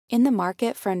In the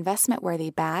market for investment-worthy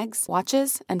bags,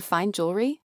 watches, and fine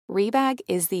jewelry, Rebag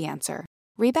is the answer.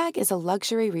 Rebag is a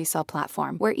luxury resale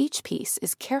platform where each piece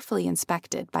is carefully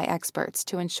inspected by experts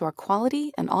to ensure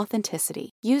quality and authenticity.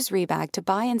 Use Rebag to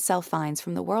buy and sell finds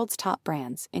from the world's top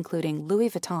brands, including Louis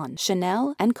Vuitton,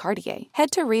 Chanel, and Cartier.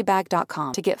 Head to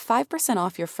Rebag.com to get 5%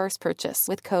 off your first purchase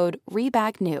with code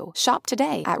REBAGNEW. Shop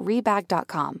today at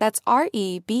Rebag.com. That's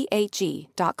REBAG.com.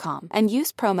 And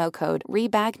use promo code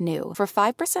REBAGNEW for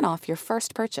 5% off your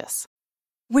first purchase.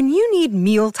 When you need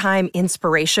mealtime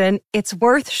inspiration, it's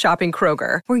worth shopping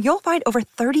Kroger, where you'll find over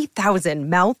 30,000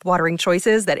 mouth-watering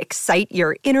choices that excite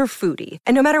your inner foodie.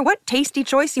 And no matter what tasty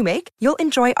choice you make, you'll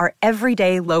enjoy our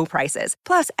everyday low prices,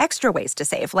 plus extra ways to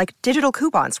save, like digital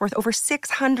coupons worth over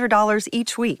 $600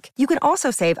 each week. You can also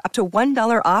save up to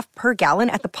 $1 off per gallon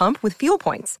at the pump with fuel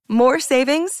points. More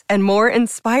savings and more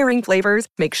inspiring flavors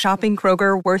make shopping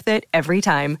Kroger worth it every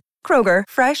time. Kroger,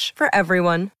 fresh for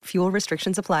everyone. Fuel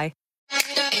restrictions apply.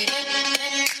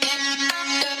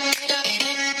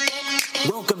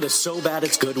 Welcome to So Bad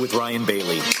It's Good with Ryan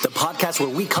Bailey, the podcast where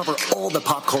we cover all the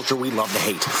pop culture we love to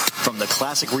hate, from the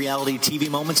classic reality TV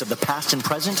moments of the past and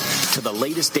present to the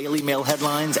latest Daily Mail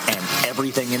headlines and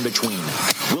everything in between.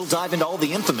 We'll dive into all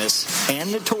the infamous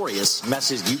and notorious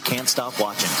messes you can't stop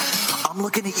watching. I'm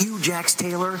looking at you, Jax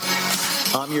Taylor.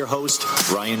 I'm your host,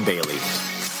 Ryan Bailey.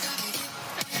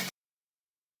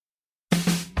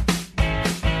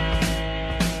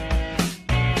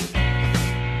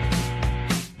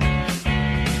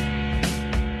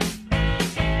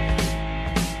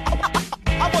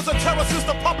 Since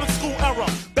the public school era,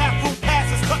 bathroom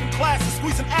passes, cutting classes,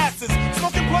 squeezing asses,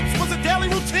 smoking blunts was a daily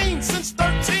routine since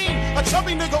 13. A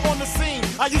chubby nigga on the scene.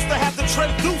 I used to have the tray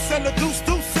deuce and the deuce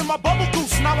in my bubble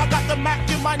goose. Now I got the Mac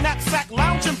in my knapsack,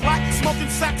 lounging black, smoking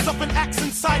sacks up and axing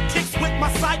sidekicks with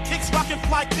my sidekicks, rocking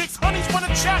fly kicks. Honeys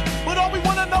wanna chat, but all we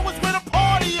wanna know is where the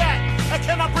party at. And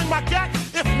can I bring my gat?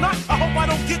 If not, I hope I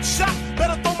don't get shot.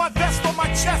 Better throw my vest on my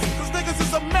chest, cause niggas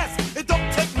is a mess. It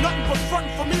don't take nothing but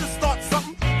frontin' for me to start something.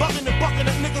 Bugging and bucking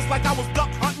at niggas like I was duck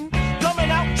hunting.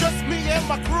 Dumbing out just me and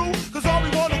my crew, cause all we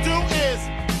wanna do is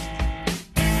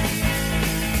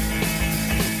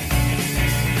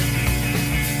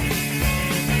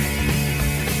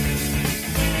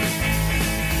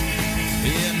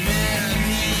in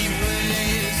many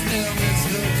ways, still miss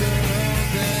the good old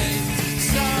days.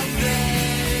 Someday,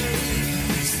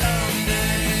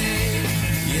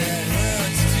 yeah, it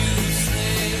hurts to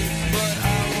say, but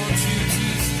I want you to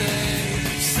stay.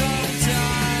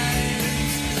 Sometimes,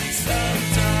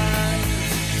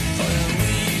 when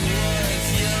we was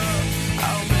young,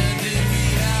 how man did we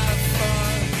have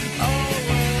fun?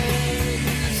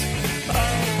 Always,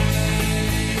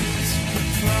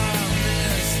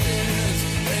 promises,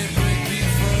 they break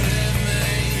before they're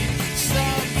made.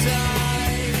 Sometimes,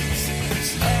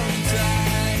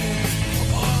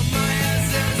 all my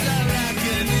answers are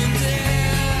lacking in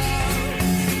there.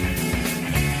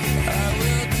 I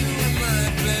will do my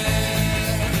best.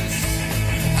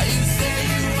 You say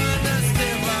you wanna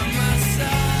stay by my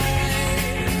side,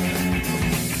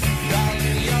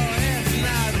 darling, your head's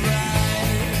not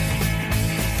right.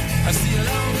 I see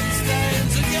always staying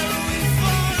together, we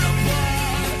fall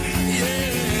apart.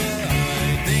 Yeah,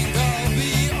 I think I'll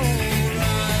be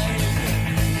alright.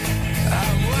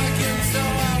 I'm working so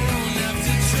I won't have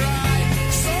to try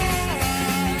so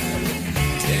hard.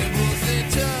 Tables they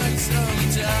turn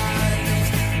sometimes.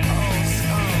 Oh,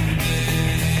 someday.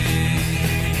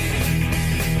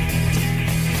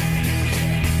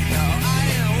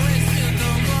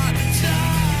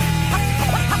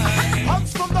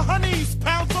 Hugs from the honeys,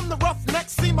 pounds from the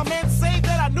roughnecks. See my man say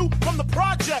that I knew from the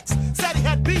projects. Said he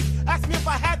had beef, asked me if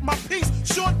I had my piece.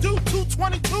 Sure do,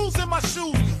 222s in my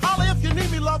shoes. Holla if you need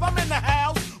me, love, I'm in the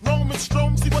house. Roam and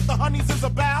stroom, see what the honeys is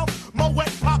about. Moet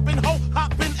poppin', ho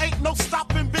hoppin', ain't no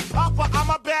stopping. Big Papa, I'm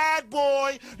a bad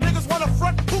boy. Niggas wanna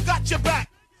front, who got your back?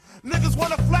 Niggas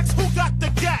wanna flex, who got the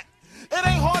gat? It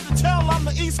ain't hard to tell I'm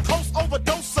the East Coast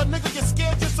overdoser. Nigga, you're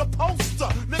scared, you're supposed to.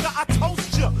 Nigga, I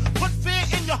toast you. Put fear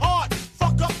in your heart.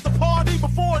 Fuck up the party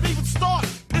before it even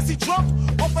starts. Pissy drunk,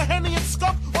 off a Henny and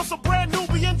skunk, on some brand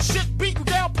Nubian shit, beating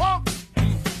down punks.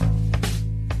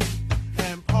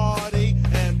 And party,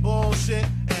 and bullshit,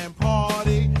 and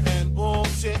party, and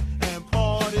bullshit, and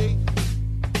party.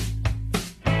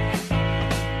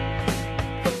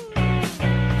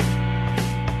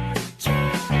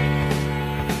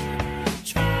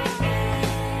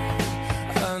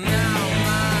 Now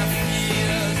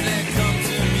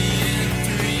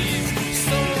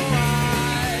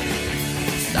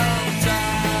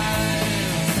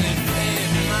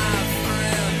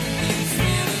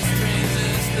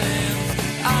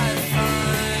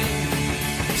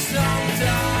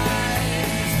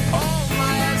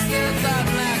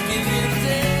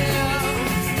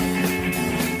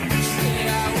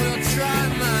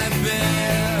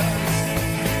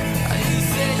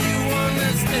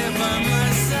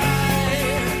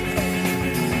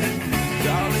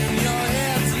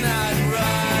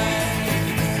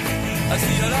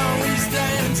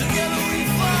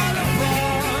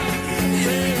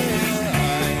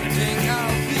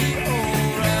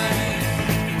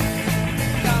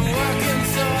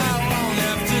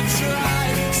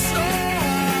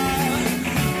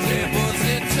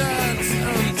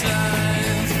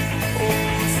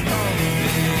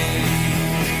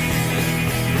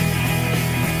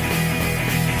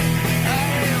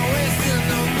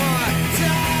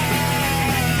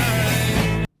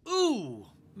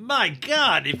My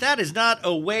God, if that is not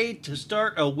a way to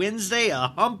start a Wednesday,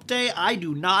 a hump day, I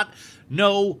do not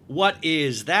know what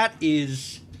is.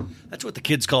 That's what the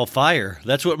kids call fire.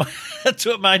 That's what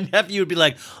my nephew would be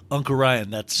like. Uncle Ryan,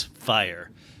 that's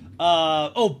fire. By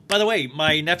the way,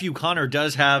 my nephew Connor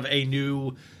does have a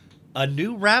new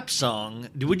rap song.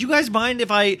 Would you guys mind if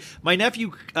my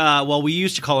nephew, we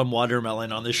used to call him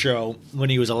Watermelon on the show when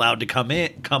he was allowed to come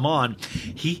on.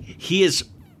 He is,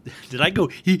 did I go?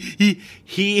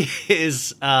 He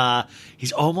is,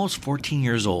 he's almost 14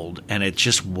 years old, and it's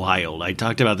just wild. I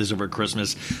talked about this over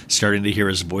Christmas, starting to hear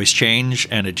his voice change,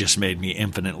 and it just made me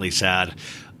infinitely sad.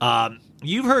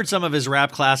 You've heard some of his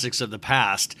rap classics of the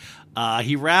past.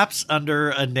 He raps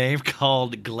under a name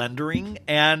called Glendering,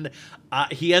 and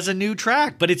he has a new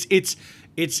track, but it's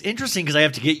interesting because I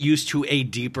have to get used to a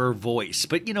deeper voice.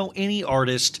 But any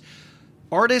artists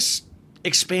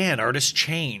expand, artists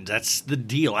change. That's the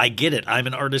deal. I get it. I'm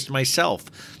an artist myself.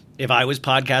 If I was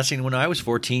podcasting when I was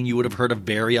 14, you would have heard a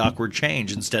very awkward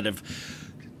change instead of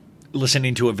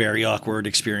listening to a very awkward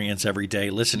experience every day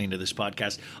listening to this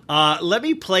podcast. Let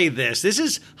me play this. This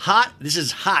is hot.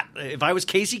 If I was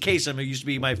Casey Kasem, who used to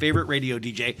be my favorite radio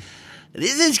DJ,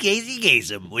 this is Casey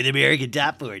Kasem with American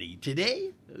Top 40.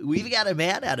 Today, we've got a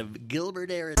man out of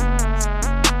Gilbert, Arizona.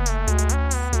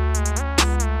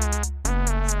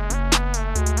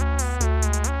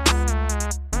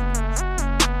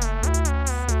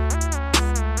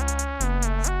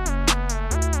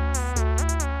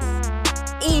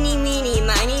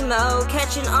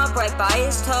 Catching up right by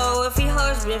his toe. If he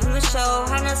hollers been from the show,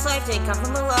 had his life didn't come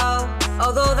from below.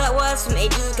 Although that was some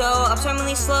ages ago, I'm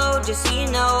terminally slow, just so you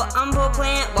know. I'm a pole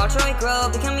plant, watch how I grow.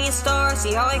 Becoming a star,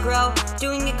 see how I grow.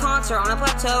 Doing a concert on a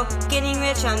plateau. Getting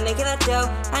rich, I'm making that dough.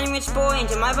 Adding rich boy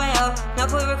into my bio. Now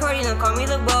play recording, they'll call me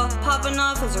the bow. Popping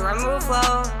off as a rhyme will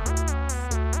flow.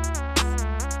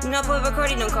 Now play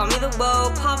recording, don't call me the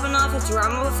woe. Popping off as a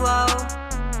rhyme will flow.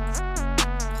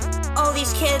 All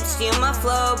these kids steal my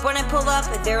flow. When I pulled up,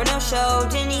 there were no show.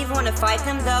 Didn't even want to fight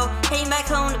them though. Heading back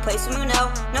home to play some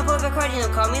Uno. No play recording,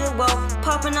 don't call me the woe.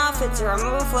 Popping off, it's a rhyme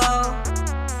flow.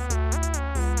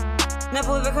 No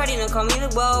play recording, don't call me the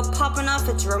woe. Popping off,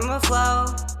 it's a rhyme flow.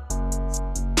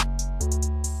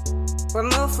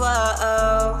 Rhyme flow.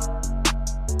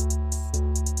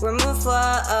 Rhyme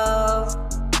flow.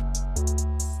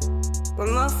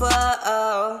 Rhyme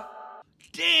flow.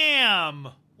 Damn!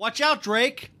 Watch out,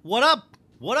 Drake. What up?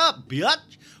 What up,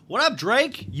 bitch? What up,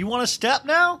 Drake? You want to step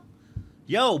now?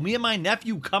 Yo, me and my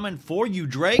nephew coming for you,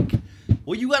 Drake.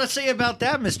 What you got to say about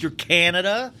that, Mr.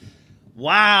 Canada?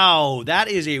 Wow, that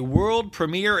is a world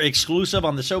premiere exclusive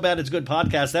on the So Bad It's Good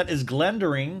podcast. That is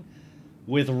Glendering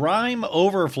with Rhyme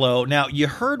Overflow. Now, you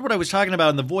heard what I was talking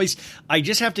about in the voice. I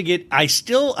just have to get, I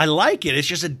like it. It's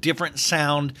just a different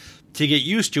sound to get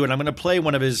used to. And I'm going to play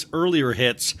one of his earlier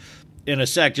hits in a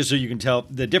sec, just so you can tell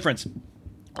the difference.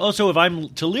 Also, if I'm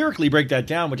to lyrically break that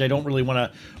down, which I don't really want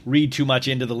to read too much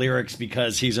into the lyrics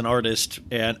because he's an artist,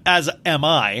 and as am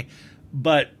I,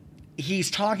 but he's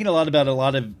talking a lot about a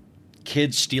lot of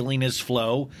kids stealing his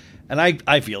flow, and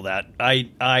I feel that.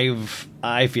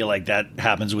 I feel like that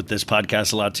happens with this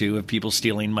podcast a lot too, of people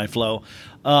stealing my flow.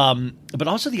 But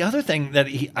also the other thing that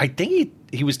I think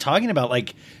he was talking about,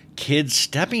 like kids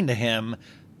stepping to him,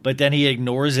 but then he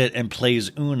ignores it and plays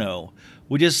Uno,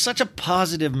 which is such a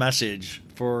positive message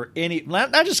for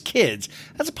not just kids.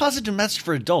 That's a positive message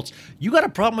for adults. You got a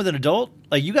problem with an adult,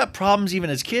 like you got problems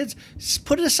even as kids, just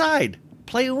put it aside.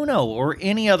 Play Uno or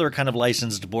any other kind of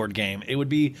licensed board game. It would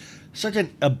be such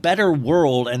a better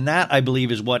world, and that, I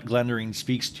believe, is what Glendering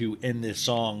speaks to in this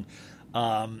song.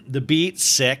 The beat's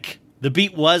sick. The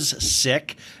beat was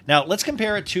sick. Now, let's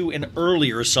compare it to an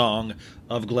earlier song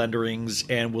of Glendering's,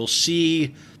 and we'll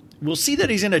see that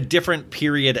he's in a different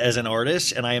period as an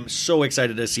artist, and I am so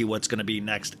excited to see what's going to be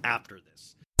next after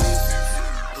this.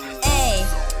 Hey,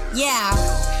 yeah.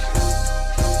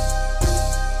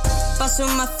 Bustin'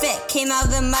 with my fit, came out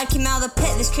of the mud, came out of the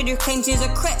pit. This kid who claims he's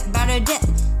a crit, about to dip.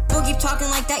 Don't keep talking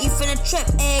like that, you finna trip.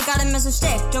 Hey, got a massive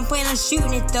stick, don't plan on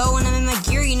shooting it though. When I'm in my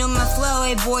gear, you know my flow.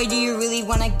 Hey boy, do you really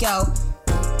wanna go?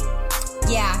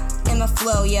 Yeah, in my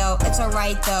flow, yo, it's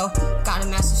alright though. Got a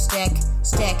massive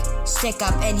stick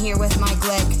up in here with my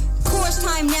glick. Chorus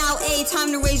time now,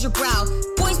 time to raise your brow.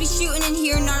 Boys be shooting in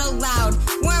here, not allowed.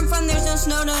 Where I'm from, there's no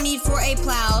snow, no need for a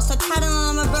plow. So tattle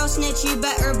on my bro, snitch, you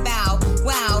better bow.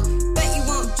 Wow, bet you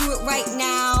won't do it right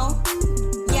now.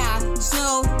 Yeah,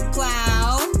 snow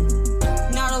plow.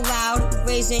 Not allowed,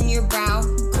 raising your brow.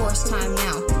 Chorus time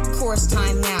now.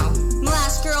 My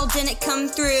last last girl didn't come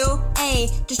through. Ayy,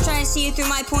 just trying to see it through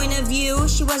my point of view.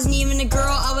 She wasn't even a girl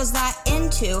I was that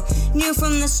into. Knew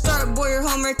from the start, boy, your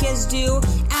homework is due.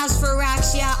 As for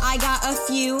racks, yeah, I got a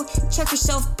few. Check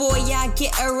yourself, boy, yeah,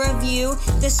 get a review.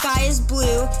 The sky is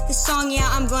blue. This song, yeah,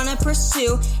 I'm gonna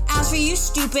pursue. As for you,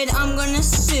 stupid, I'm gonna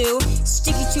sue.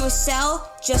 Stick you to a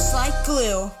cell, just like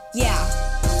glue. Yeah.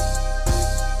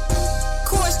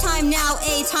 Chorus time now,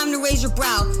 time to raise your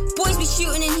brow. Boys be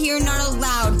shooting in here, not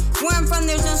allowed. Where I'm from,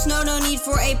 there's no snow, no need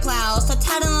for a plow. So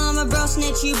tattling on my bro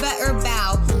snitch, you better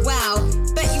bow. Wow,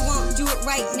 bet you won't do it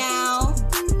right now.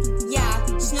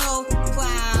 Yeah, snow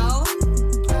plow.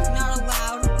 Not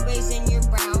allowed, raising your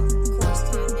brow. Chorus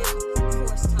time now,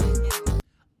 chorus time now.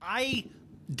 I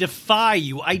defy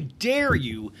you, I dare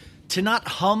you to not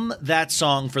hum that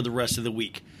song for the rest of the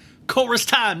week. Chorus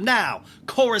time now.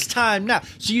 Chorus time now.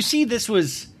 So you see,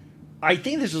 I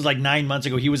think this was like 9 months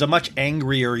ago. He was a much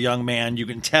angrier young man, you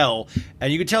can tell.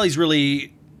 And you can tell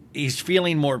he's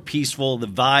feeling more peaceful. The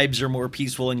vibes are more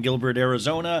peaceful in Gilbert,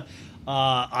 Arizona.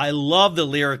 I love the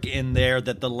lyric in there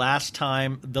that the last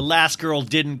girl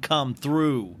didn't come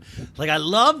through. Like, I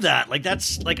love that. Like,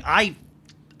 that's like, I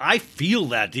feel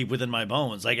that deep within my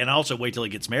bones. Like, and also wait till he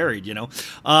gets married, you know?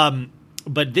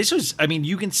 But this was, I mean,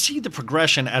 you can see the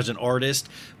progression as an artist,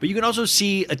 but you can also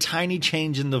see a tiny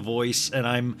change in the voice, and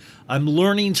I'm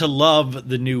learning to love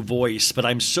the new voice, but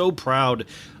I'm so proud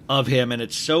of him, and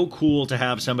it's so cool to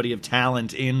have somebody of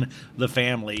talent in the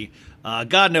family.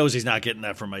 God knows he's not getting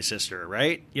that from my sister,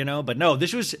 right? You know, but no,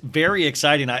 this was very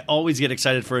exciting. I always get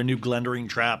excited for a new Glendering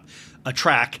track,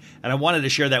 and I wanted to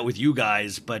share that with you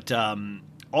guys, but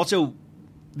also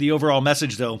the overall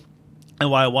message, though, and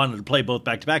why I wanted to play both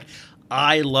back to back,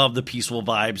 I love the peaceful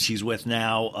vibes he's with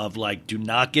now of like, do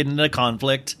not get into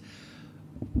conflict.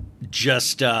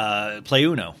 Just play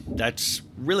Uno. That's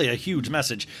really a huge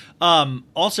message.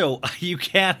 Also, you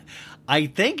can't, I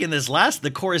think in this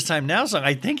the Chorus Time Now song,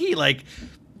 I think he like,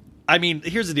 I mean,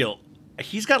 here's the deal.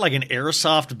 He's got like an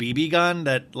airsoft BB gun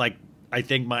that like, I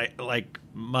think my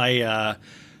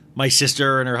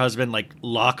sister and her husband like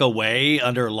lock away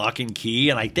under lock and key.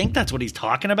 And I think that's what he's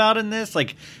talking about in this,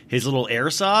 like his little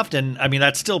airsoft. And I mean,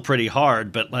 that's still pretty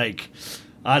hard, but like,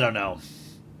 I don't know.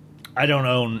 I don't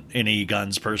own any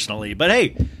guns personally, but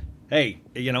hey,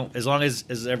 you know, as long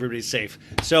as everybody's safe.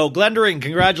 So Glendering,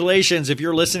 congratulations. If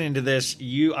you're listening to this,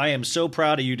 I am so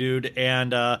proud of you, dude.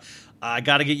 And, I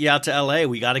got to get you out to LA.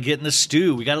 We got to get in the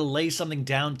stew. We got to lay something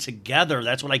down together.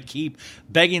 That's what I keep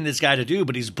begging this guy to do,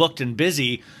 but he's booked and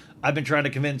busy. I've been trying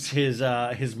to convince his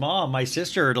mom, my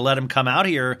sister, to let him come out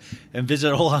here and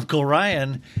visit old Uncle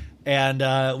Ryan,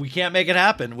 and we can't make it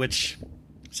happen, which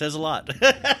says a lot.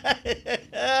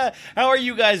 How are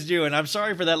you guys doing? I'm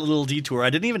sorry for that little detour. I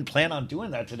didn't even plan on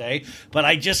doing that today, but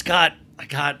I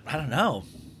don't know.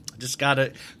 I just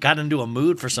got into a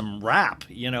mood for some rap,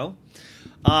 you know?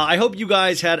 I hope you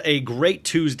guys had a great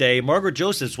Tuesday. Margaret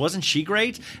Josephs, wasn't she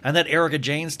great? And that Erica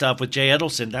Jane stuff with Jay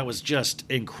Edelson, that was just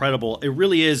incredible. It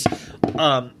really is.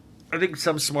 I think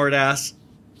some smartass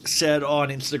said on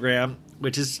Instagram,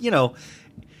 which is, you know,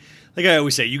 like I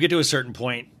always say, you get to a certain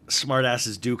point,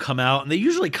 smartasses do come out, and they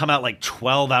usually come out like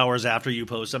 12 hours after you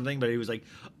post something, but he was like,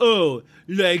 oh,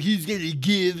 like he's going to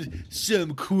give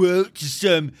some quote to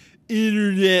some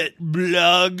internet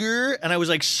blogger. And I was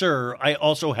like, sir, I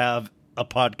also have a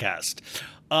podcast.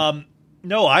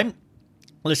 No,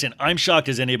 I'm shocked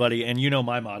as anybody, and you know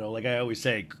my motto, like I always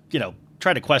say, you know,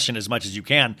 try to question as much as you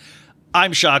can.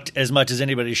 I'm shocked as much as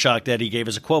anybody's shocked that he gave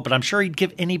us a quote, but I'm sure he'd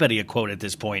give anybody a quote at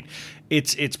this point.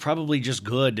 It's probably just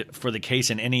good for the case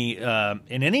in any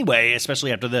way,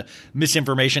 especially after the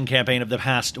misinformation campaign of the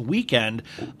past weekend.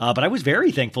 But I was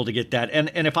very thankful to get that.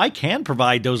 And if I can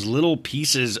provide those little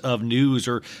pieces of news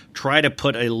or try to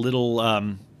put a little,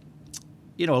 a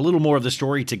little more of the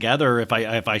story together, if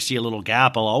I see a little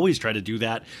gap, I'll always try to do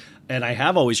that. And I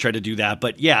have always tried to do that.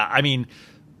 But yeah, I mean,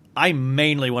 I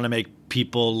mainly want to make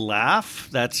people laugh.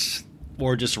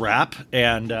 Or just rap.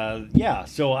 And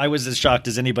so I was as shocked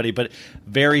as anybody, but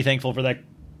very thankful for that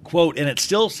quote. And it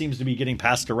still seems to be getting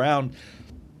passed around,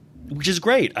 which is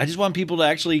great. I just want people to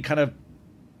actually kind of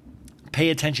pay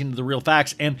attention to the real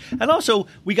facts. And also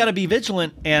we got to be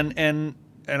vigilant. And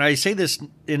I say this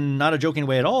in not a joking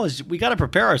way at all, is we got to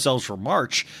prepare ourselves for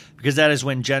March, because that is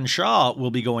when Jen Shah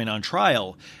will be going on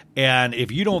trial. And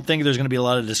if you don't think there's going to be a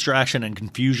lot of distraction and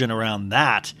confusion around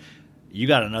that, you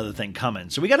got another thing coming.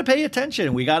 So we got to pay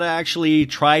attention. We got to actually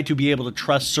try to be able to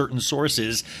trust certain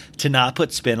sources, to not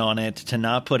put spin on it, to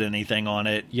not put anything on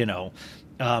it,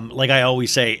 like I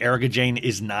always say, Erica Jane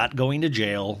is not going to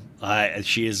jail.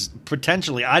 She is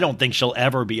potentially, I don't think she'll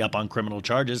ever be up on criminal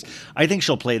charges. I think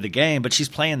she'll play the game, but she's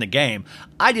playing the game.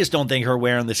 I just don't think her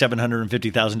wearing the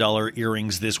 $750,000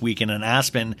 earrings this week in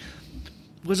Aspen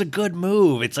was a good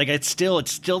move. It's like, it's still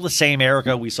the same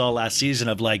Erica we saw last season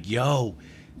of like, yo,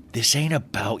 this ain't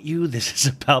about you. This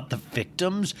is about the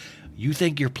victims. You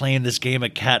think you're playing this game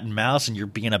of cat and mouse and you're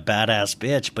being a badass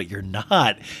bitch, but you're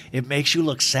not. It makes you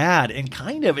look sad, and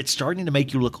kind of it's starting to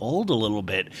make you look old a little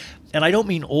bit. And I don't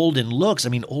mean old in looks. I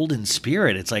mean old in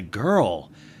spirit. It's like,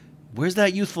 girl, where's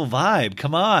that youthful vibe?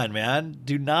 Come on, man.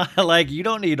 Do not, like, you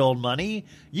don't need old money.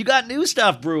 You got new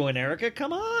stuff brewing, Erica.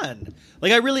 Come on.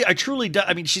 Like, I truly do.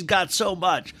 I mean, she's got so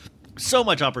much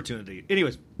opportunity.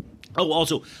 Anyways. Oh,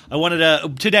 also, I wanted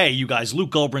to, today, you guys, Luke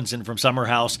Gulbranson from Summer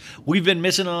House. We've been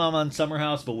missing him on Summer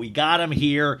House, but we got him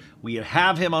here. We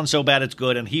have him on So Bad It's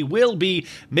Good, and he will be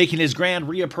making his grand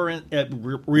reappearance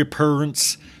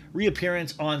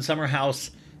on Summer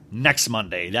House next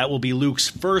Monday. That will be Luke's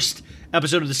first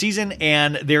episode of the season,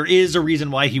 and there is a reason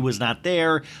why he was not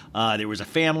there. There was a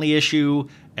family issue,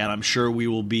 and I'm sure we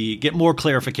will get more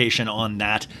clarification on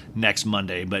that next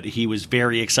Monday. But he was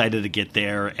very excited to get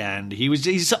there, and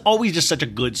he's always just such a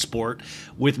good sport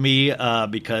with me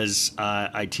because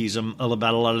I tease him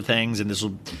about a lot of things, and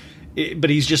but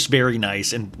he's just very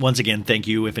nice. And once again, thank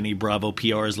you. If any Bravo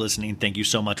PR is listening, thank you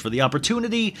so much for the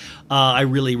opportunity. I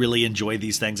really, really enjoy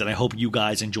these things, and I hope you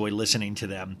guys enjoy listening to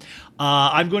them.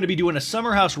 I'm going to be doing a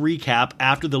Summer House recap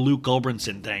after the Luke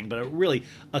Gulbranson thing, but really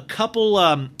a couple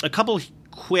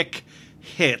quick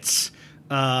hits.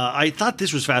 I thought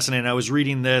this was fascinating. I was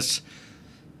reading this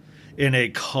in a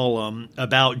column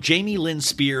about Jamie Lynn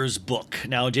Spears' book.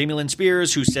 Now, Jamie Lynn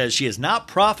Spears, who says she is not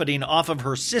profiting off of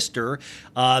her sister,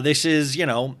 this is,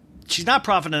 she's not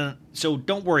profiting, so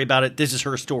don't worry about it. This is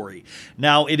her story.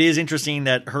 Now, it is interesting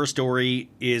that her story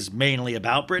is mainly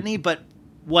about Britney, but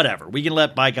whatever. We can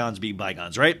let bygones be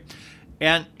bygones, right?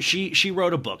 And she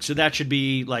wrote a book, so that should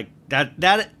be like,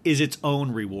 that is its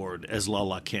own reward, as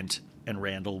Lala Kint and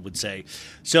Randall would say.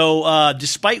 So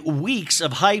despite weeks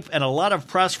of hype and a lot of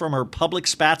press from her public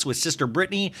spats with sister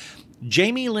Britney,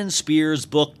 Jamie Lynn Spears'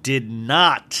 book did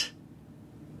not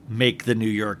make the New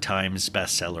York Times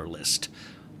bestseller list.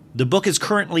 The book is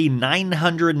currently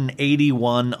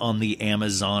 981 on the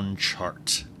Amazon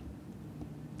chart.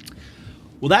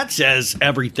 Well, that says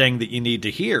everything that you need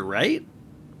to hear, right?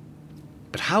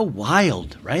 But how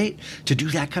wild, right? To do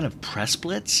that kind of press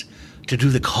blitz, to do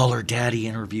the Call Her Daddy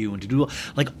interview, and to do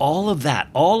like all of that,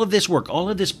 all of this work, all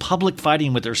of this public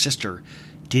fighting with her sister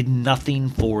did nothing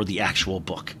for the actual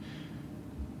book.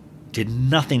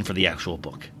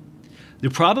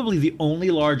 Probably the only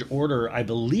large order, I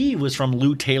believe, was from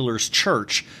Lou Taylor's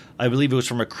church. I believe it was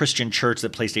from a Christian church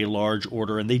that placed a large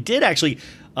order. And they did actually,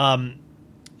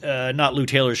 not Lou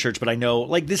Taylor's church, but I know,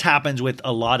 like, this happens with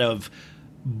a lot of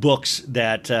books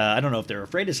that, I don't know if they're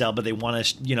afraid to sell, but they want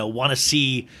to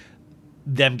see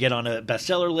them get on a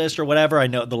bestseller list or whatever. I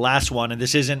know the last one, and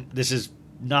this is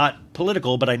not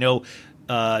political, but I know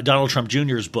Donald Trump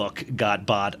Jr.'s book got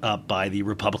bought up by the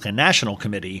Republican National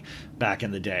Committee back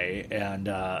in the day, and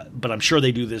but I'm sure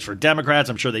they do this for Democrats.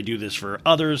 I'm sure they do this for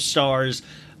other stars,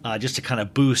 just to kind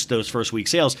of boost those first week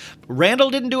sales.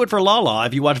 Randall didn't do it for Lala.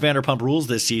 If you watch Vanderpump Rules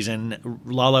this season,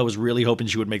 Lala was really hoping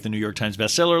she would make the New York Times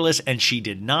bestseller list, and she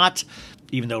did not,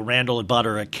 even though Randall had bought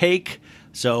her a cake.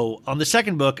 So on the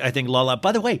second book, I think Lala,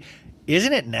 by the way,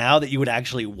 isn't it now that you would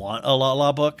actually want a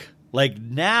Lala book? Like,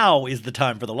 now is the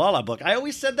time for the Lala book. I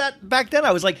always said that back then.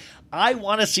 I was like, I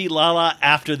want to see Lala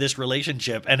after this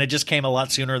relationship, and it just came a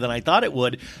lot sooner than I thought it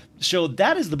would. So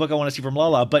that is the book I want to see from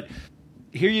Lala. But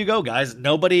here you go, guys.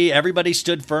 Everybody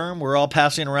stood firm. We're all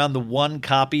passing around the one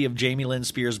copy of Jamie Lynn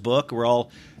Spears' book. We're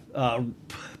all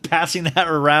passing that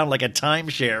around like a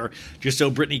timeshare, just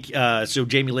so so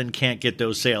Jamie Lynn can't get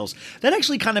those sales. That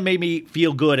actually kind of made me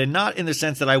feel good, and not in the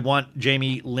sense that I want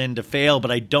Jamie Lynn to fail,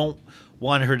 but I don't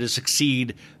want her to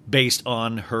succeed based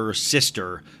on her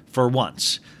sister for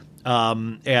once.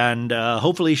 And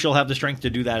hopefully she'll have the strength to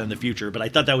do that in the future. But I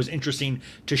thought that was interesting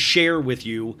to share with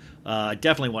you.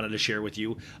 Definitely wanted to share with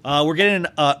you. We're getting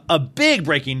a big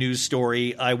breaking news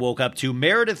story I woke up to.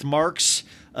 Meredith Marks,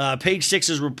 Page 6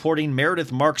 is reporting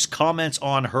Meredith Marks' comments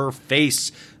on her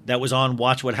face that was on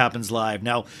Watch What Happens Live.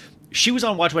 Now, she was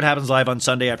on Watch What Happens Live on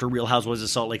Sunday after Real Housewives of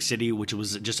Salt Lake City, which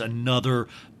was just another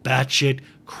batshit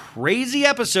crazy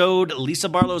episode. Lisa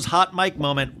Barlow's hot mic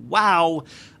moment. Wow.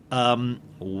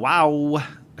 Wow.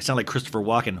 I sound like Christopher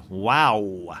Walken.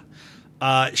 Wow.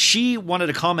 She wanted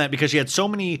to comment because she had so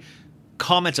many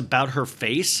comments about her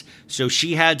face, so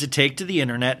she had to take to the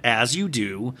internet, as you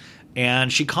do,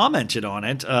 and she commented on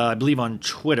it, I believe on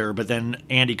Twitter, but then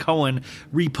Andy Cohen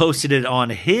reposted it on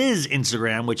his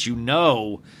Instagram, which you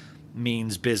know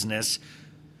means business.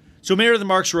 So Meredith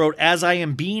Marks wrote, as I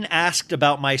am being asked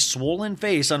about my swollen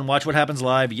face on Watch What Happens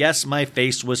Live, yes, my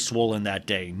face was swollen that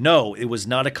day. No, it was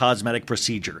not a cosmetic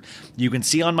procedure. You can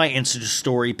see on my Insta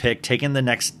story pic taken the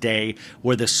next day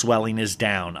where the swelling is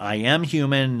down. I am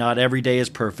human. Not every day is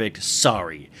perfect.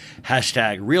 Sorry.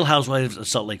 Hashtag Real Housewives of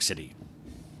Salt Lake City.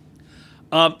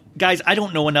 Guys, I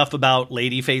don't know enough about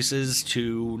lady faces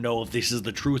to know if this is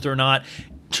the truth or not.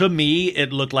 To me,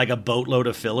 it looked like a boatload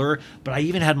of filler, but I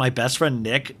even had my best friend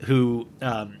Nick, who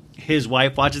his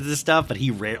wife watches this stuff, but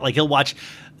he'll watch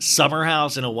Summer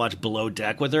House and he'll watch Below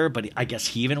Deck with her, but I guess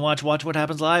he even watched Watch What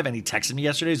Happens Live, and he texted me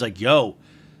yesterday. He's like, yo,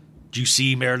 do you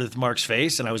see Meredith Marks'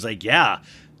 face? And I was like, yeah.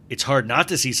 It's hard not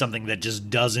to see something that just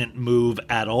doesn't move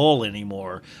at all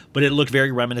anymore, but it looked very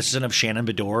reminiscent of Shannon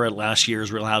Bedore at last year's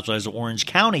Real Housewives of Orange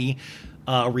County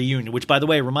reunion, which, by the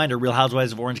way, reminder, Real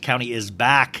Housewives of Orange County is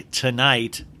back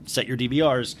tonight. Set your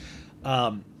DVRs.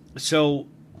 So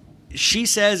she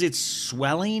says it's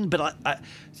swelling, but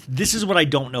this is what I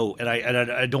don't know, and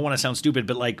I don't want to sound stupid,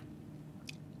 but like,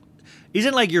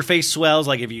 isn't like your face swells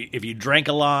like if you drank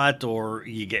a lot or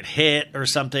you get hit or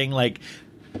something? Like,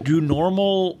 do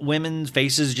normal women's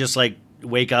faces just like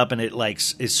wake up and it like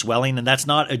is swelling? And that's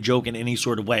not a joke in any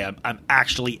sort of way. I'm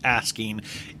actually asking,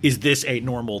 is this a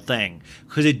normal thing?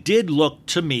 Because it did look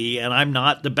to me, and I'm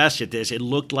not the best at this, it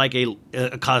looked like a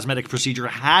cosmetic procedure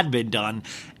had been done,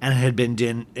 and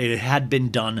it had been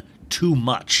done too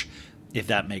much, if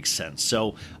that makes sense.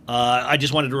 So I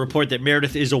just wanted to report that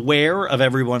Meredith is aware of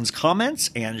everyone's comments,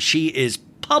 and she is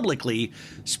publicly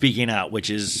speaking out, which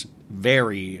is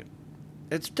very...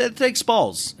 It takes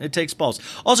balls. It takes balls.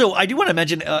 Also, I do want to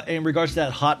mention, in regards to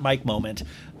that hot mic moment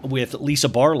with Lisa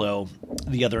Barlow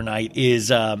the other night, is,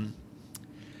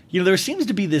 there seems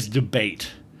to be this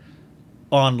debate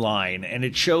online, and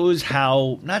it shows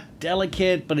how, not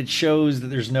delicate, but it shows that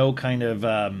there's no kind of,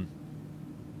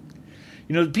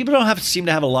 people don't seem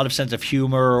to have a lot of sense of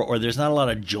humor, or there's not a lot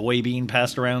of joy being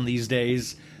passed around these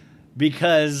days.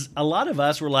 Because a lot of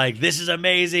us were like, this is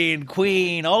amazing,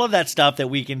 queen, all of that stuff that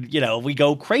we can, we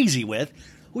go crazy with,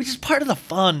 which is part of the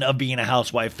fun of being a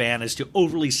housewife fan, is to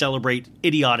overly celebrate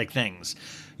idiotic things.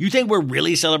 You think we're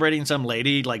really celebrating some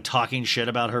lady, like, talking shit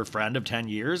about her friend of 10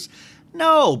 years?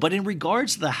 No, but in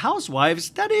regards to the housewives,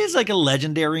 that is like a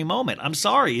legendary moment. I'm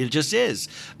sorry, it just is.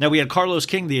 Now, we had Carlos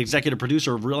King, the executive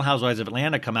producer of Real Housewives of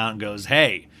Atlanta, come out and goes,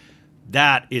 hey,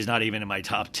 that is not even in my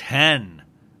top 10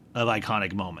 of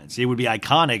iconic moments. It would be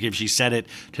iconic if she said it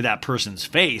to that person's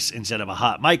face instead of a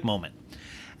hot mic moment.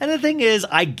 And the thing is,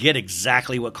 I get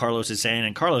exactly what Carlos is saying,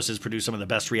 and Carlos has produced some of the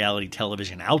best reality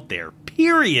television out there,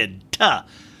 period.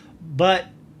 But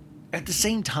at the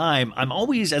same time, I'm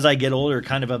always, as I get older,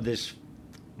 kind of this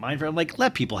mind frame, like,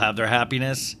 let people have their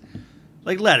happiness.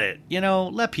 Like, let it,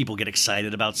 let people get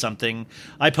excited about something.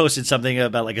 I posted something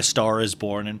about, like, A Star Is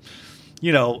Born, and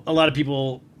a lot of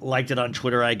people liked it on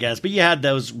Twitter, I guess. But you had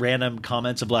those random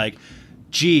comments of like,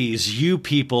 geez, you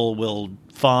people will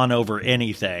fawn over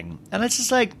anything. And it's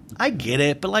just like, I get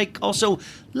it. But like, also,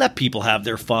 let people have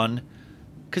their fun.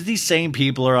 Because these same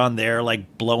people are on there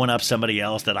like blowing up somebody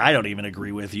else that I don't even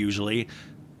agree with usually.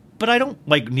 But I don't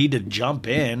like need to jump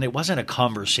in. It wasn't a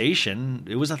conversation.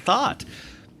 It was a thought.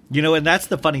 And that's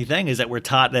the funny thing, is that we're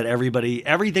taught that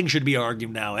everything should be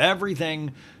argued now.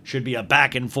 Everything should be a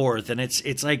back and forth. And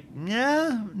it's like,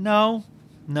 yeah, no.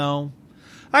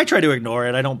 I try to ignore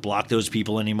it. I don't block those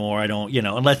people anymore. I don't,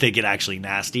 unless they get actually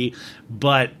nasty.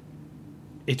 But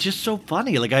it's just so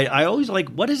funny. Like, I always like,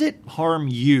 what does it harm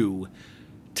you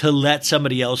to let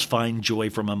somebody else find joy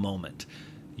from a moment?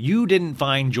 You didn't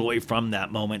find joy from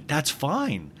that moment. That's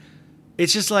fine.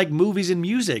 It's just like movies and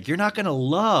music. You're not going to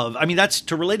love... I mean, that's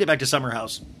to relate it back to Summer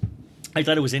House. I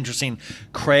thought it was interesting,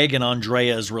 Craig and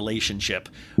Andrea's relationship,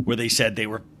 where they said they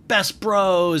were best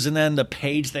bros, and then the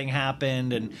Paige thing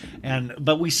happened.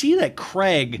 But we see that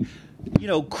Craig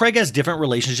has different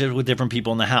relationships with different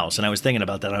people in the house. And I was thinking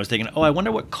about that. I was thinking, I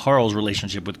wonder what Carl's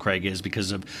relationship with Craig is,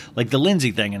 because of like the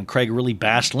Lindsay thing. And Craig really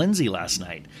bashed Lindsay last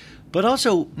night. But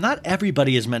also, not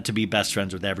everybody is meant to be best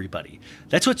friends with everybody.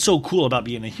 That's what's so cool about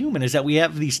being a human, is that we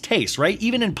have these tastes, right?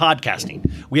 Even in podcasting,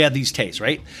 we have these tastes,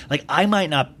 right? Like, I might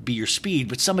not be your speed,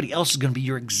 but somebody else is going to be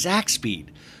your exact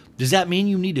speed. Does that mean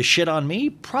you need to shit on me?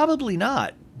 Probably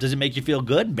not. Does it make you feel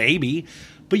good? Maybe.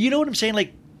 But you know what I'm saying?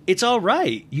 Like, it's all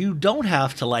right. You don't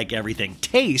have to like everything.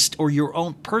 Taste, or your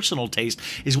own personal taste,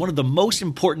 is one of the most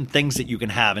important things that you can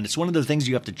have. And it's one of the things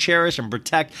you have to cherish and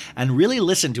protect and really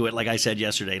listen to it. Like I said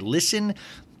yesterday, listen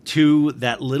to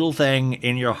that little thing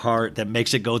in your heart that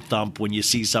makes it go thump when you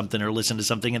see something or listen to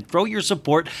something, and throw your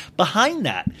support behind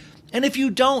that. And if you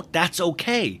don't, that's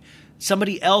okay.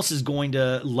 Somebody else is going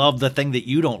to love the thing that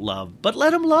you don't love, but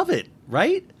let them love it,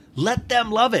 right? Let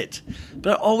them love it.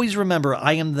 But always remember,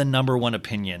 I am the number one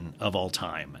opinion of all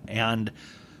time. And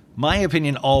my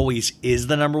opinion always is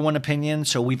the number one opinion.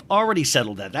 So we've already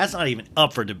settled that. That's not even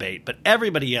up for debate. But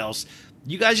everybody else,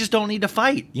 you guys just don't need to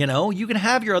fight. You know, you can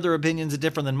have your other opinions that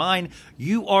different than mine.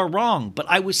 You are wrong. But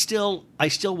I still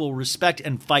will respect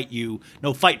and fight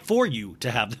for you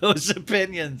to have those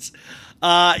opinions.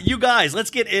 You guys,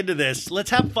 let's get into this. Let's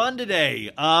have fun today.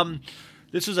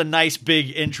 This was a nice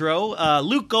big intro.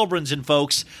 Luke Gulbranson,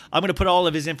 folks. I'm going to put all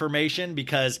of his information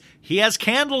because he has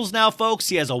candles now, folks.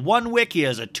 He has a 1 wick. He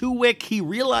has a 2 wick. He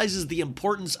realizes the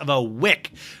importance of a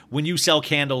wick when you sell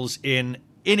candles in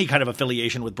any kind of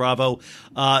affiliation with Bravo.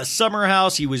 Summer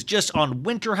House, he was just on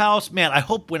Winter House. Man, I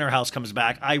hope Winter House comes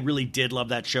back. I really did love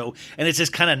that show. And it's this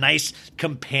kind of nice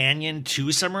companion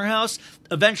to Summer House.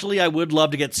 Eventually, I would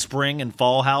love to get Spring and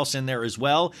Fall House in there as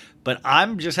well. But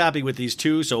I'm just happy with these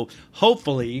two, so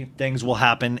hopefully things will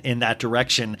happen in that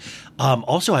direction.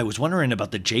 Also, I was wondering about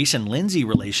the Jason-Lindsay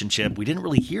relationship. We didn't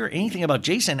really hear anything about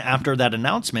Jason after that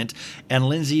announcement, and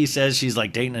Lindsay says she's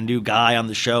like dating a new guy on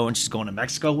the show and she's going to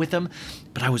Mexico with him.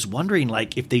 But I was wondering,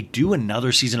 like, if they do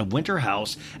another season of Winter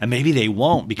House, and maybe they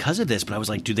won't because of this, but I was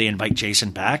like, do they invite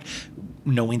Jason back,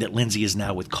 knowing that Lindsay is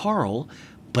now with Carl?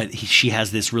 But she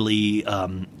has this really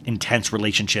intense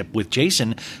relationship with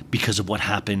Jason because of what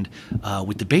happened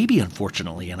with the baby,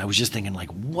 unfortunately. And I was just thinking, like,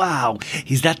 wow,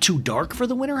 is that too dark for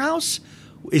the Winter House?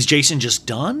 Is Jason just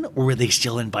done? Or will they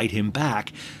still invite him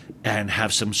back and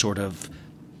have some sort of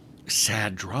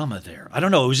sad drama there? I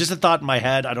don't know. It was just a thought in my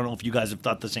head. I don't know if you guys have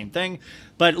thought the same thing.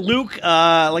 But Luke,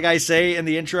 like I say in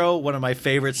the intro, one of my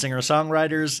favorite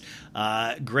singer-songwriters,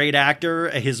 great actor.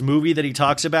 His movie that he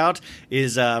talks about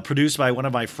is produced by one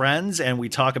of my friends, and we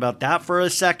talk about that for a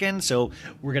second. So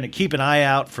we're going to keep an eye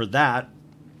out for that.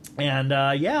 And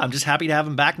I'm just happy to have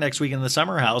him back next week in the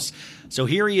Summer House. So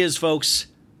here he is, folks,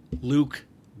 Luke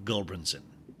Gulbranson.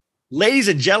 Ladies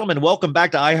and gentlemen, welcome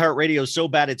back to iHeartRadio So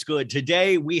Bad It's Good.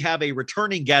 Today, we have a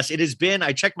returning guest. It has been,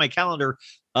 I checked my calendar,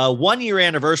 1 year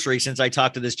anniversary since I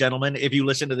talked to this gentleman. If you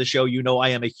listen to the show, you know I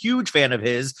am a huge fan of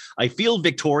his. I feel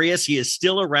victorious. He is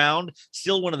still around,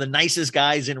 still one of the nicest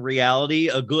guys in reality,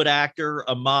 a good actor,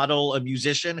 a model, a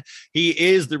musician. He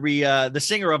is the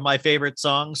singer of my favorite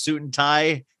song, Suit and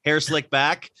Tie, Hair Slick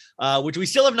Back, which we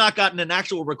still have not gotten an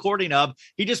actual recording of.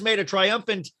 He just made a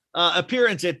triumphant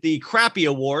appearance at the Crappy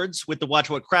Awards with the Watch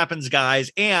What Crappens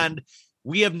guys, and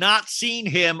we have not seen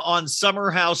him on Summer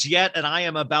House yet, and I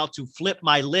am about to flip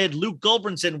my lid. Luke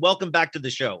Gulbranson, welcome back to the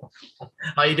show.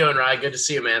 How you doing, Ryan? Good to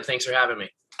see you, man. Thanks for having me.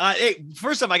 Hey,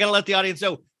 first off, I got to let the audience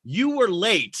know you were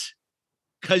late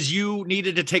because you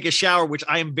needed to take a shower, which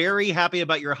I am very happy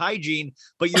about your hygiene,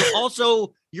 but you're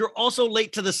also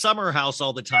late to the Summer House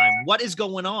all the time. What is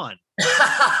going on?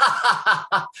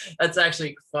 That's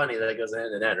actually funny that it goes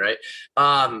hand in hand, right?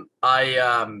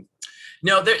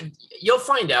 You'll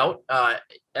find out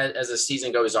as the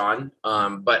season goes on.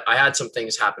 But I had some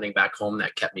things happening back home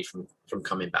that kept me from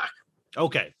coming back.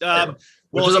 Okay. But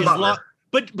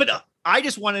I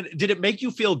just wanted, did it make you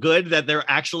feel good that there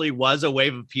actually was a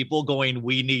wave of people going,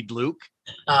 we need Luke?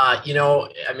 At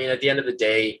the end of the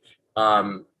day,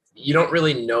 you don't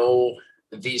really know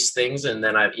these things. And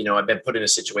then I've been put in a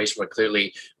situation where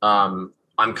clearly I'm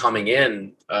coming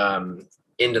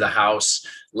into the house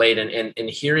late and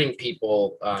hearing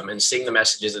people and seeing the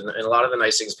messages and a lot of the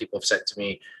nice things people have said to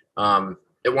me.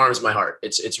 It warms my heart.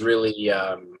 It's really,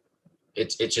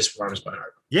 it just warms my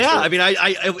heart. Yeah. Really,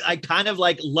 I kind of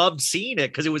like loved seeing it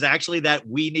because it was actually that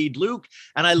we need Luke.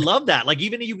 And I love that. Like,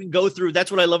 even if you can go through,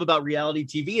 that's what I love about reality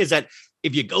TV is that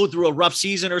if you go through a rough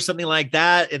season or something like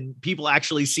that, and people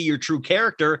actually see your true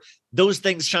character, those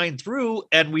things shine through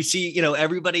and we see,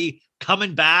 everybody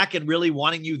coming back and really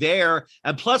wanting you there.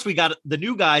 And plus we got the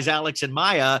new guys, Alex and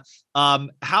Maya.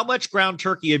 How much ground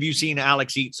turkey have you seen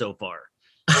Alex eat so far?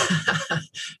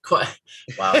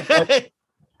 Wow.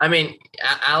 I mean,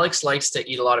 Alex likes to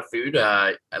eat a lot of food,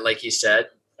 like he says,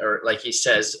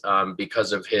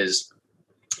 because of his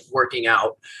working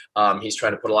out. He's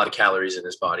trying to put a lot of calories in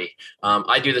his body.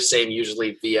 I do the same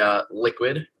usually via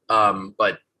liquid,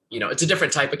 but it's a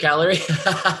different type of calorie.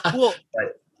 Well,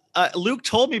 Luke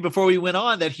told me before we went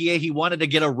on that he wanted to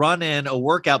get a run in, a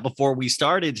workout before we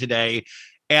started today.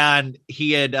 and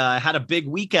he had had a big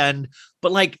weekend.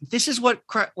 But like, this is what,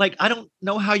 like, I don't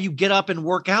know how you get up and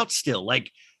work out still.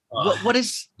 Like, what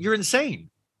is, you're insane.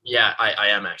 Yeah, I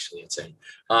am actually insane.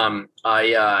 Well,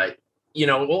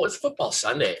 it's football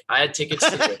Sunday. I had tickets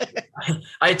to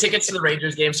the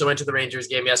Rangers game. So I went to the Rangers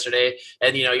game yesterday,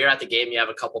 and, you're at the game, you have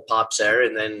a couple pops there,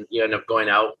 and then you end up going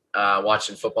out,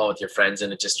 watching football with your friends.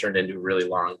 And it just turned into a really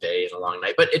long day and a long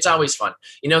night, but it's always fun.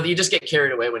 You just get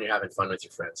carried away when you're having fun with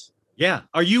your friends. Yeah.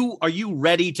 Are you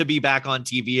ready to be back on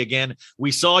TV again? We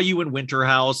saw you in Winter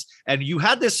House, and you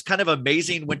had this kind of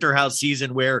amazing Winter House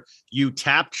season where you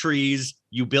tapped trees,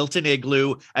 you built an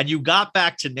igloo, and you got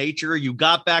back to nature. You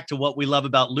got back to what we love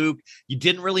about Luke. You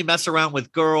didn't really mess around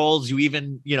with girls. You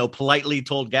even, politely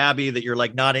told Gabby that you're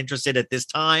like not interested at this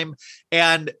time.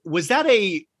 And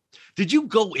did you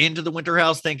go into the Winter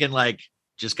House thinking like,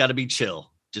 just got to be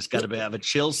chill, just got to have a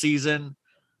chill season?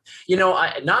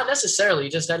 I not necessarily,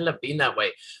 just ended up being that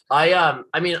way. I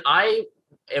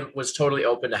was totally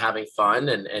open to having fun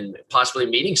and possibly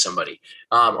meeting somebody.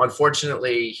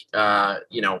 Unfortunately,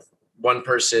 one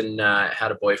person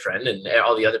had a boyfriend, and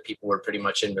all the other people were pretty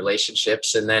much in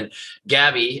relationships. And then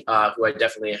Gabby, who I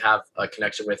definitely have a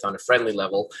connection with on a friendly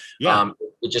level,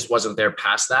 it just wasn't there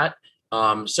past that.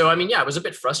 It was a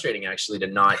bit frustrating actually to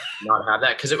not have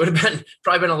that, because it would have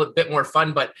probably been a little bit more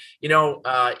fun. But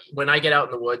when I get out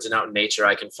in the woods and out in nature,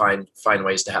 I can find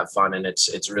ways to have fun, and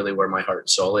it's really where my heart and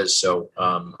soul is. So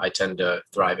I tend to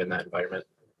thrive in that environment.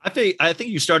 I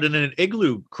think you started an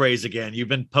igloo craze again. You've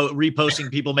been reposting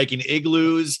people making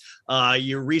igloos.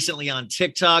 You're recently on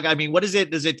TikTok. I mean, what is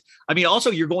it?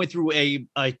 Also you're going through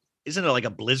isn't it like a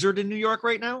blizzard in New York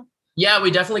right now? Yeah,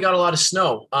 we definitely got a lot of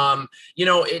snow.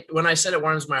 When I said it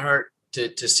warms my heart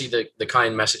to see the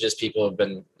kind messages people have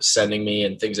been sending me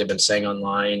and things they've been saying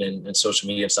online and social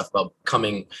media and stuff about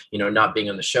coming, not being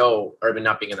on the show or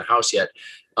not being in the house yet.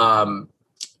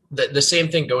 The same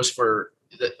thing goes for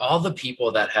all the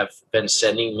people that have been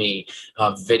sending me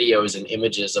videos and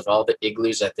images of all the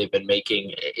igloos that they've been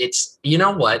making. It's,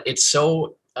 it's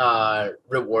so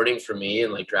rewarding for me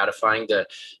and like gratifying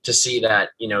to see that,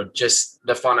 just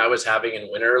the fun I was having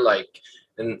in winter, like,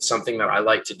 and something that I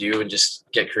like to do and just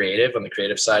get creative on the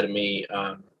creative side of me,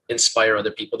 inspire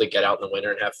other people to get out in the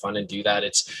winter and have fun and do that.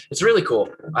 It's really cool.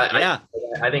 I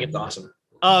think it's awesome.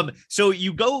 So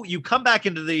you come back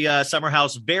into the summer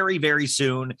house very, very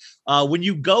soon. When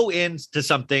you go into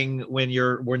something, when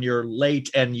you're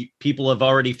late and people have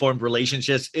already formed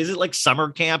relationships, is it like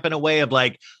summer camp in a way of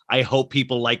like, I hope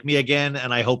people like me again,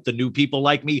 and I hope the new people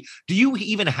like me? Do you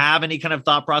even have any kind of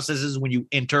thought processes when you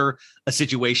enter a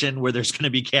situation where there's going to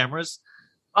be cameras?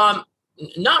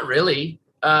 Not really.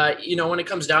 When it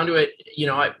comes down to it,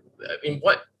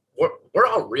 we're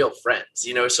all real friends,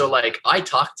 so like I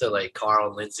talk to like Carl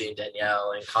and Lindsay and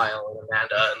Danielle and Kyle and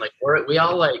Amanda, and like we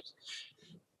all like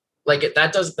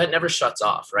that never shuts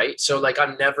off, right? So like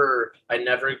I never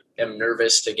am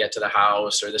nervous to get to the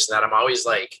house or this and that. I'm always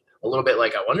like a little bit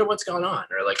like, I wonder what's going on,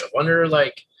 or like I wonder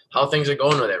like how things are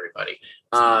going with everybody.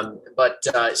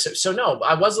 So no,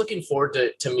 I was looking forward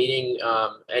to meeting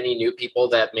any new people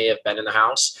that may have been in the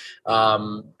house.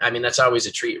 That's always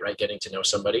a treat, right? Getting to know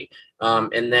somebody.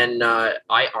 And then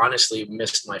I honestly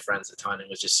missed my friends a ton and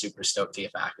was just super stoked to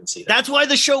get back and see that. That's why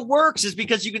the show works, is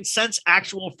because you can sense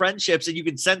actual friendships and you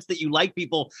can sense that you like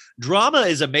people. Drama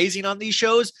is amazing on these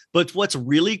shows, but what's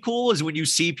really cool is when you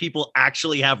see people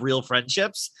actually have real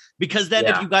friendships, because then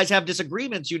if you guys have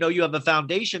disagreements, you have a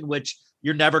foundation, which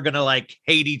you're never going to like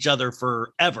hate each other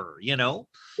forever,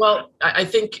 Well, I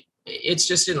think it's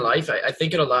just in life. I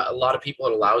think a lot of people,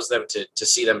 it allows them to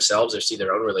see themselves or see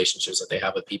their own relationships that they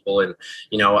have with people. And,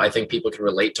 I think people can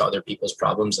relate to other people's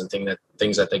problems and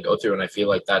things that they go through. And I feel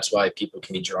like that's why people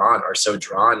can be so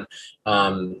drawn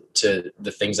to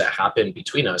the things that happen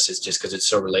between us, is just because it's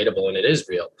so relatable and it is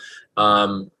real.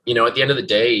 At the end of the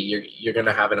day, you're going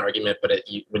to have an argument, but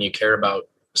when you care about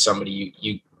somebody,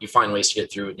 you find ways to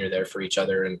get through it, and you're there for each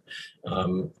other.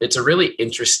 And it's a really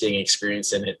interesting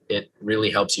experience, and it really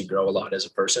helps you grow a lot as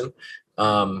a person.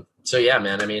 So yeah,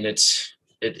 man, it's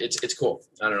cool.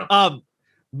 I don't know.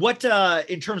 What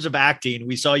in terms of acting,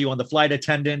 we saw you on The Flight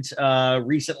Attendant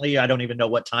recently. I don't even know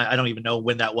what time. I don't even know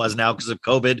when that was now because of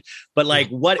COVID. But like,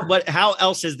 how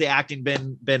else has the acting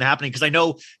been happening? Because I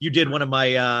know you did one of my,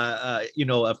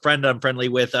 a friend I'm friendly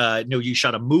with. You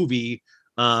shot a movie,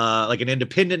 like an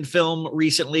independent film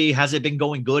recently. Has it been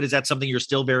going good? Is that something you're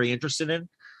still very interested in?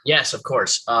 Yes, of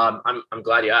course. I'm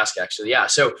glad you asked, actually. Yeah.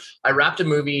 So I wrapped a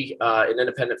movie, an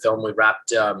independent film. We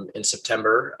wrapped in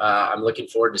September. I'm looking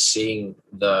forward to seeing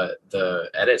the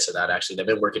edits of that. Actually, they've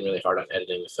been working really hard on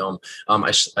editing the film.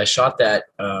 I shot that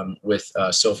with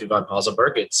Sophie von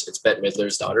Hazelberg. It's Bette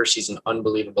Midler's daughter. She's an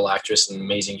unbelievable actress, an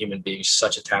amazing human being,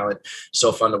 such a talent,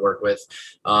 so fun to work with.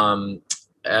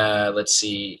 Let's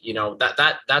see,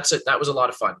 that was a lot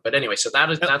of fun. But anyway, so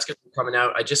that's going to be coming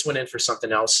out. I just went in for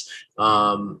something else.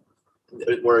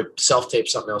 We're self-taped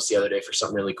something else the other day for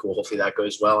something really cool. Hopefully that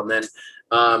goes well. And then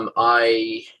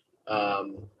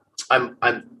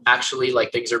I'm actually,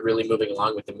 like, things are really moving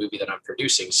along with the movie that I'm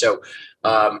producing. So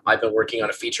I've been working on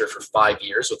a feature for 5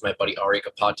 years with my buddy Ari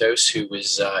Kapatos, who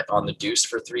was on The Deuce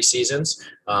for 3 seasons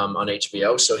on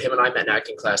HBO. So him and I met in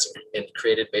acting class and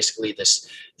created basically this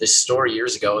story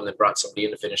years ago, and then brought somebody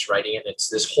in to finish writing it. And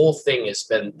this whole thing has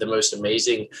been the most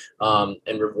amazing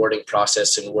and rewarding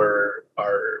process. And we're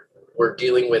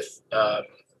dealing with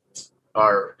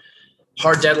our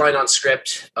hard deadline on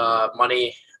script,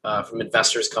 money from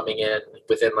investors coming in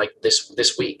within like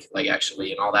this week, like,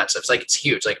 actually, and all that stuff. It's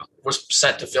huge. Like, we're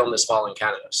set to film this fall in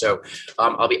Canada. So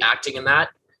I'll be acting in that.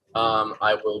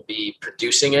 I will be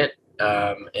producing it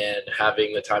and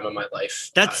having the time of my life.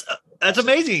 That's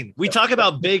amazing. We talk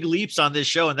about big leaps on this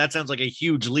show, and that sounds like a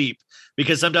huge leap,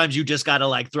 because sometimes you just got to,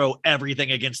 like, throw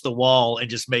everything against the wall and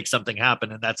just make something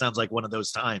happen. And that sounds like one of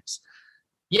those times.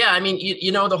 Yeah, I mean,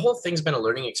 the whole thing's been a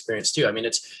learning experience too. I mean,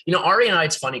 it's, Ari and I,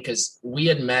 it's funny because we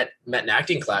had met in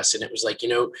acting class, and it was like,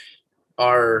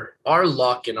 our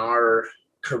luck and our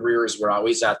careers were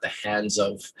always at the hands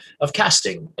of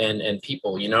casting and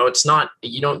people. It's not,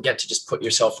 you don't get to just put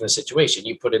yourself in a situation.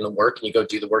 You put in the work and you go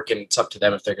do the work, and it's up to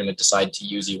them if they're going to decide to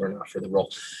use you or not for the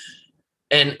role.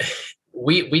 And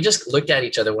we just looked at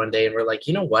each other one day and we're like,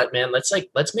 you know what, man, let's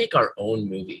make our own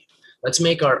movie. Let's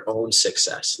make our own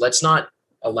success. Let's not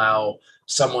allow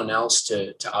someone else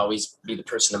to always be the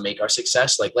person to make our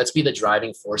success. Like, let's be the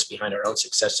driving force behind our own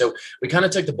success. So we kind of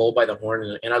took the bull by the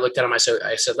horn, and I looked at him. I said,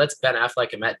 let's Ben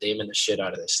Affleck and Matt Damon the shit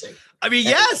out of this thing. I mean,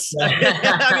 yes.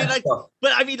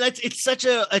 It's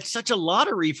such a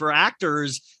lottery for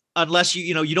actors, unless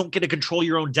you don't get to control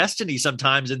your own destiny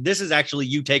sometimes. And this is actually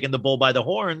you taking the bull by the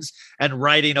horns and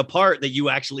writing a part that you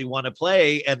actually want to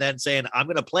play, and then saying, I'm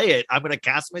going to play it. I'm going to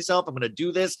cast myself. I'm going to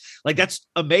do this. Like, that's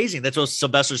amazing. That's what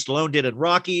Sylvester Stallone did in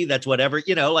Rocky. That's whatever,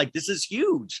 like, this is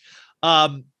huge.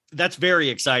 That's very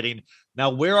exciting. Now,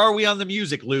 where are we on the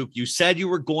music, Luke? You said you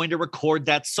were going to record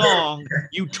that song.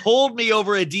 You told me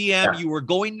over a DM you were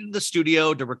going into the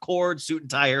studio to record Suit and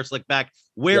Tie, Hair Slick Back.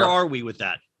 Where are we with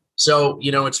that? So,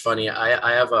 it's funny.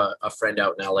 I have a friend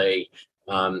out in LA,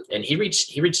 and he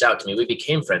reached out to me. We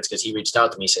became friends because he reached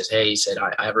out to me. He said,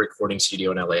 I have a recording studio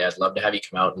in LA. I'd love to have you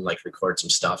come out and, like, record some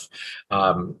stuff.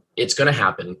 It's going to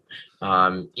happen.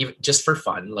 Even just for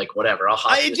fun, like, whatever.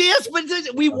 Yes, but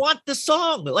we want the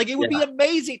song. Like, it would be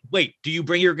amazing. Wait, do you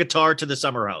bring your guitar to the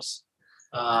summer house?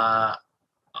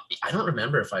 I don't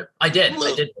remember if I did.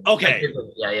 Okay.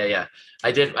 Yeah.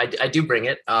 I did. I do bring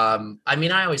it. I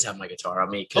mean, I always have my guitar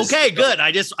on me. Okay, good.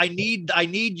 I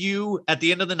need you at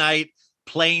the end of the night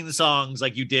playing songs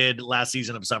like you did last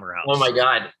season of Summer House. Oh my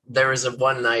God. There was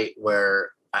one night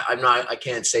where I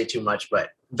can't say too much,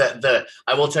 but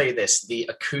I will tell you this, the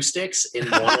acoustics in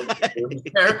one of the rooms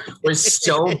there was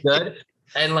so good.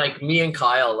 And, like, me and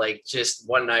Kyle, like, just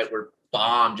one night we're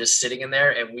bomb just sitting in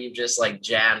there, and we just, like,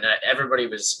 jammed. Everybody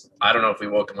was, I don't know if we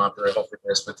woke him up or hopefully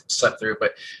slept through,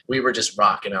 but we were just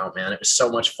rocking out, man. It was so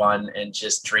much fun, and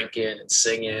just drinking and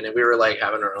singing, and we were, like,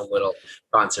 having our own little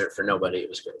concert for nobody. It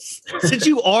was great. Since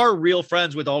you are real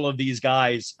friends with all of these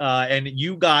guys, and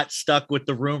you got stuck with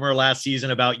the rumor last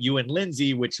season about you and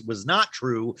Lindsay, which was not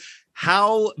true,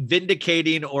 how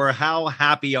vindicating or how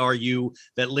happy are you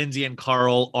that Lindsay and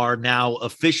Carl are now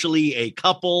officially a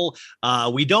couple? I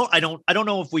don't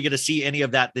know if we get to see any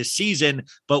of that this season,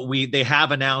 but they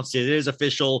have announced it is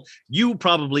official. You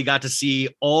probably got to see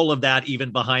all of that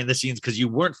even behind the scenes because you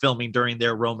weren't filming during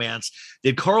their romance.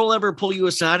 Did Carl ever pull you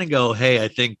aside and go, "Hey, I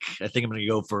think I'm going to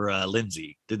go for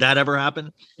Lindsay"? Did that ever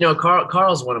happen?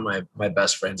 Carl's one of my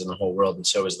best friends in the whole world, and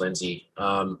so is Lindsay.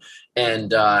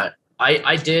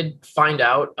 I did find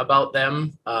out about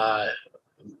them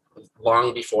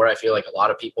long before I feel like a lot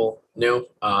of people knew.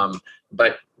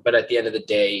 But at the end of the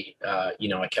day,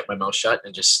 I kept my mouth shut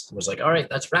and just was like, all right,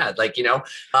 that's rad. Like, and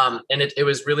it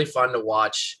was really fun to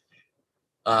watch.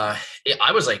 I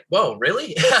was like, whoa,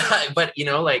 really? But,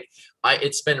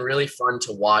 it's been really fun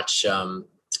to watch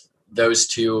those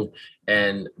two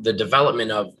and the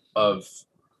development of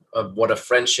what a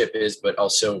friendship is, but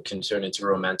also can turn into a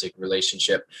romantic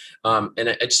relationship. And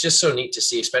it's just so neat to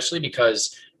see, especially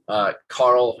because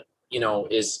Carl,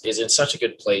 is in such a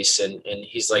good place, and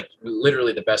he's like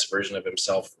literally the best version of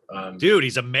himself. Dude,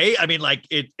 he's amazing. I mean, like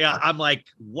I'm like,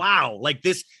 wow, like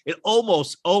this, it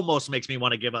almost makes me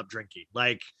want to give up drinking.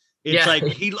 Like, it's like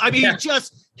he's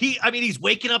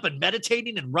waking up and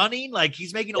meditating and running. Like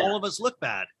he's making all of us look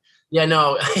bad. Yeah,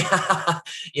 no,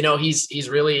 he's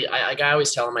really, I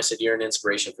always tell him, I said, you're an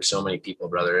inspiration for so many people,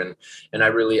 brother. And I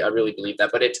really believe that,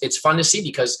 but it's fun to see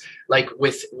because like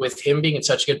with him being in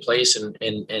such a good place and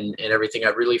everything, I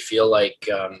really feel like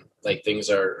things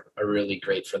are really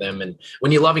great for them. And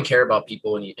when you love and care about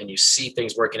people and you see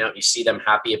things working out, and you see them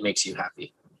happy, it makes you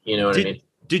happy. You know what I mean?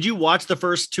 Did you watch the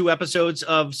first 2 episodes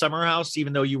of Summer House,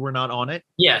 even though you were not on it?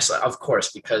 Yes, of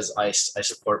course, because I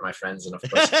support my friends. And of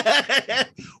course,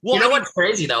 well, what's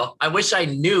crazy though? I wish I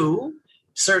knew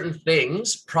certain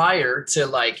things prior to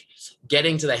like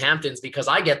getting to the Hamptons, because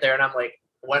I get there and I'm like,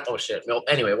 what? Oh shit. Well,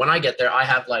 anyway, when I get there, I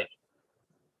have like,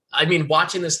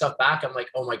 watching this stuff back, I'm like,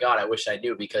 oh my God, I wish I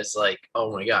knew, because like,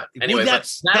 oh my God. Anyway, well,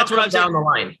 that's what I'm down the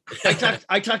line.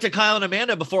 I talked to Kyle and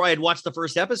Amanda before I had watched the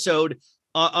first episode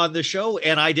on the show,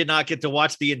 and I did not get to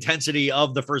watch the intensity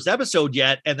of the first episode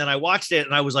yet. And then I watched it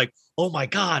and I was like, oh my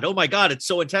God, it's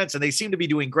so intense. And they seem to be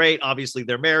doing great. Obviously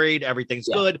they're married, everything's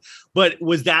good. But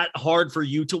was that hard for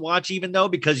you to watch, even though,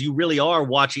 because you really are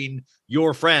watching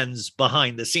your friends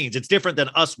behind the scenes? It's different than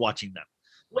us watching them.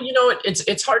 Well,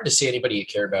 it's hard to see anybody you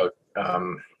care about,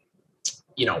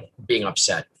 being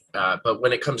upset. But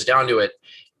when it comes down to it,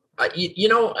 I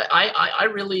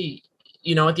really,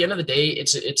 at the end of the day,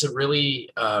 it's a really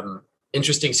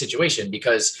interesting situation,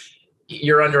 because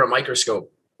you're under a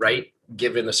microscope, right?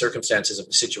 Given the circumstances of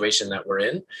the situation that we're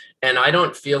in. And I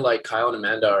don't feel like Kyle and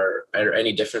Amanda are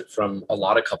any different from a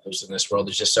lot of couples in this world.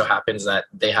 It just so happens that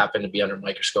they happen to be under a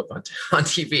microscope on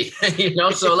TV,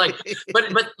 so like,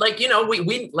 but like,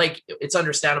 we like, it's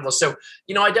understandable. So,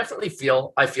 I definitely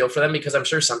feel for them, because I'm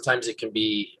sure sometimes it can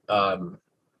be,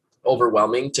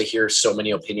 overwhelming to hear so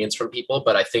many opinions from people,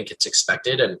 but I think it's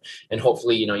expected, and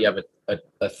hopefully, you have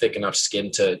a thick enough skin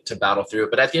to battle through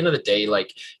it. But at the end of the day,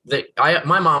 like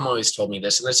my mom always told me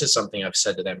this, and this is something I've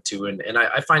said to them too. And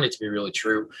I find it to be really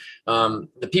true.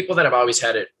 The people that have always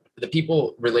had it,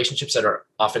 relationships that are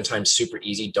oftentimes super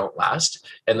easy don't last.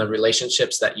 And the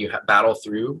relationships that you battle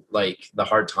through, like the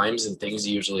hard times and things,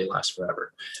 usually last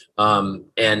forever. And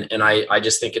I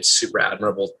just think it's super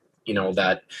admirable,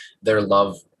 that their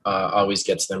love always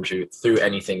gets them through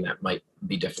anything that might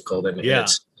be difficult. And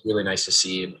it's really nice to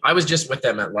see. And I was just with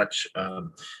them at lunch,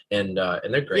 and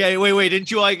they're great. Yeah, wait,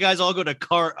 didn't you guys all go to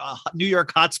New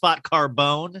York hotspot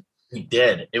Carbone? We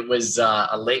did. It was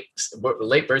a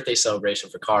late birthday celebration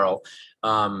for Carl.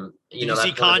 Did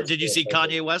you see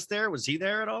Kanye West there? Was he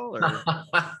there at all? Or?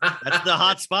 That's the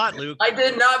hot spot, Luke. I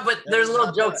did not, but there's a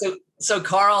little joke. So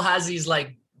Carl has these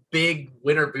like big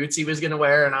winter boots he was going to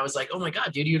wear. And I was like, oh my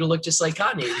God, dude, you'd look just like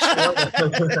Kanye.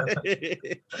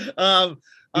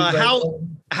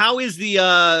 How is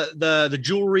the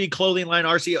jewelry clothing line,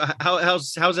 RC?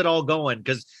 How's it all going?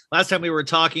 Because last time we were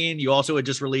talking, you also had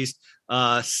just released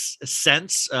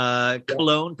scents,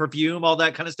 cologne, perfume, all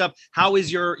that kind of stuff. How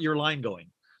is your line going?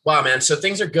 Wow, man. So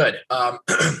things are good.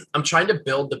 I'm trying to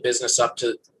build the business up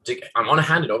to I want to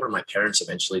hand it over to my parents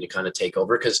eventually to kind of take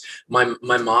over, because my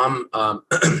mom,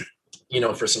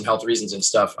 for some health reasons and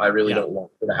stuff, I really don't want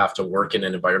her to have to work in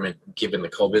an environment given the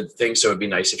COVID thing. So it'd be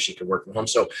nice if she could work from home.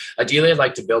 So ideally, I'd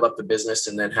like to build up the business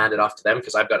and then hand it off to them,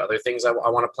 because I've got other things I'm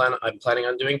planning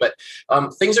on doing. But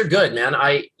things are good, man.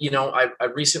 I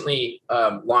recently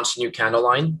launched a new candle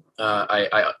line.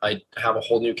 I have a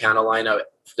whole new candle line out.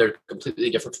 They're completely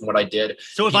different from what I did.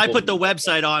 So if I put the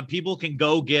website on, people can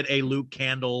go get a Luke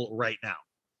candle right now.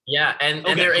 Yeah. And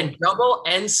they're in double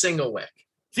and single wick.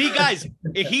 See, guys,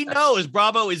 he knows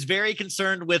Bravo is very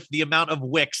concerned with the amount of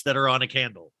wicks that are on a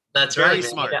candle. That's very right.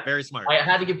 Smart. Yeah. Very smart. I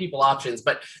had to give people options,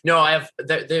 but no, I have,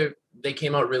 they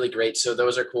came out really great. So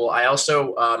those are cool. I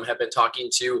also have been talking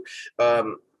to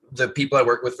the people I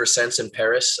work with for Scents in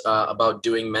Paris about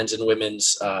doing men's and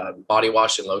women's body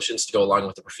wash and lotions to go along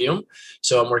with the perfume.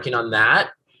 So I'm working on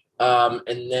that.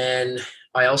 And then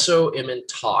I also am in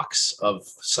talks of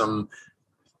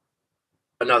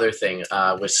another thing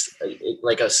with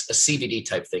like a CBD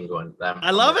type thing going.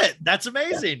 I love it. That's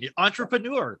amazing. Yeah.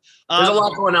 Entrepreneur. There's a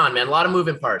lot going on, man. A lot of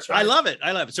moving parts. Right? I love it.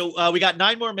 So we got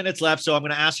 9 more minutes left. So I'm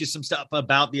going to ask you some stuff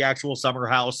about the actual Summer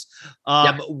House.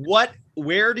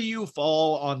 Where do you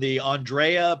fall on the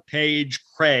Andrea Paige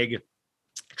Craig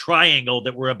triangle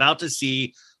that we're about to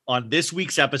see on this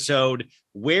week's episode.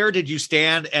 Where did you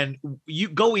stand? And you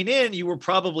going in, you were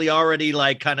probably already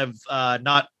like kind of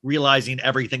not realizing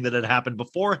everything that had happened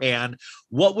beforehand.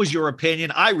 What was your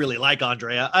opinion? I really like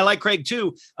Andrea. I like Craig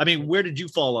too. I mean, where did you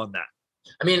fall on that?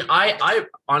 I mean, I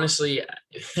honestly,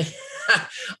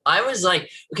 I was like,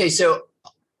 okay, so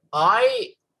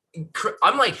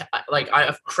I'm like I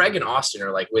have Craig and Austin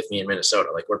are like with me in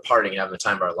Minnesota. Like we're partying, having the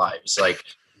time of our lives. Like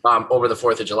over the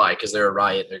 4th of July, because they're a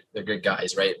riot. They're good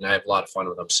guys, right? And I have a lot of fun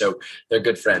with them. So they're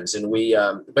good friends. And we,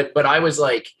 but I was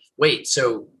like, wait,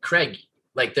 so Craig,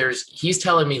 like he's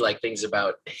telling me like things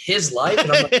about his life.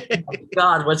 And I'm like, oh my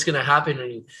God, what's going to happen when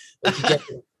you get to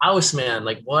the house, man?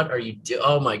 Like, what are you doing?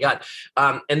 Oh my God.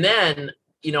 And then,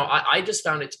 I just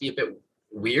found it to be a bit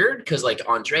weird because like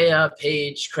Andrea,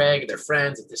 Paige, Craig, they're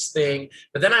friends at this thing.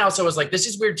 But then I also was like, this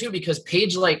is weird too, because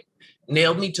Paige like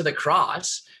nailed me to the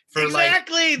cross.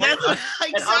 Exactly.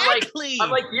 Exactly. I'm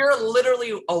like, you're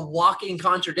literally a walking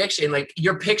contradiction. Like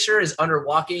your picture is under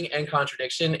walking and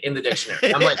contradiction in the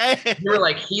dictionary. I'm like, you were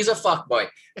like, he's a fuckboy.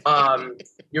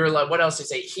 You were like, what else to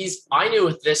say? I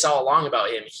knew this all along about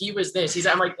him. He was this.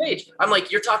 I'm like, Paige. I'm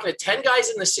like, you're talking to 10 guys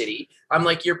in the city. I'm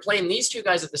like, you're playing these 2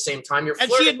 guys at the same time. And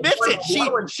she admits it.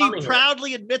 She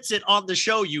proudly admits it on the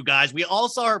show, you guys. We all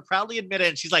saw her proudly admit it.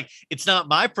 And she's like, it's not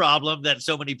my problem that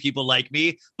so many people like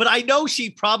me. But I know she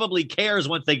probably cares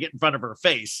once they get in front of her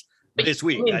face this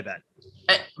week, I bet.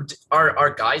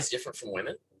 Are guys different from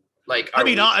women? Like,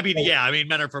 men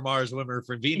are from Mars, women are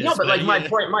from Venus. No, but like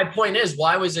my point is,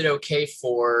 why was it okay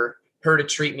for her to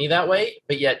treat me that way,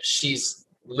 but yet she's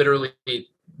literally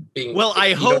being? Well,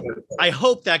 I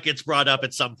hope that gets brought up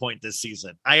at some point this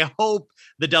season. I hope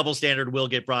the double standard will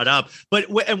get brought up. But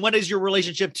and what is your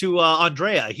relationship to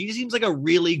Andrea? He seems like a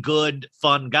really good,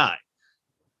 fun guy.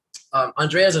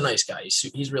 Andrea's a nice guy.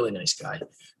 He's a really nice guy.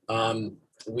 I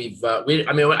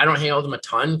don't hang out with him a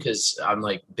ton because I'm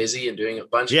like busy and doing a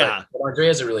bunch. Yeah. But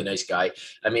Andrea's a really nice guy.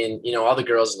 I mean, all the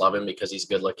girls love him because he's a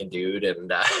good looking dude.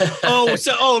 And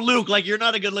Luke, like you're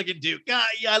not a good looking dude. Yeah,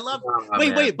 I love.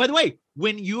 Wait. By the way,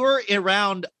 when you're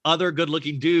around other good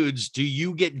looking dudes, do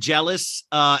you get jealous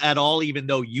at all? Even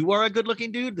though you are a good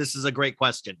looking dude, this is a great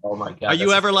question. Oh my God. Are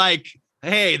you ever like,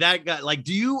 hey, that guy, like,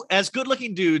 do you, as good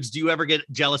looking dudes, do you ever get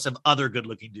jealous of other good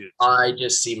looking dudes? I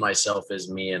just see myself as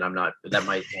me, and I'm not, that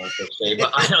might sound cliche,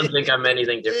 but I don't think I'm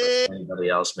anything different from anybody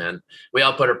else, man. We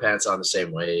all put our pants on the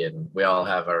same way, and we all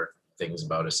have our things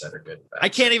about us that are good. I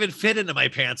can't even fit into my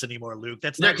pants anymore, Luke.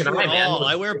 That's not true at all.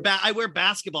 I wear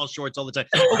basketball shorts all the time.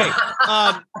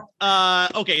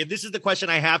 Okay. Okay. This is the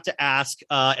question I have to ask.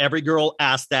 Every girl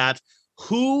asks that.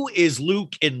 Who is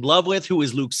Luke in love with? Who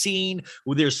is Luke seeing?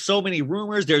 Well, there's so many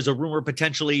rumors. There's a rumor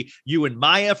potentially you and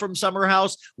Maya from Summer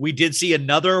House. We did see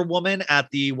another woman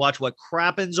at the Watch What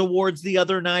Crappens Awards the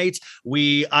other night.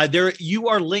 You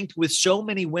are linked with so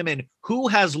many women. Who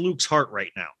has Luke's heart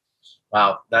right now?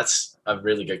 Wow, that's a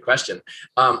really good question.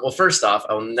 Well, first off,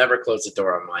 I will never close the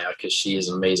door on Maya because she is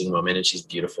an amazing woman and she's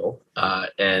beautiful.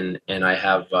 And I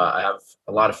have a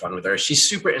lot of fun with her. She's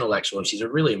super intellectual and she's a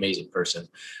really amazing person.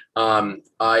 For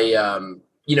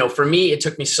me, it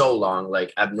took me so long,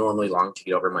 like abnormally long, to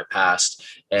get over my past.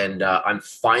 And I'm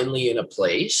finally in a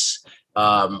place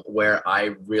where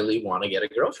I really want to get a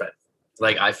girlfriend.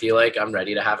 Like, I feel like I'm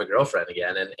ready to have a girlfriend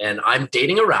again. And I'm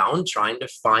dating around, trying to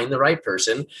find the right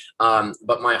person.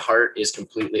 But my heart is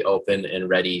completely open and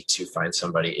ready to find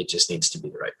somebody. It just needs to be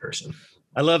the right person.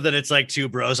 I love that it's like two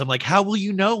bros. I'm like, how will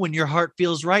you know when your heart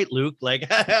feels right, Luke? Like,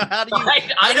 how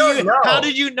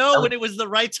did you know when it was the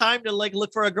right time to like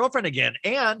look for a girlfriend again?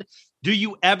 And do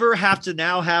you ever have to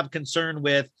now have concern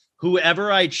with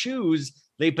whoever I choose?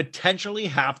 They potentially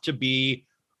have to be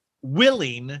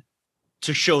willing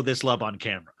to show this love on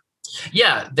camera.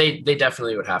 Yeah, they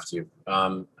definitely would have to,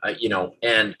 and I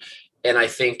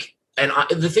think,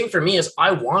 the thing for me is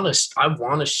I want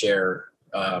to share,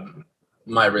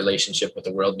 my relationship with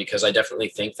the world, because I definitely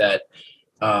think that,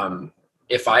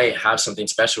 if I have something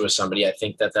special with somebody, I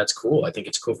think that that's cool. I think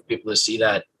it's cool for people to see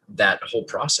that whole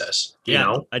process.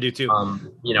 I do too.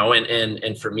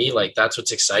 And for me, like, that's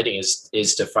what's exciting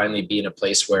is to finally be in a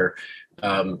place where,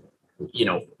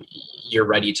 you're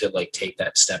ready to like take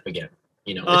that step again.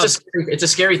 It's a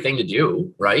scary thing to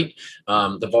do, right?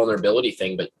 The vulnerability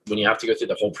thing, but when you have to go through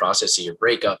the whole process of your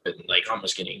breakup and like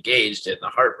almost getting engaged and the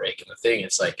heartbreak and the thing,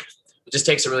 it's like, it just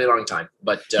takes a really long time.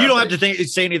 But you don't have to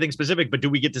say anything specific, but do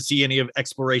we get to see any of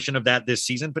exploration of that this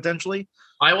season potentially?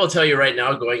 I will tell you right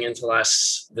now, going into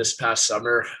this past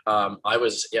summer, it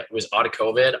was out of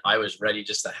COVID. I was ready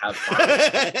just to have fun.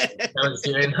 I was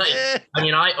doing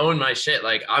I own my shit.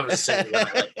 Like, I was sitting there,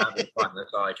 like, having fun.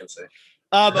 That's all I can say.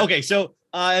 Okay, so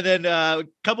and then a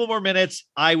couple more minutes.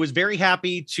 I was very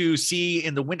happy to see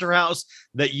in the winter house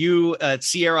that you,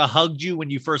 Sierra, hugged you when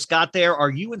you first got there. Are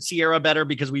you and Sierra better?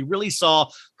 Because we really saw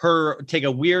her take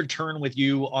a weird turn with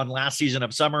you on last season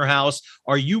of Summer House.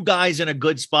 Are you guys in a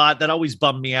good spot? That always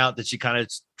bummed me out that she kind of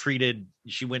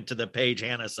she went to the Paige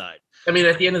Hannah side. I mean,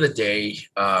 at the end of the day,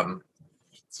 I've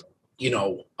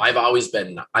always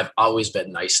been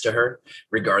nice to her,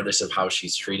 regardless of how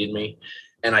she's treated me.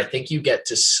 And I think you get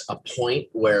to a point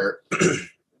where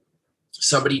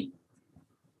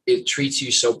it treats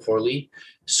you so poorly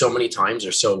so many times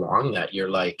or so long that you're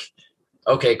like,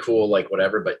 okay, cool, like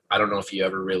whatever. But I don't know if you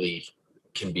ever really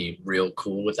can be real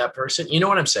cool with that person. You know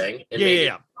what I'm saying?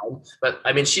 Yeah. But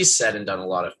I mean, she's said and done a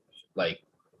lot of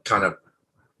kind of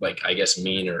I guess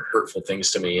mean or hurtful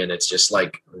things to me. And it's just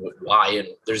like, why? And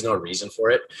there's no reason for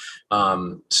it.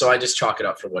 So I just chalk it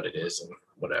up for what it is and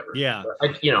whatever. Yeah.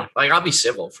 But I'll be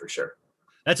civil for sure.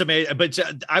 That's amazing. But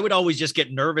I would always just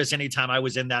get nervous anytime I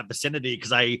was in that vicinity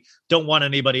because I don't want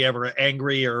anybody ever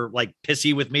angry or like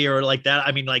pissy with me or like that.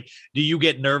 I mean, like, do you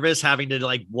get nervous having to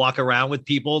like walk around with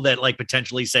people that like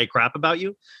potentially say crap about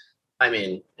you? I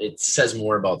mean, it says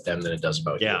more about them than it does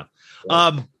about you. Yeah.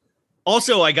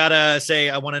 Also, I gotta say,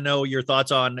 I want to know your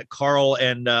thoughts on Carl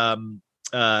and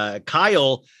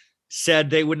Kyle said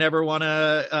they would never want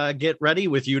to get ready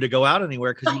with you to go out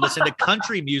anywhere because you listen to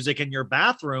country music in your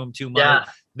bathroom too much.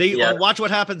 Watch What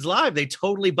Happens Live. They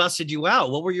totally busted you out.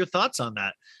 What were your thoughts on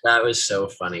that? That was so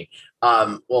funny.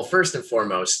 Well, first and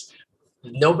foremost,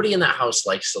 nobody in that house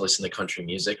likes to listen to country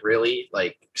music, really,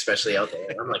 like especially out there.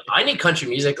 I'm like, I need country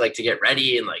music like to get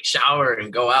ready and like shower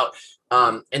and go out.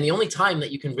 And the only time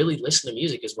that you can really listen to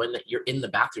music is when you're in the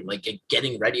bathroom, like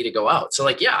getting ready to go out. So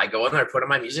like, yeah, I go in there, I put on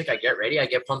my music, I get ready, I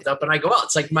get pumped up and I go out.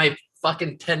 It's like my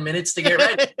fucking 10 minutes to get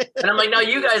ready. And I'm like, no,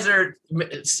 you guys are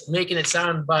making it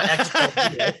sound extra.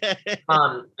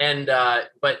 But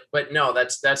no,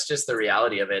 that's just the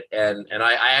reality of it. And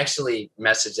I actually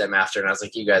messaged them after and I was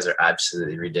like, you guys are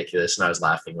absolutely ridiculous. And I was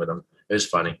laughing with them. It was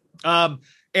funny. And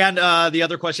the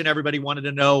other question everybody wanted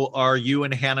to know, are you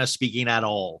and Hannah speaking at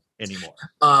all anymore?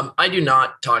 I do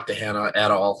not talk to Hannah at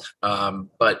all.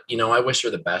 But I wish her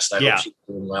the best. I hope she's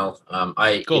doing well.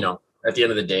 Cool. At the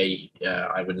end of the day,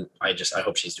 I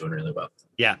hope she's doing really well.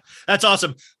 Yeah, that's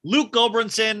awesome. Luke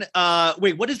Gulbranson.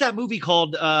 Wait, what is that movie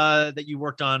called that you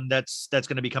worked on that's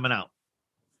going to be coming out?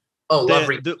 Oh, Love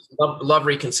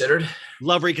Reconsidered.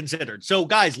 Love Reconsidered. So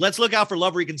guys, let's look out for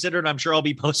Love Reconsidered. I'm sure I'll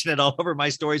be posting it all over my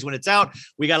stories when it's out.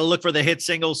 We got to look for the hit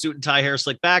single Suit and Tie Hair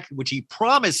Slick Back, which he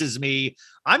promises me.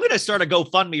 I'm going to start a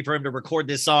GoFundMe for him to record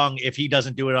this song if he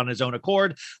doesn't do it on his own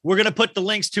accord. We're going to put the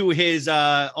links to his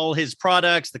all his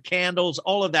products, the candles,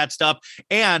 all of that stuff.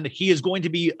 And he is going to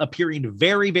be appearing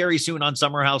very, very soon on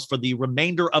Summer House for the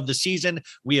remainder of the season.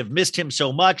 We have missed him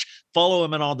so much. Follow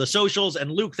him on all the socials.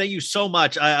 And Luke, thank you so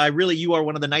much. You are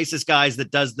one of the nicest guys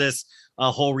that does this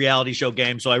whole reality show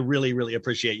game. So I really, really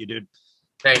appreciate you, dude.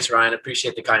 Thanks, Ryan. I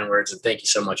appreciate the kind words. And thank you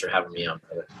so much for having me on.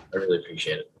 I really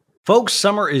appreciate it. Folks,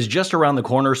 summer is just around the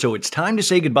corner, so it's time to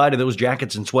say goodbye to those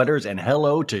jackets and sweaters and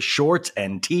hello to shorts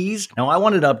and tees. Now, I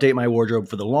wanted to update my wardrobe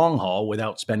for the long haul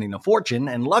without spending a fortune,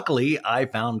 and luckily, I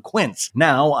found Quince.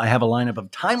 Now, I have a lineup of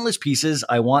timeless pieces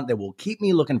I want that will keep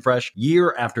me looking fresh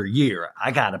year after year. I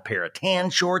got a pair of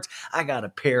tan shorts. I got a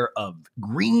pair of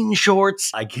green shorts.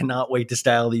 I cannot wait to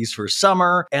style these for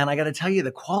summer, and I gotta tell you,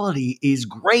 the quality is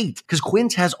great, because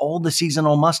Quince has all the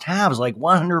seasonal must-haves, like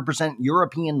 100%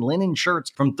 European linen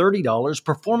shirts from $30,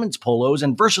 performance polos,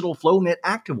 and versatile flow knit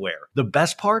activewear. The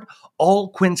best part? All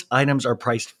Quince items are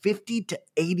priced 50 to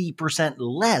 80%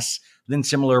 less than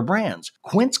similar brands.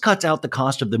 Quince cuts out the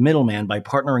cost of the middleman by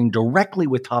partnering directly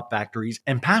with top factories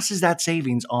and passes that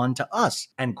savings on to us.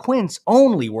 And Quince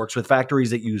only works with factories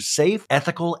that use safe,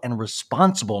 ethical, and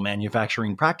responsible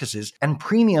manufacturing practices and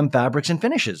premium fabrics and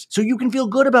finishes, so you can feel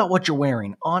good about what you're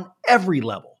wearing on every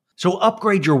level. So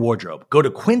upgrade your wardrobe. Go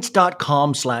to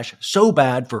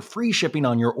quince.com/sobad for free shipping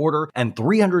on your order and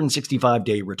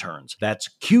 365-day returns. That's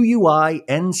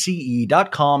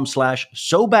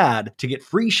QUINCE.com/sobad to get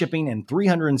free shipping and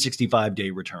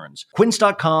 365-day returns.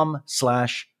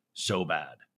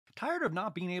 Quince.com/sobad. Tired of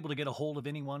not being able to get a hold of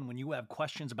anyone when you have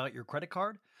questions about your credit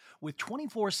card? With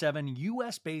 24/7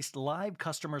 US-based live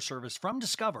customer service from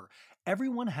Discover,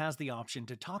 everyone has the option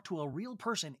to talk to a real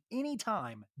person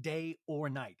anytime, day or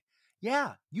night.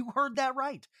 Yeah, you heard that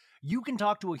right. You can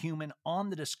talk to a human on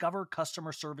the Discover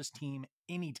customer service team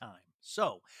anytime.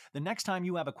 So, the next time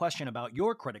you have a question about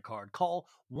your credit card, call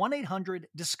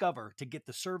 1-800-DISCOVER to get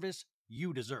the service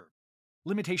you deserve.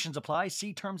 Limitations apply.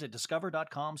 See terms at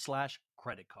discover.com/credit.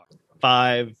 credit card.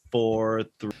 5, 4,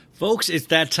 3. Folks, it's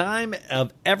that time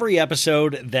of every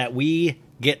episode that we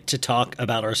get to talk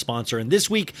about our sponsor. And this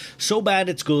week, So Bad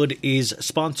It's Good is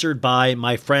sponsored by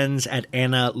my friends at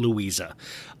Ana Luisa.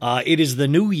 It is the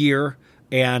new year,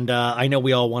 and I know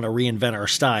we all want to reinvent our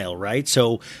style, right?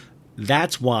 So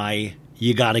that's why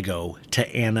you got to go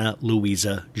to Ana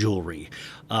Luisa Jewelry.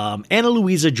 Ana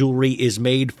Luisa Jewelry is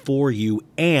made for you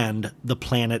and the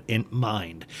planet in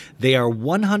mind. They are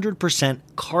 100%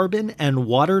 carbon and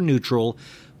water neutral,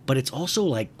 but it's also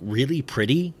like really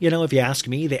pretty, you know, if you ask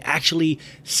me. They actually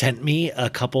sent me a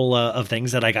couple of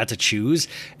things that I got to choose.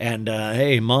 And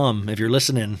hey, Mom, if you're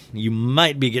listening, you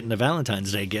might be getting a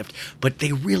Valentine's Day gift. But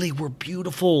they really were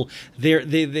beautiful.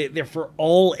 They're for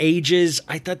all ages.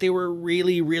 I thought they were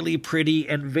really, really pretty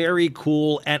and very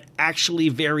cool and actually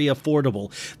very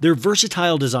affordable. Their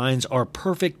versatile designs are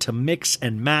perfect to mix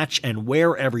and match and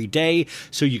wear every day.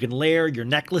 So you can layer your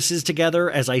necklaces together,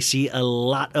 as I see a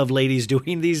lot of ladies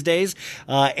doing these days.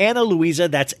 Ana Luisa,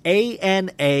 that's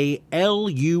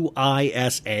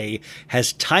ANALUISA,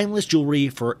 has timeless jewelry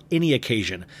for any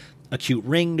occasion. A cute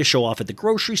ring to show off at the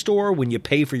grocery store when you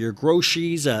pay for your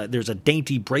groceries. There's a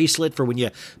dainty bracelet for when you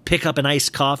pick up an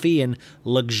iced coffee, and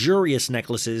luxurious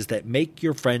necklaces that make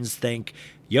your friends think,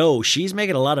 yo, she's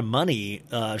making a lot of money.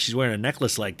 She's wearing a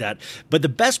necklace like that. But the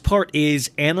best part is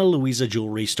Ana Luisa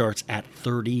Jewelry starts at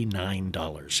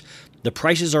 $39. The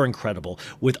prices are incredible.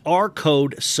 With our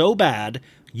code SOBAD,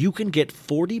 you can get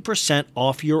 40%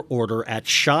 off your order at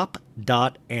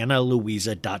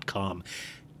shop.analuisa.com.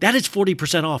 That is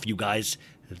 40% off, you guys.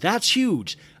 That's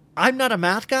huge. I'm not a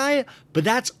math guy, but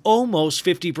that's almost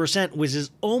 50%, which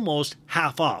is almost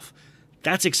half off.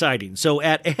 That's exciting. So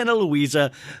at Ana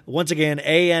Luisa, once again,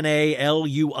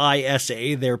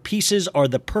 ANALUISA, their pieces are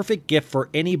the perfect gift for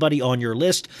anybody on your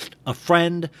list: a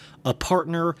friend, a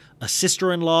partner, a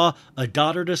sister-in-law, a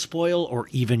daughter to spoil, or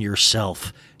even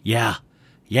yourself. Yeah,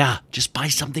 just buy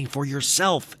something for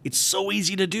yourself. It's so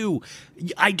easy to do.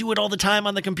 I do it all the time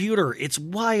on the computer. It's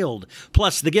wild.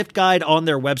 Plus, the gift guide on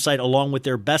their website, along with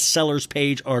their bestsellers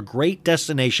page, are great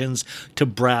destinations to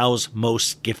browse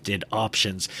most gifted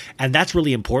options. And that's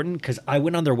really important because I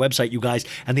went on their website, you guys,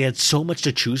 and they had so much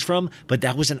to choose from, but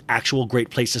that was an actual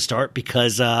great place to start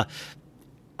because I'm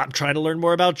trying to learn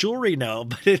more about jewelry now,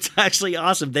 but it's actually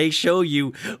awesome. They show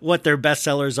you what their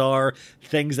bestsellers are,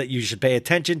 things that you should pay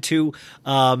attention to.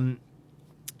 While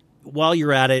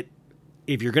you're at it,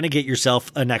 if you're going to get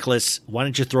yourself a necklace, why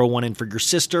don't you throw one in for your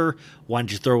sister? Why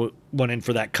don't you throw one in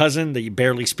for that cousin that you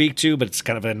barely speak to, but it's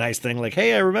kind of a nice thing like,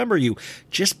 hey, I remember you.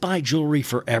 Just buy jewelry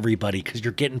for everybody because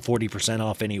you're getting 40%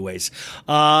 off anyways.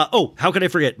 How could I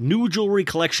forget? New jewelry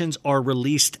collections are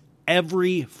released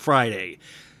every Friday.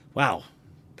 Wow.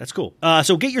 That's cool.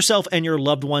 So get yourself and your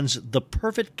loved ones the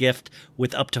perfect gift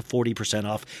with up to 40%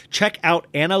 off. Check out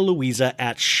Ana Luisa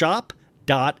at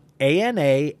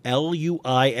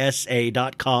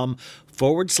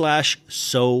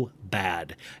shop.analuisa.com/so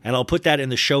bad. And I'll put that in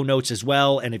the show notes as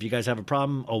well. And if you guys have a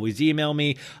problem, always email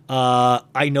me.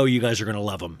 I know you guys are going to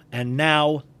love them. And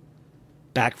now,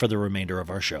 back for the remainder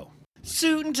of our show.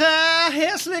 Suit and tie,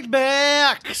 hair slick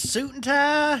back. Suit and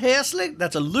tie, hair slick.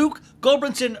 That's a Luke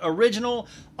Gulbranson original.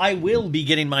 I will be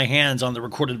getting my hands on the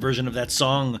recorded version of that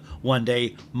song one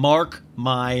day. Mark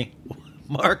my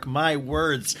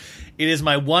words. It is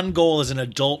my one goal as an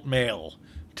adult male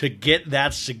to get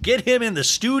him in the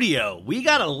studio. We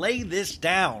got to lay this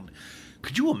down.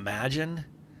 Could you imagine?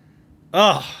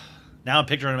 Oh, now I'm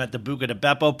picturing him at the Buca de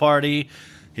Beppo party.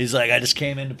 He's like, I just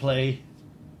came in to play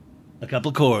a couple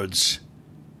of chords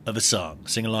of a song.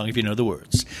 Sing along if you know the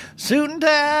words. Suit and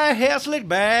tie, hair slick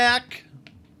back.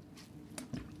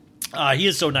 He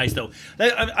is so nice, though.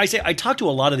 I talk to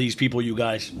a lot of these people, you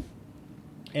guys,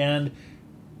 and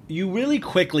you really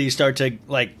quickly start to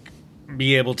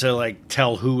be able to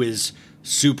tell who is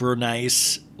super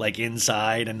nice,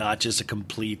 inside, and not just a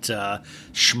complete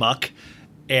schmuck.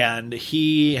 And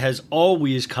he has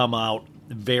always come out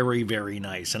very, very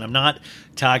nice. And I'm not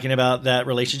talking about that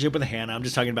relationship with Hannah. I'm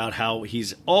just talking about how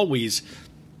he's always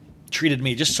treated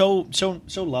me just so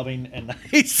loving and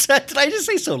nice. Did I just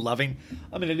say so loving?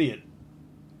 I'm an idiot.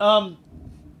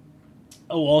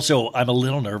 Also, I'm a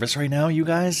little nervous right now, you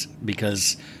guys,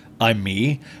 because I'm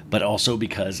me, but also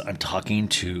because I'm talking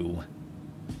to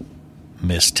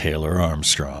Miss Taylor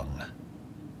Armstrong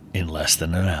in less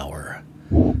than an hour.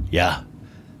 Yeah.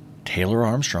 Taylor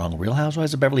Armstrong, Real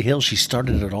Housewives of Beverly Hills. She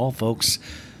started it all, folks.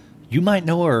 You might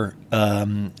know her a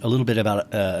little bit about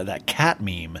that cat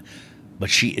meme, but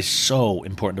she is so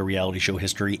important to reality show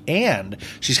history. And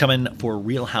she's coming for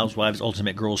Real Housewives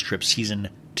Ultimate Girls Trip Season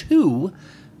 2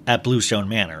 at Bluestone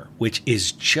Manor, which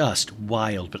is just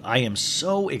wild. But I am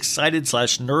so excited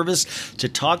 / nervous to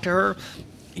talk to her.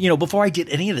 You know, before I did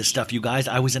any of this stuff, you guys,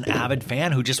 I was an avid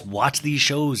fan who just watched these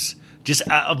shows just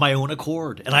out of my own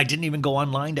accord. And I didn't even go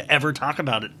online to ever talk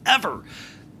about it, ever.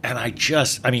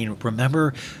 And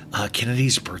remember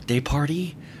Kennedy's birthday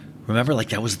party? Remember, like,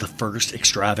 that was the first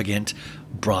extravagant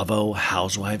Bravo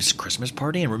Housewives Christmas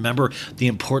party? And remember the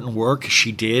important work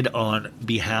she did on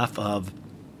behalf of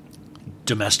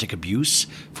domestic abuse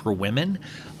for women?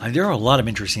 There are a lot of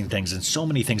interesting things and so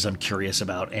many things I'm curious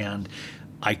about. And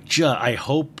I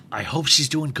hope she's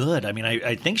doing good. I mean,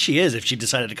 I think she is if she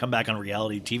decided to come back on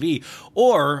reality TV,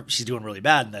 or she's doing really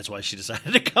bad and that's why she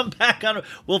decided to come back on.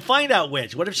 We'll find out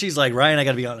which. What if she's like, Ryan, I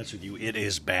got to be honest with you, it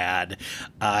is bad.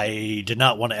 I did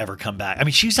not want to ever come back. I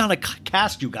mean, she's on a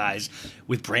cast, you guys,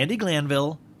 with Brandi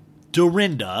Glanville,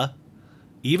 Dorinda,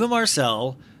 Eva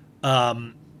Marcel,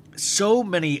 so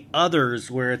many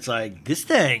others where it's like this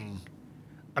thing.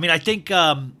 I mean, I think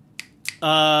not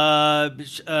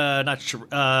sure.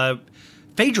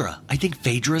 Phaedra. I think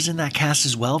Phaedra's in that cast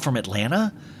as well from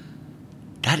Atlanta.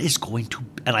 That is going to,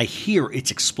 and I hear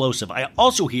it's explosive. I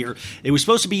also hear it was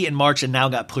supposed to be in March and now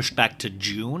got pushed back to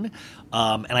June.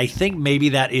 And I think maybe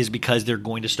that is because they're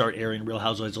going to start airing Real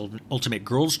Housewives Ultimate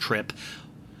Girls Trip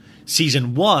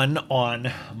Season 1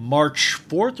 on March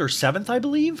 4th or 7th, I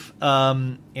believe.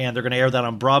 And they're going to air that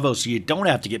on Bravo, so you don't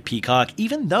have to get Peacock,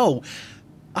 even though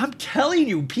I'm telling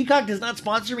you, Peacock does not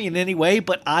sponsor me in any way,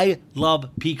 but I love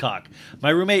Peacock. My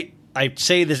roommate, I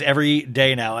say this every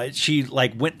day now, she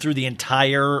went through the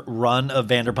entire run of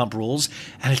Vanderpump Rules,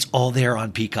 and it's all there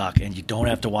on Peacock, and you don't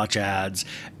have to watch ads,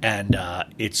 and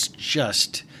it's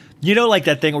just, like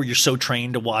that thing where you're so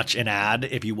trained to watch an ad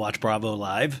if you watch Bravo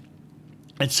Live.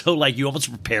 And so, you almost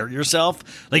prepare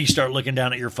yourself. You start looking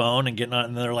down at your phone and getting on,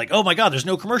 and they're like, oh my God, there's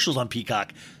no commercials on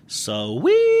Peacock.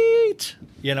 Sweet.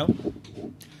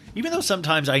 Even though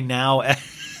sometimes I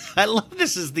love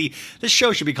this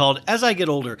show should be called As I Get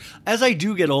Older. As I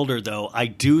do get older, though, I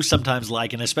do sometimes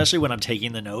and especially when I'm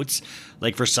taking the notes,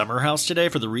 like for Summer House today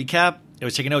for the recap, I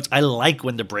was taking notes. I like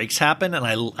when the breaks happen and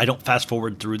I don't fast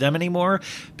forward through them anymore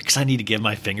because I need to give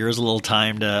my fingers a little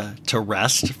time to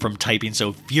rest from typing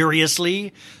so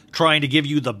furiously, trying to give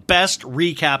you the best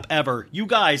recap ever. You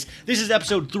guys, this is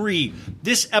episode 3.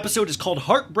 This episode is called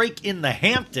Heartbreak in the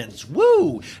Hamptons.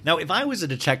 Woo! Now, if I was a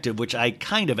detective, which I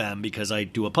kind of am because I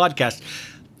do a podcast,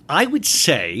 I would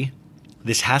say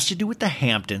this has to do with the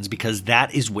Hamptons because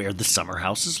that is where the summer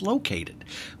house is located.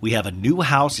 We have a new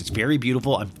house. It's very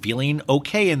beautiful. I'm feeling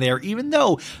okay in there, even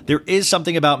though there is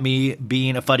something about me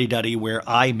being a fuddy-duddy where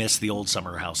I miss the old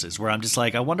summer houses, where I'm just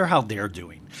like, I wonder how they're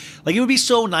doing. It would be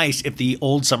so nice if the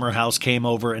old summer house came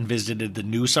over and visited the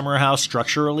new summer house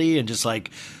structurally and just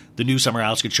the new summer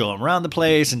house could show them around the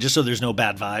place and just so there's no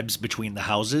bad vibes between the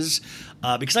houses.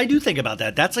 Because I do think about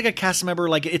that. That's like a cast member,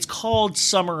 it's called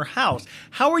Summer House.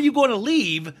 How are you going to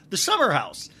leave the summer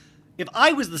house? If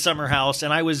I was the summer house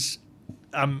and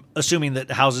I'm assuming that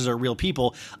the houses are real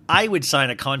people, I would sign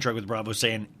a contract with Bravo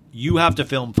saying, you have to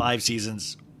film 5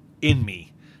 seasons in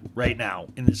me right now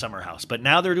in the summer house. But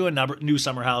now they're doing a new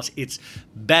summer house. It's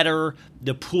better.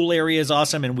 The pool area is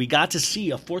awesome. And we got to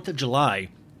see a 4th of July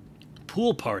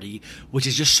pool party, which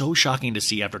is just so shocking to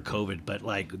see after COVID, but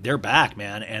they're back,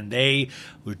 man, and they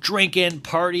were drinking,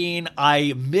 partying.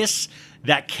 I miss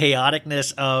that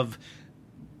chaoticness of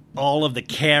all of the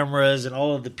cameras and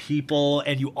all of the people,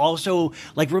 and you also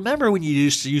remember when you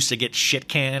used to get shit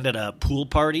canned at a pool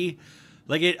party?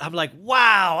 I'm like,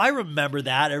 wow, I remember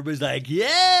that. Everybody's like,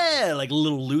 yeah, a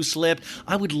little loose lipped.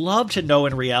 I would love to know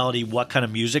in reality what kind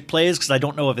of music plays because I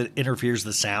don't know if it interferes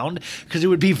the sound because it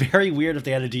would be very weird if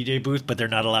they had a DJ booth but they're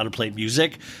not allowed to play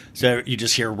music. So you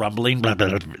just hear rumbling, blah,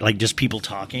 blah, blah, just people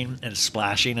talking and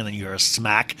splashing, and then you hear a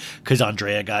smack because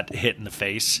Andrea got hit in the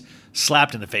face,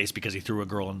 slapped in the face because he threw a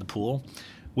girl in the pool,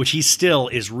 which he still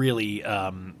is really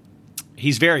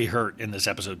he's very hurt in this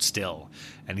episode still,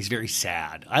 and he's very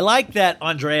sad. I like that,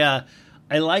 Andrea.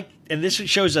 And this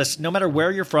shows us no matter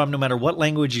where you're from, no matter what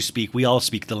language you speak, we all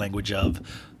speak the language of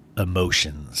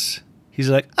emotions. He's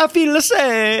like, I feel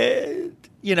sad,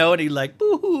 and he's like,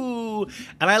 boo-hoo.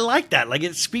 And I like that.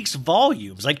 It speaks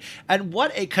volumes. And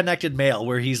what a connected male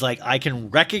where he's like, I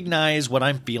can recognize what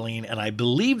I'm feeling, and I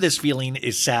believe this feeling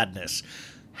is sadness.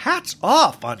 Hats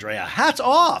off, Andrea. Hats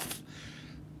off.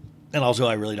 And also,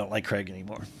 I really don't like Craig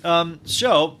anymore.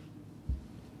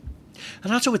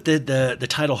 And also with the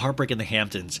title Heartbreak in the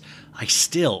Hamptons,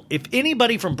 if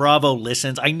anybody from Bravo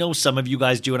listens, I know some of you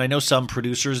guys do, and I know some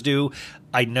producers do.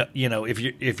 I know,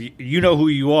 if you know who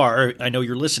you are, I know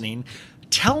you're listening.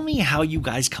 tell me how you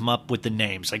guys come up with the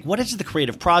names. Like, what is the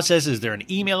creative process? Is there an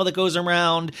email that goes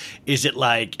around? Is it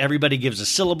like everybody gives a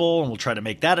syllable and we'll try to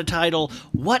make that a title?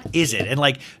 What is it? And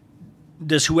like,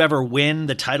 does whoever win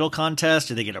the title contest,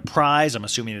 do they get a prize? I'm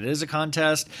assuming it is a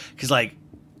contest. Because like,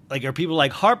 are people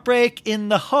like Heartbreak in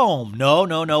the Home? No.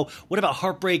 What about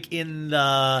Heartbreak in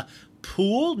the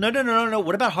Pool? No.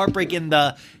 What about Heartbreak in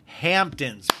the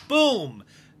Hamptons? Boom.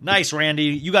 Nice, Randy.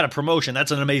 You got a promotion. That's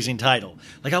an amazing title.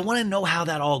 Like, I want to know how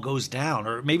that all goes down.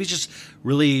 Or maybe it's just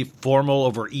really formal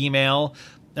over email.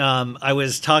 I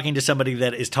was talking to somebody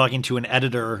that is talking to an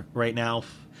editor right now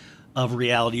of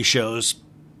reality shows.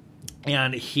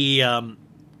 And he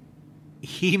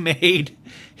made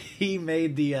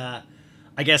the,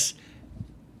 I guess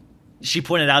she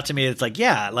pointed out to me, it's like,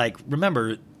 yeah, like,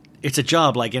 remember, it's a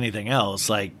job like anything else.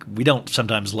 Like, we don't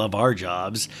sometimes love our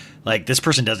jobs. Like, this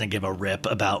person doesn't give a rip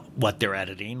about what they're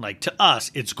editing. Like, to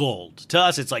us, it's gold. To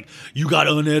us, it's like, you got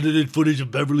unedited footage of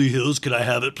Beverly Hills. Could I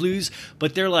have it, please?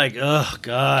 But they're like, oh,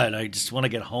 God, I just want to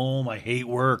get home. I hate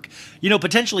work. You know,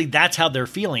 potentially that's how they're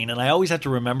feeling. And I always have to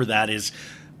remember that is,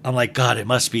 I'm like, God, it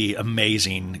must be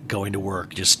amazing going to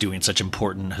work, just doing such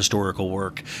important historical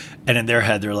work. And in their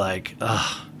head, they're like,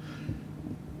 ugh.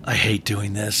 I hate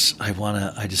doing this.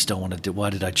 I just don't want to do.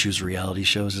 Why did I choose reality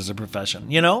shows as a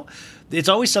profession? You know, it's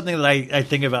always something that I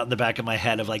think about in the back of my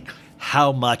head of like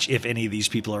how much, if any, of these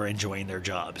people are enjoying their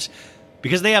jobs,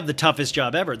 because they have the toughest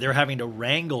job ever. They're having to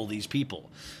wrangle these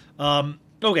people.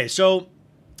 Okay, so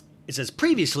it says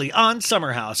previously on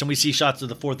Summer House, and we see shots of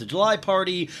the 4th of July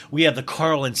party. We have the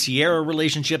Carl and Sierra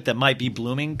relationship that might be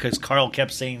blooming because Carl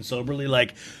kept saying soberly,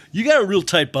 like, you got a real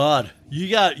tight bod.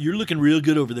 You're looking real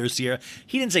good over there, Sierra.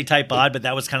 He didn't say tight bod, but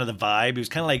that was kind of the vibe. He was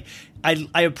kind of like,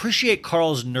 I appreciate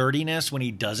Carl's nerdiness when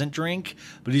he doesn't drink,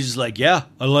 but he's just like, yeah,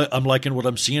 I'm liking what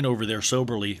I'm seeing over there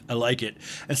soberly. I like it.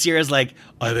 And Sierra's like,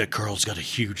 I bet Carl's got a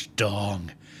huge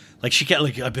dong. Like, she can't,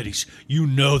 like, I bet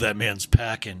that man's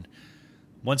packing.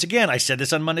 Once again, I said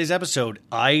this on Monday's episode,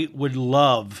 I would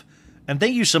love, and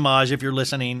thank you, Samaj, if you're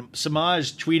listening.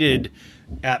 Samaj tweeted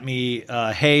at me,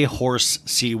 hey, horse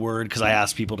C word, because I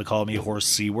asked people to call me horse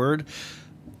C word.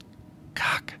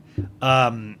 Cock.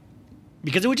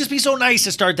 Because it would just be so nice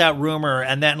to start that rumor,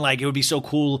 and then, like, it would be so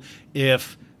cool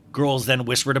if girls then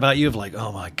whispered about you of like,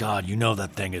 oh my God, you know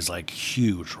that thing is, like,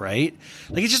 huge, right?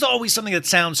 Like, it's just always something that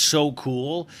sounds so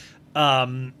cool.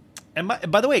 And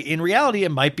by the way, in reality,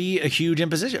 it might be a huge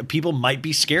imposition. People might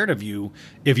be scared of you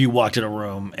if you walked in a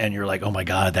room and you're like, oh my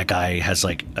God, that guy has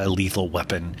like a lethal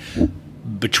weapon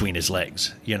between his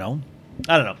legs, you know?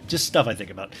 I don't know. Just stuff I think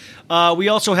about. We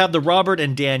also have the Robert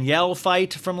and Danielle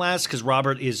fight from last because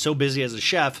Robert is so busy as a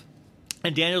chef.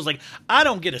 And Danielle's like, I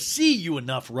don't get to see you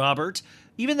enough, Robert.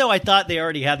 Even though I thought they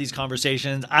already had these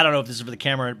conversations, I don't know if this is for the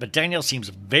camera, but Danielle seems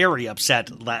very upset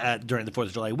during the 4th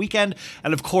of July weekend.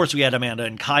 And of course, we had Amanda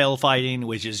and Kyle fighting,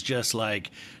 which is just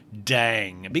like,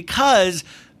 dang. Because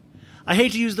I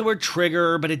hate to use the word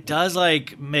trigger, but it does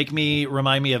like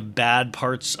remind me of bad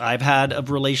parts I've had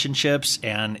of relationships,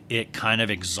 and it kind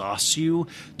of exhausts you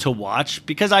to watch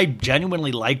because I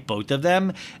genuinely like both of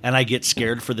them, and I get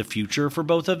scared for the future for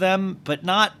both of them, but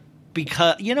not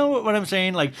because, you know what I'm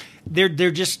saying? Like they're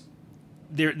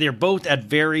both at a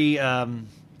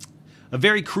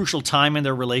very crucial time in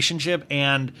their relationship,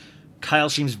 and Kyle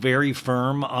seems very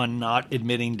firm on not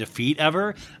admitting defeat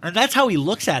ever. And that's how he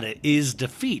looks at it, is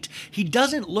defeat. He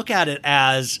doesn't look at it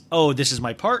as, oh, this is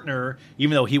my partner,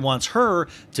 even though he wants her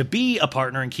to be a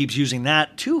partner and keeps using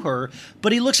that to her.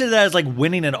 But he looks at it as like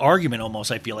winning an argument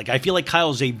almost, I feel like. I feel like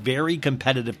Kyle is a very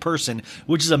competitive person,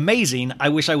 which is amazing. I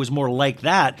wish I was more like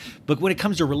that. But when it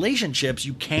comes to relationships,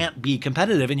 you can't be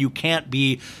competitive and you can't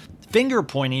be finger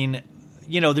pointing.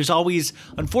 You know, there's always,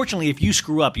 unfortunately, if you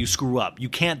screw up, you screw up. You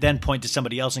can't then point to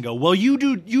somebody else and go, well, you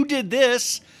did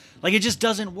this. Like, it just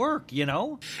doesn't work, you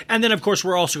know? And then, of course,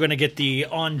 we're also going to get the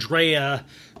Andrea,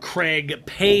 Craig,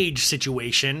 Paige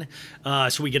situation.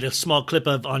 So we get a small clip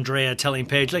of Andrea telling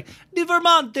Paige, like, the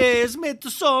Vermontes meant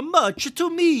so much to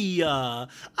me. I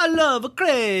love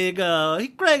Craig.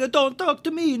 Craig, don't talk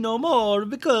to me no more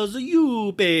because of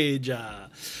you, Paige.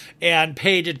 And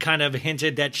Paige had kind of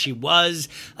hinted that she was.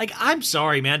 Like, I'm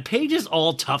sorry, man. Paige is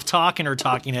all tough talk in her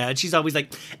talking head. She's always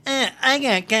like, I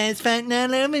got guys fighting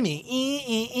all over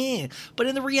me. But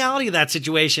in the reality of that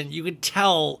situation, you could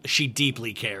tell she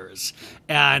deeply cares.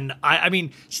 And, I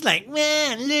mean, she's like,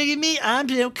 man, look at me. I'm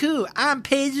so cool. I'm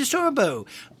Paige Sorbo.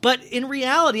 But in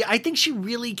reality, I think she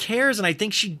really cares. And I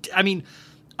think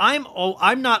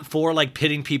I'm not for, like,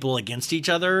 pitting people against each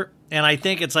other. And I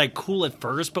think it's like cool at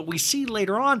first, but we see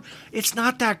later on it's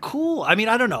not that cool. I mean,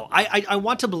 I don't know. I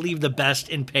want to believe the best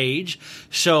in Paige,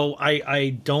 so I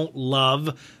don't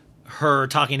love her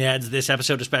talking heads this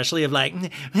episode, especially of like,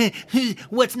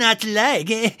 what's not to like?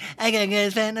 I got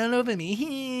guys fan all over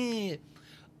me.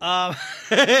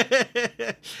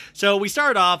 So we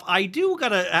start off. I do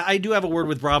have a word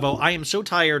with Bravo. I am so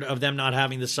tired of them not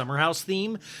having the Summer House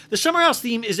theme. The Summer House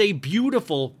theme is a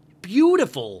beautiful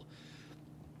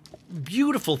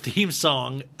theme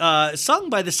song, sung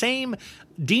by the same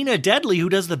Dina Deadly who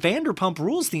does the Vanderpump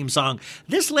Rules theme song.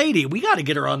 This lady, we got to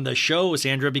get her on the show,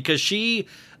 Sandra, because she's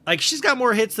got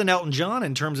more hits than Elton John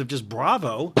in terms of just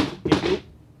Bravo.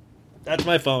 That's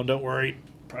my phone. Don't worry.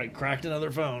 Probably cracked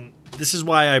another phone. This is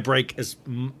why I break as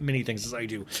many things as I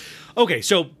do. Okay,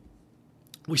 so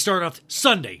we start off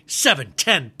Sunday,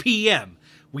 7:10 p.m.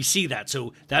 We see that.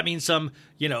 So that means some,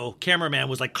 cameraman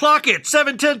was like, clock it,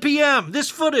 7:10 p.m., this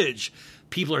footage.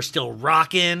 People are still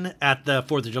rocking at the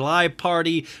 4th of July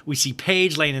party. We see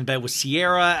Paige laying in bed with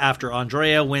Sierra after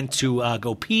Andrea went to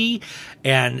go pee.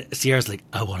 And Sierra's like,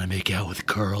 I want to make out with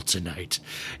Carl tonight.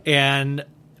 And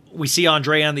we see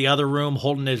Andrea in the other room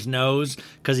holding his nose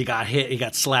because he got hit, he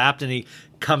got slapped, and he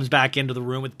comes back into the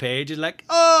room with Paige. He's like,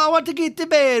 oh, I want to get to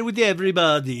bed with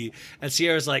everybody. And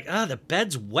Sierra's like, the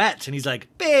bed's wet. And he's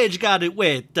like, Paige got it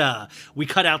wet. We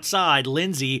cut outside.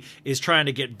 Lindsay is trying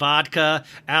to get vodka.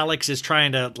 Alex is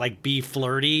trying to be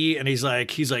flirty. And he's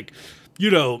like,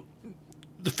 the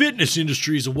fitness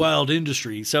industry is a wild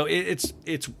industry. So it's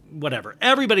whatever.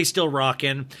 Everybody's still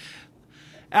rocking.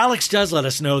 Alex does let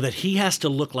us know that he has to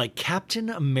look like Captain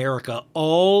America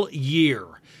all year.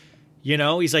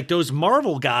 He's like, those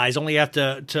Marvel guys only have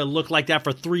to look like that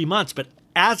for 3 months. But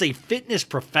as a fitness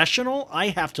professional, I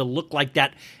have to look like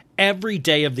that every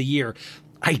day of the year.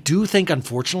 I do think,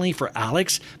 unfortunately, for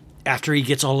Alex, after he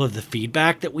gets all of the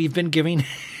feedback that we've been giving,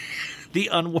 the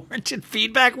unwarranted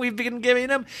feedback we've been giving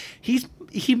him,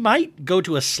 he might go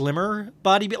to a slimmer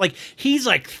bodybuilder. He's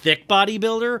thick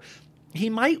bodybuilder. He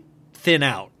might thin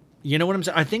out. You know what I'm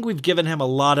saying? I think we've given him a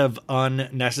lot of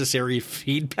unnecessary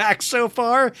feedback so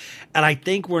far, and I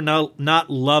think we're not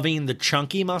loving the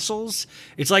chunky muscles.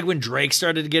 It's like when Drake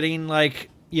started getting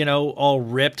all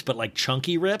ripped, but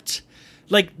chunky ripped.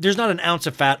 There's not an ounce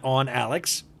of fat on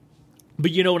Alex, but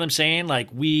you know what I'm saying?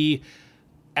 We,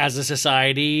 as a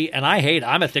society, and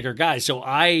I'm a thicker guy, so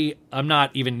I'm not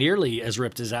even nearly as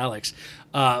ripped as Alex,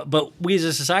 but we as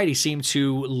a society seem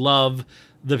to love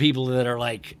the people that are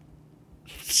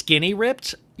skinny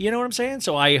ripped, you know what I'm saying?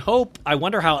 So I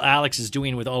wonder how Alex is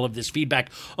doing with all of this feedback.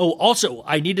 Oh, also,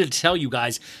 I needed to tell you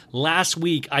guys, last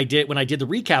week when I did the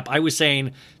recap, I was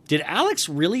saying, did Alex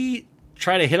really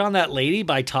try to hit on that lady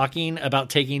by talking about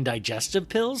taking digestive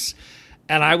pills?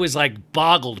 And I was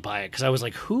boggled by it, because I was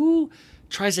like, who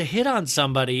tries to hit on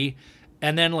somebody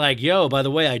and then yo, by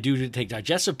the way, I do take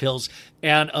digestive pills?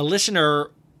 And a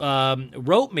listener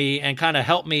wrote me and kind of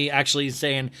helped me, actually,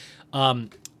 saying,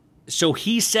 so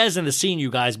he says in the scene, you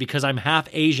guys, because I'm half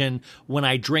Asian, when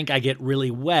I drink, I get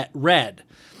really red.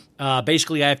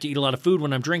 Basically, I have to eat a lot of food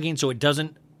when I'm drinking, so it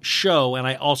doesn't show, and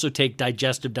I also take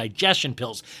digestion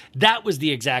pills. That was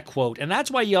the exact quote, and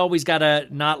that's why you always got to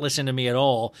not listen to me at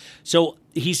all. So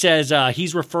he says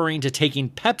he's referring to taking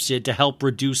Pepsid to help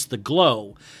reduce the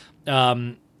glow.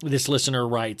 This listener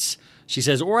writes, she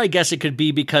says, or I guess it could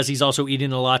be because he's also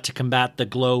eating a lot to combat the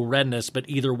glow redness, but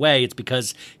either way, it's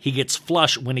because he gets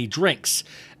flush when he drinks.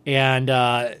 And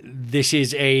this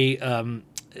is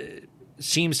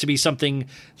seems to be something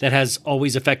that has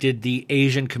always affected the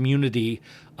Asian community,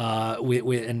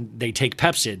 and they take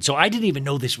Pepsid. So I didn't even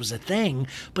know this was a thing,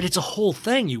 but it's a whole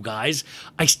thing, you guys.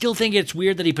 I still think it's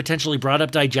weird that he potentially brought up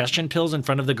digestion pills in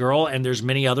front of the girl, and there's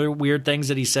many other weird things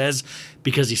that he says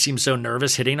because he seems so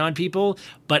nervous hitting on people,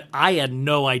 but I had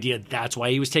no idea that's why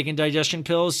he was taking digestion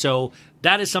pills. So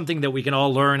that is something that we can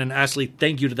all learn, and Ashley,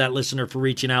 thank you to that listener for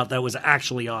reaching out. That was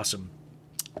actually awesome.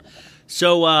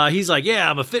 So he's like,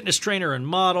 yeah, I'm a fitness trainer and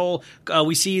model.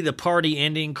 We see the party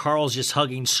ending. Carl's just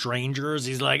hugging strangers.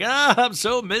 He's like, I'm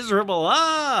so miserable.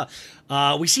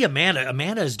 We see Amanda.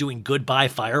 Amanda is doing goodbye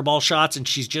fireball shots, and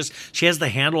she has the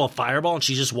handle of fireball, and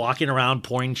she's just walking around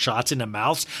pouring shots into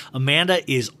mouths.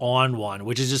 Amanda is on one,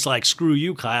 which is just like, screw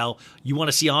you, Kyle. You want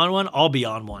to see on one? I'll be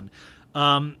on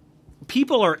one.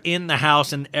 People are in the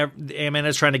house, and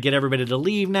Amanda's trying to get everybody to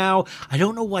leave now. I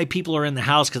don't know why people are in the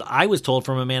house, because I was told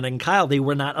from Amanda and Kyle they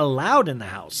were not allowed in the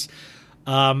house.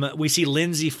 We see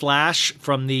Lindsay flash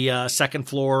from the second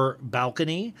floor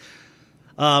balcony.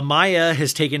 Maya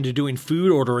has taken to doing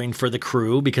food ordering for the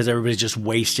crew because everybody's just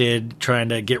wasted trying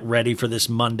to get ready for this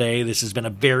Monday. This has been a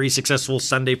very successful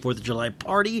Sunday 4th of July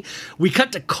party. We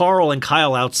cut to Carl and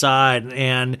Kyle outside,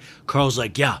 and Carl's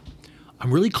like, yeah,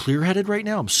 I'm really clear-headed right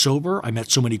now. I'm sober. I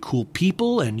met so many cool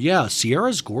people, and yeah,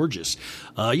 Sierra's gorgeous.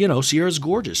 Sierra's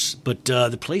gorgeous, but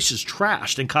the place is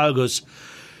trashed. And Kyle goes,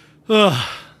 ugh.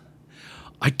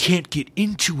 I can't get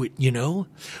into it,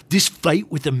 This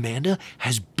fight with Amanda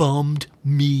has bummed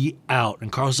me out.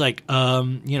 And Carl's like,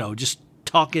 just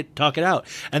talk it out.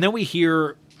 And then we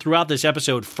hear throughout this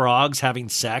episode frogs having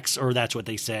sex, or that's what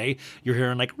they say. You're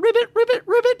hearing like ribbit, ribbit,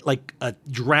 ribbit, like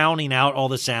drowning out all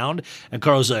the sound. And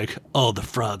Carl's like, oh, the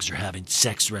frogs are having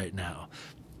sex right now.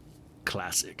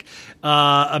 Classic.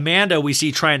 Amanda, we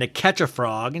see trying to catch a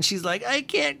frog, and she's like, I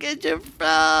can't catch a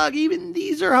frog. Even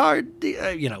these are hard.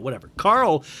 Whatever.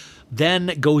 Carl then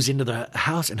goes into the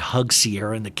house and hugs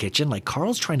Sierra in the kitchen. Like,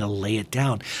 Carl's trying to lay it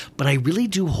down. But I really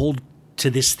do hold to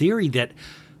this theory that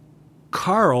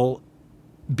Carl,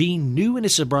 being new in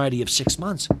his sobriety of 6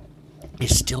 months,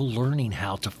 is still learning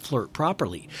how to flirt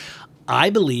properly.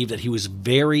 I believe that he was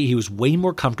way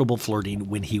more comfortable flirting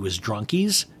when he was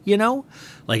drunkies,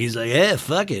 Like, he's like, yeah,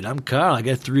 fuck it, I'm Carl, I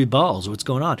got 3 balls, what's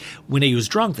going on? When he was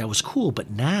drunk, that was cool, but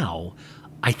now,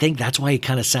 I think that's why he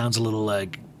kind of sounds a little,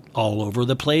 like, all over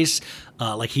the place.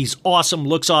 Like, he's awesome,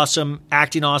 looks awesome,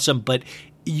 acting awesome, but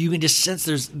you can just sense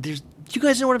there's you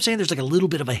guys know what I'm saying? There's like a little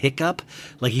bit of a hiccup.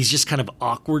 Like, he's just kind of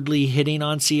awkwardly hitting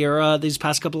on Sierra these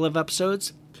past couple of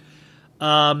episodes.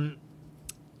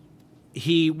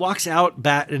 He walks out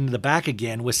back into the back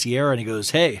again with Sierra, and he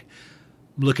goes, hey,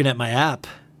 I'm looking at my app,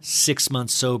 6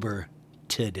 months sober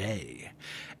today.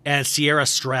 And Sierra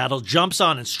jumps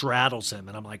on and straddles him.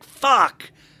 And I'm like, fuck,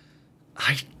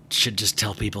 I should just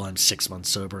tell people I'm 6 months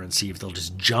sober and see if they'll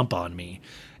just jump on me.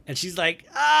 And she's like,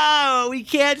 oh, we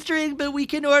can't drink, but we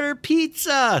can order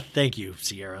pizza. Thank you,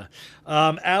 Sierra.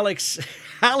 Alex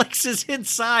is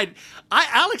inside.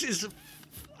 Alex is,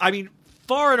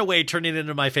 far and away turning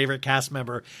into my favorite cast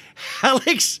member.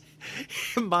 Alex,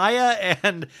 Maya,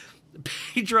 and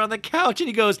Paige are on the couch,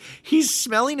 and he's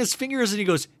smelling his fingers, and he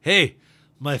goes, hey,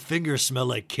 my fingers smell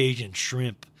like Cajun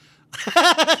shrimp.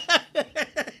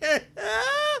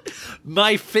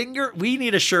 We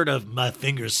need a shirt of my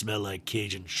fingers smell like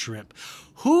Cajun shrimp.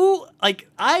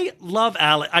 I love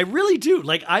Alex. I really do.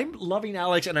 Like, I'm loving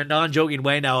Alex in a non-joking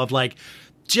way now of, like,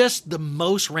 just the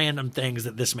most random things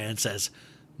that this man says.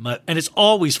 And it's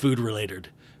always food related.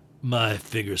 My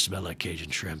fingers smell like Cajun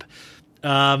shrimp.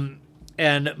 And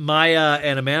Maya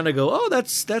and Amanda go, oh,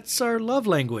 that's our love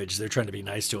language. They're trying to be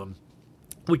nice to him.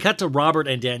 We cut to Robert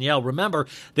and Danielle. Remember,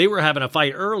 they were having a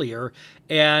fight earlier,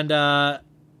 and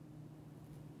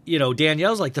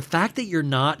Danielle's like, the fact that you're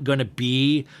not going to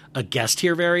be a guest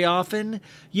here very often,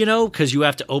 because you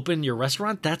have to open your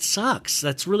restaurant, that sucks.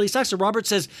 That's really sucks. So Robert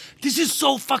says, this is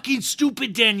so fucking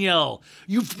stupid, Danielle.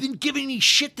 You've been giving me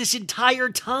shit this entire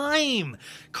time.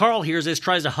 Carl hears this,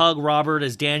 tries to hug Robert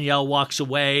as Danielle walks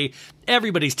away.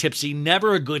 Everybody's tipsy.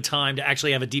 Never a good time to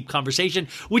actually have a deep conversation,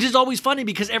 which is always funny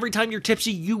because every time you're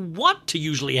tipsy, you want to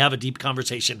usually have a deep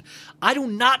conversation. I do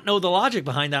not know the logic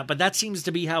behind that, but that seems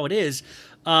to be how it is.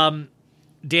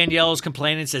 Danielle's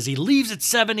complaining, says he leaves at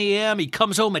 7 a.m., he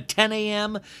comes home at 10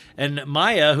 a.m., and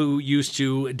Maya, who used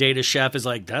to date a chef, is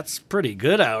like, that's pretty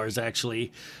good hours,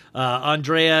 actually.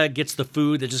 Andrea gets the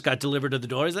food that just got delivered to the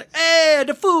door. He's like, hey,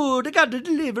 the food that got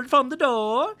delivered from the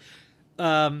door.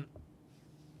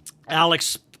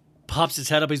 Alex pops his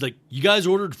head up. He's like, you guys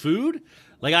ordered food?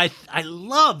 Like, I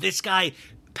love this guy.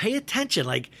 Pay attention.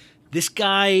 Like, this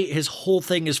guy, his whole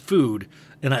thing is food,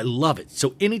 and I love it.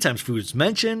 So anytime food is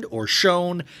mentioned or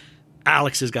shown,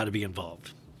 Alex has got to be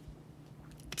involved.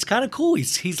 It's kind of cool.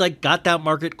 He's like got that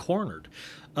market cornered.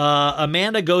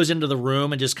 Amanda goes into the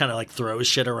room and just kind of like throws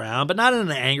shit around, but not in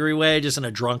an angry way, just in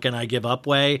a drunken I give up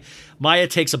way. Maya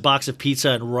takes a box of pizza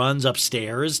and runs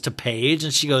upstairs to Paige,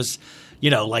 and she goes,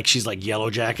 like she's like Yellow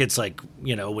Jackets, like,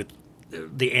 with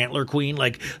the Antler Queen,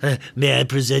 like, may I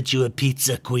present you a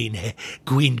pizza,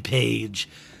 Queen Paige.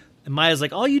 And Maya's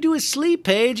like, all you do is sleep,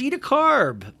 Paige, eat a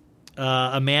carb.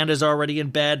 Amanda's already in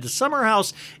bed. The summer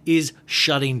house is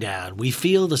shutting down. We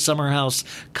feel the summer house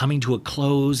coming to a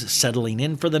close, settling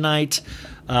in for the night.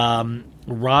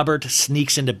 Robert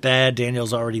sneaks into bed.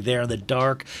 Daniel's already there in the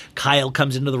dark. Kyle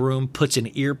comes into the room, puts in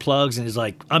earplugs, and is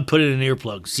like, I'm putting in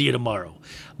earplugs. See you tomorrow.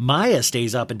 Maya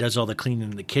stays up and does all the cleaning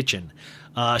in the kitchen.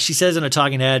 She says in a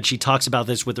talking head, she talks about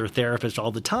this with her therapist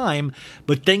all the time,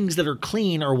 but things that are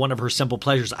clean are one of her simple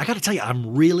pleasures. I got to tell you,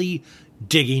 I'm really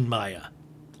digging Maya.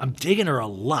 I'm digging her a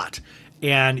lot.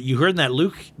 And you heard that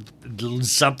Luke,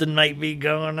 something might be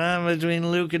going on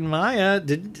between Luke and Maya.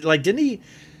 Didn't he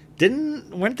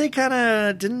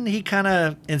kind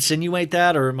of insinuate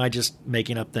that, or am I just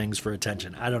making up things for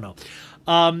attention? I don't know.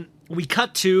 We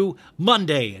cut to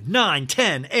Monday,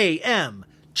 9:10 a.m.,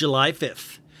 July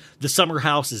 5th. The summer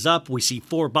house is up. We see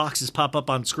 4 boxes pop up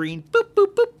on screen. Boop,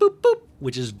 boop, boop, boop, boop,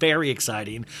 which is very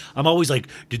exciting. I'm always like,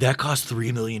 did that cost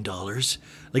 $3 million?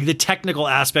 Like, the technical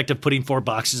aspect of putting 4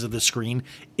 boxes of the screen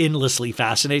endlessly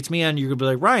fascinates me. And you're going to be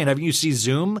like, Ryan, haven't you seen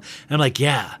Zoom? And I'm like,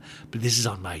 yeah, but this is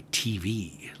on my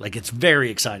TV. Like, it's very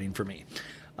exciting for me.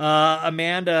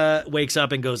 Amanda wakes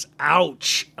up and goes,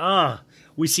 ouch.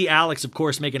 We see Alex, of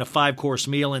course, making a 5-course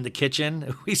meal in the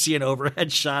kitchen. We see an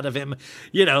overhead shot of him,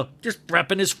 just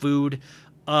prepping his food.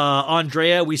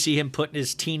 Andrea, we see him putting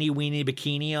his teeny weeny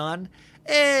bikini on.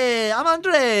 Hey, I'm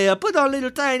Andrea. Put on little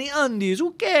tiny undies.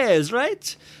 Who cares,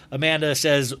 right? Amanda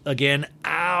says again,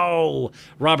 ow.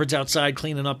 Robert's outside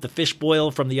cleaning up the fish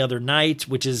boil from the other night,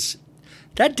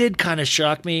 that did kind of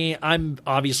shock me. I'm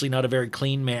obviously not a very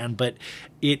clean man, but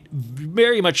it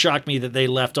very much shocked me that they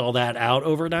left all that out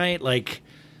overnight. Like,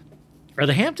 are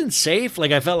the Hamptons safe?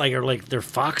 Like, I felt like, are like they're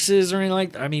foxes or anything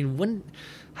like that? I mean,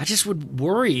 I just would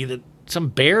worry that some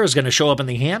bear is going to show up in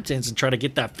the Hamptons and try to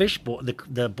get that fish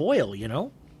the boil,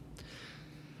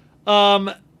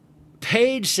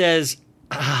 Paige says,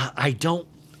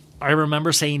 I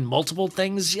remember saying multiple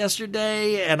things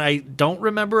yesterday, and I don't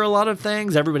remember a lot of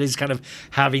things. Everybody's kind of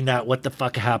having that what the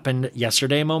fuck happened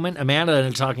yesterday moment. Amanda in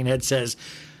a talking head says,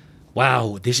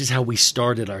 wow, this is how we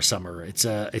started our summer. It's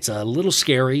a little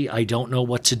scary. I don't know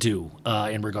what to do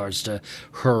in regards to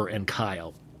her and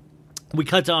Kyle. We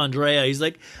cut to Andrea. He's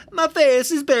like, my face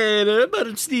is better, but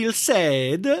I'm still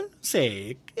sad.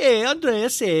 Sick. Hey, Andrea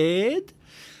sad.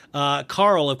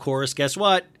 Carl, of course, guess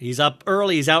what? He's up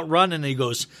early. He's out running, and he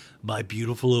goes, my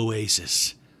beautiful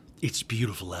oasis. It's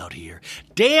beautiful out here.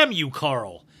 Damn you,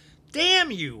 Carl.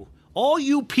 Damn you. All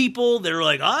you people that are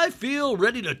like, I feel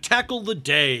ready to tackle the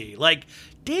day. Like,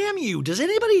 damn you. Does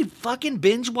anybody fucking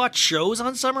binge watch shows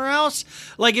on Summer House?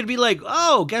 Like, it'd be like,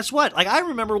 oh, guess what? Like, I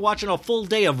remember watching a full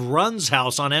day of Run's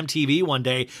House on MTV one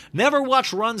day. Never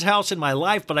watched Run's House in my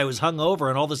life, but I was hungover,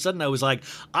 and all of a sudden I was like,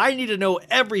 I need to know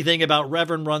everything about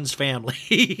Reverend Run's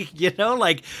family.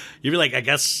 Like, you'd be like, I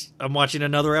guess I'm watching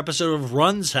another episode of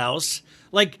Run's House.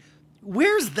 Like,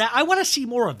 where's that? I want to see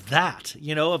more of that,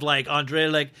 of like Andre,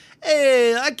 like,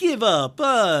 hey, I give up.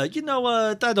 You know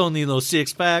what? I don't need no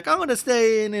 6-pack. I want to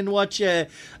stay in and watch Forensic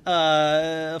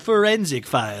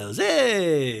Files.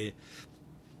 Hey.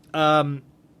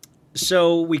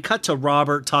 So we cut to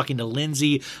Robert talking to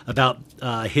Lindsay about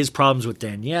his problems with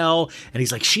Danielle, and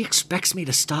he's like, she expects me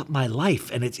to stop my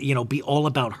life, and it's, be all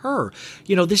about her.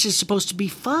 This is supposed to be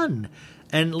fun.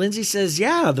 And Lindsay says,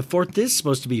 yeah, the 4th is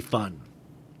supposed to be fun.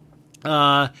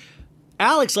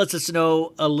 Alex lets us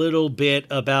know a little bit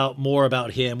more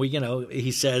about him.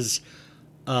 He says,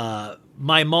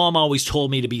 my mom always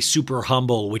told me to be super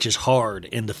humble, which is hard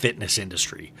in the fitness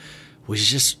industry, which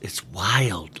is just, it's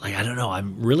wild. Like, I don't know.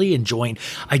 I'm really enjoying.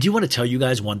 I do want to tell you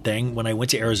guys one thing. When I went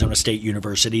to Arizona State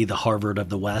University, the Harvard of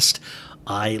the West,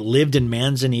 I lived in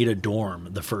Manzanita dorm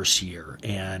the first year,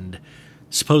 and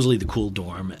supposedly the cool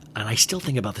dorm. And I still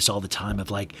think about this all the time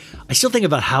I still think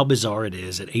about how bizarre it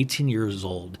is at 18 years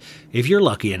old. If you're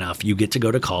lucky enough, you get to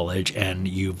go to college and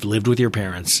you've lived with your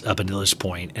parents up until this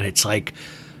point, and it's like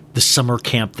the summer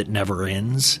camp that never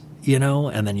ends,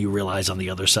 and then you realize on the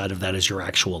other side of that is your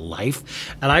actual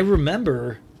life. And I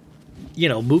remember,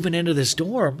 moving into this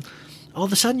dorm, all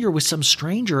of a sudden you're with some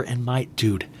stranger, and I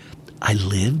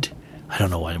don't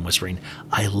know why I'm whispering.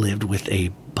 I lived with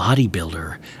a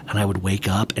bodybuilder, and I would wake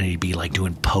up and he'd be like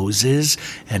doing poses,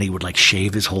 and he would like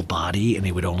shave his whole body, and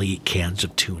he would only eat cans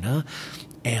of tuna.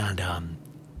 And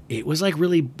it was like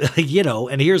really,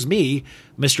 and here's me,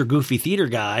 Mr. Goofy Theater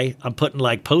guy. I'm putting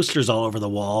like posters all over the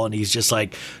wall, and he's just a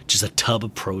tub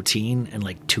of protein and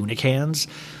like tuna cans.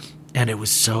 And it was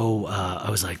so,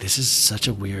 I was like, this is such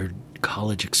a weird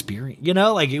college experience,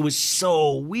 it was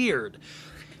so weird.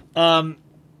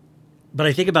 But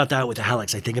I think about that with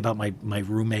Alex. I think about my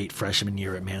roommate freshman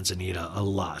year at Manzanita a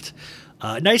lot.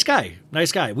 Nice guy.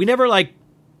 We never like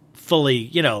fully,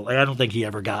 I don't think he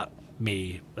ever got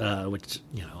me, which,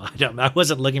 I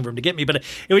wasn't looking for him to get me, but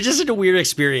it was just such a weird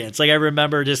experience. Like, I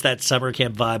remember just that summer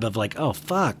camp vibe of like, oh,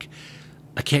 fuck,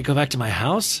 I can't go back to my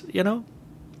house,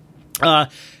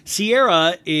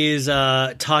 Sierra is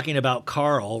talking about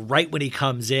Carl right when he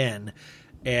comes in.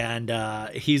 And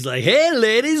he's like, hey,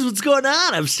 ladies, what's going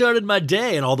on? I've started my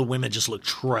day. And all the women just look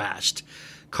trashed.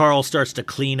 Carl starts to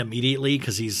clean immediately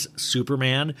because he's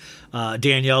Superman.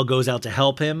 Danielle goes out to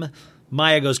help him.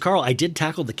 Maya goes, Carl, I did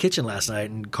tackle the kitchen last night.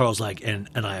 And Carl's like, and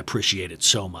I appreciate it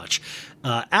so much.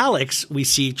 Alex, we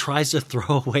see, tries to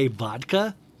throw away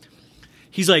vodka.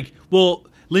 He's like, well,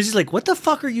 Lindsay's like, what the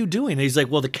fuck are you doing? And he's like,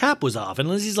 well, the cap was off. And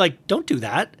Lindsay's like, don't do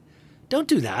that. Don't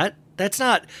do that. That's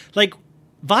not like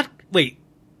vodka. Wait,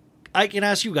 I can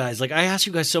ask you guys, like I ask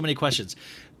you guys so many questions.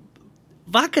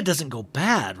 Vodka doesn't go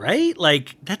bad, right?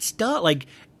 Like that's not like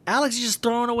Alex is just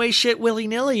throwing away shit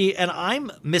willy-nilly, and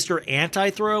I'm Mr.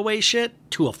 Anti-throwaway shit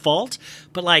to a fault.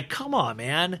 But like, come on,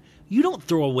 man. You don't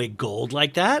throw away gold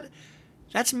like that.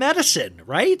 That's medicine,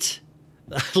 right?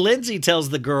 Lindsay tells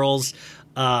the girls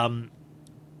that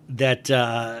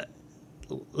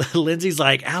Lindsay's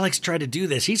like, Alex tried to do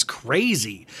this. He's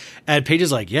crazy. And Paige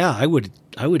is like, yeah, I would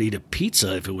eat a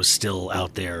pizza if it was still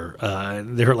out there.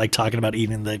 They're like talking about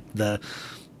eating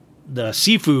the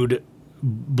seafood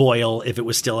boil if it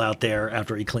was still out there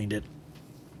after he cleaned it.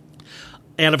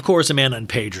 And of course, Amanda and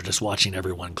Paige are just watching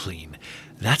everyone clean.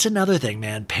 That's another thing,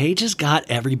 man. Paige has got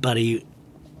everybody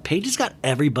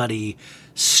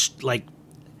like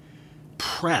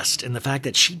pressed in the fact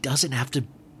that she doesn't have to.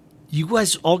 She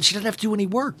doesn't have to do any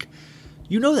work.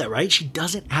 You know that, right? She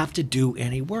doesn't have to do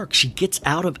any work. She gets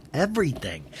out of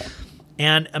everything.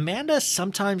 And Amanda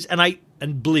sometimes,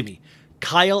 and believe me,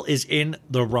 Kyle is in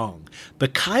the wrong.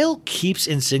 But Kyle keeps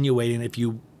insinuating, if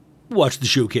you watch the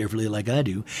show carefully like I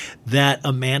do, that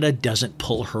Amanda doesn't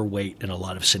pull her weight in a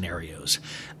lot of scenarios.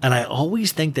 And I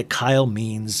always think that Kyle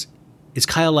means, is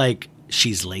Kyle like,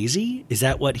 she's lazy? Is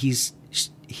that what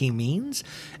he means?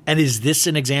 And is this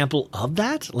an example of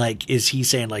that? Like, is he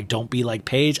saying, like, don't be like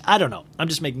Paige? I don't know. I'm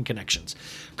just making connections.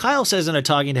 Kyle says in a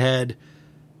talking head,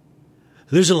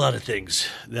 there's a lot of things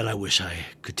that I wish I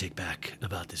could take back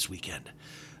about this weekend.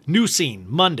 New scene,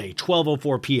 Monday,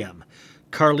 12:04 p.m.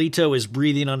 Carlito is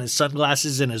breathing on his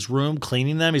sunglasses in his room,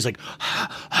 cleaning them. He's like,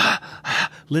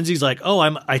 Lindsay's like, oh,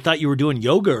 I thought you were doing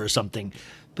yoga or something.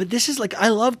 But this is like, I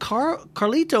love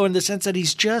Carlito in the sense that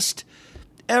he's just,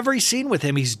 every scene with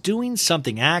him, he's doing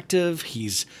something active.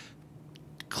 He's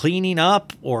cleaning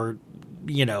up or,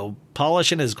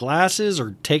 polishing his glasses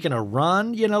or taking a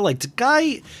run. Like the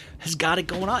guy has got it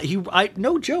going on.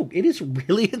 No joke. It is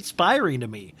really inspiring to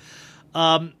me.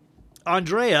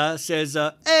 Andrea says,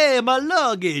 hey, my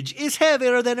luggage is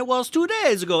heavier than it was 2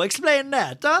 days ago. Explain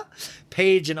that, huh?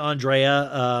 Paige and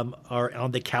Andrea are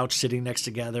on the couch sitting next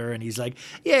together, and he's like,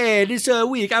 yeah, this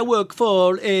week I work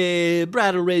for a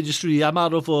bridal registry. I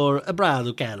model for a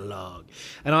bridal catalog.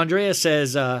 And Andrea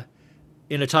says,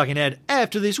 in a talking head,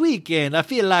 after this weekend, I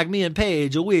feel like me and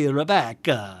Paige will back.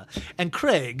 And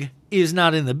Craig is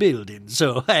not in the building,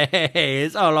 so hey,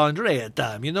 it's all Andrea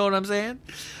time. You know what I'm saying?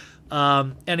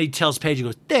 And he tells Paige, he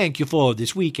goes, thank you for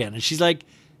this weekend. And she's like,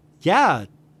 yeah,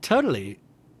 totally.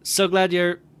 So glad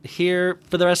you're here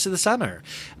for the rest of the summer.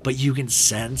 But you can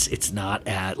sense it's not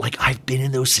like, I've been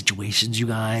in those situations, you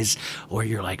guys, where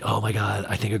you're like, oh my God,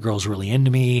 I think a girl's really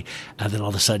into me. And then all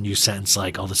of a sudden you sense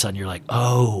like, all of a sudden you're like,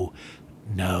 oh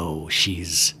no,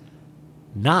 she's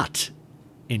not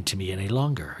into me any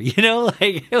longer.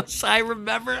 I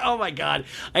remember, oh my God,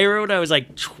 I remember when I was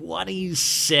like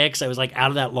 26, I was like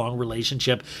out of that long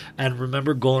relationship and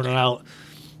remember going out,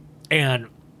 and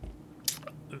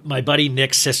my buddy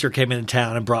Nick's sister came into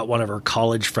town and brought one of her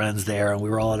college friends there, and we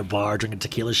were all at a bar drinking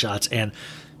tequila shots, and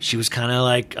she was kind of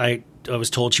like, I was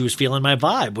told she was feeling my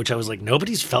vibe, which I was like,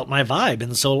 nobody's felt my vibe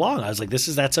in so long. I was like,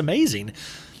 that's amazing.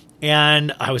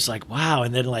 And I was like, wow.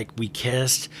 And then like we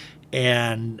kissed,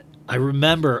 and I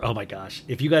remember, oh my gosh,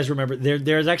 if you guys remember,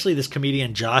 there's actually this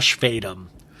comedian, Josh Fadum.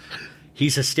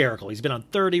 He's hysterical. He's been on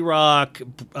 30 Rock.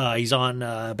 He's on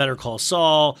Better Call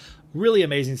Saul. Really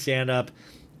amazing stand-up.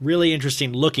 Really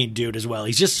interesting looking dude as well.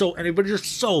 He's just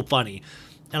so funny.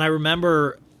 And I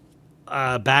remember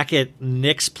back at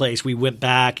Nick's place, we went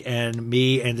back, and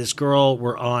me and this girl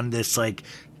were on this like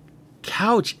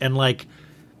couch, and like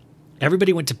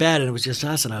everybody went to bed and it was just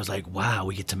us. And I was like, wow,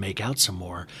 we get to make out some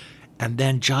more. And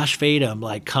then Josh Fadum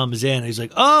like comes in and he's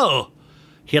like, oh,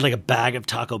 he had like a bag of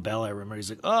Taco Bell. I remember he's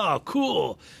like, oh,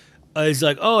 cool. He's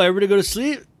like, oh, everybody go to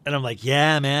sleep. And I'm like,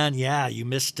 yeah, man. Yeah. You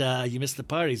missed the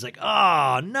party. He's like,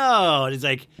 oh no. And he's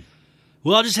like,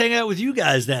 well, I'll just hang out with you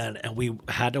guys then. And we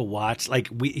had to watch,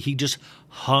 he just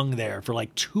hung there for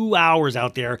like 2 hours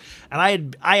out there.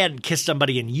 And I hadn't kissed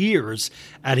somebody in years.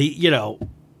 And he,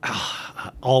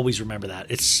 I always remember that.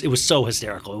 It was so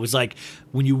hysterical. It was like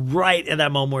when you right at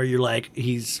that moment where you're like,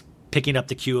 he's picking up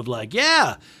the cue of like,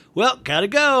 yeah, well, gotta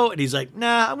go. And he's like,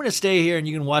 nah, I'm going to stay here and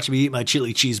you can watch me eat my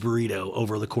chili cheese burrito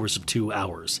over the course of 2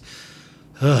 hours.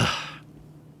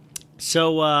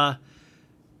 So,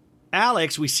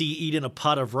 Alex, we see eating a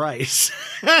pot of rice.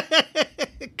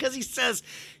 because he says,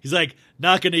 he's like,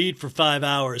 not going to eat for 5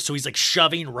 hours. So he's like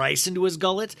shoving rice into his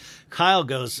gullet. Kyle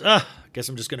goes, I guess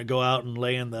I'm just going to go out and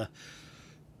lay in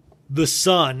the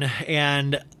sun.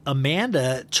 And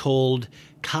Amanda told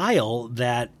Kyle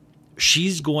that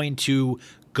she's going to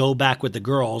go back with the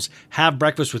girls, have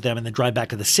breakfast with them, and then drive back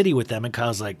to the city with them. And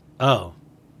Kyle's like, oh,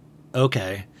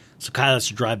 okay. So Kyle has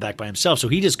to drive back by himself. So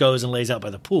he just goes and lays out by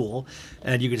the pool.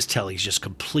 And you can just tell he's just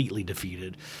completely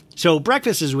defeated. So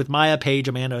breakfast is with Maya, Paige,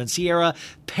 Amanda, and Sierra.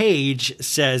 Paige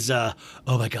says, oh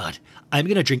my God, I'm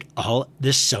going to drink all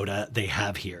this soda they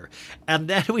have here. And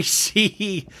then we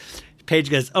see Paige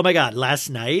goes, oh my God, last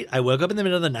night I woke up in the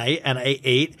middle of the night and I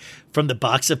ate from the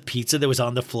box of pizza that was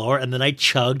on the floor. And then I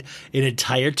chugged an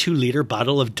entire 2-liter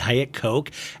bottle of Diet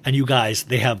Coke. And you guys,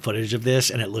 they have footage of this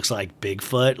and it looks like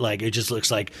Bigfoot. Like it just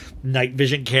looks like night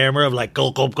vision camera of like,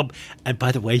 gulp, gulp, gulp. And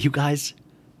by the way, you guys,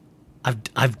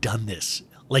 I've done this.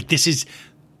 Like this is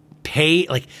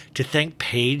like to think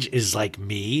Paige is like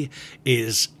me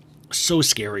is so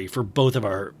scary for both of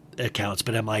our accounts,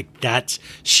 but I'm like,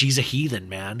 she's a heathen,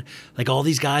 man. Like all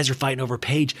these guys are fighting over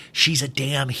Paige. She's a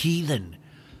damn heathen.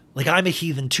 Like I'm a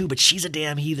heathen too, but she's a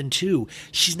damn heathen too.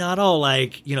 She's not all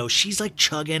like, she's like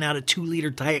chugging out of 2-liter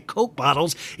Diet Coke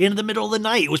bottles in the middle of the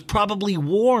night. It was probably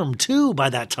warm too by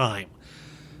that time.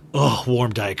 Oh,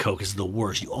 warm Diet Coke is the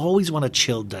worst. You always want a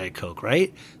chilled Diet Coke,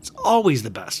 right? It's always the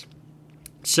best.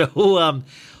 So,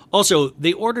 also,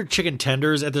 they ordered chicken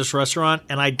tenders at this restaurant,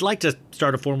 and I'd like to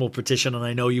start a formal petition, and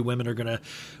I know you women are going to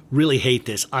really hate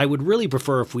this. I would really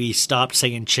prefer if we stopped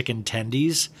saying chicken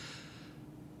tendies.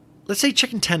 Let's say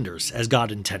chicken tenders, as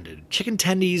God intended. Chicken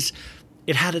tendies,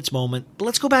 it had its moment, but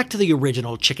let's go back to the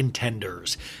original chicken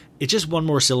tenders. It's just one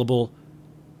more syllable.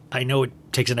 I know it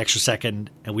takes an extra second,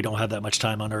 and we don't have that much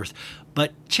time on Earth,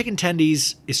 but chicken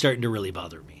tendies is starting to really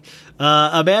bother me.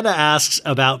 Amanda asks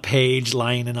about Paige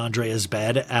lying in Andrea's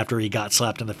bed after he got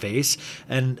slapped in the face.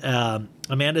 And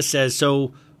Amanda says,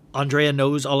 so Andrea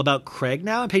knows all about Craig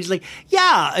now? And Paige's like,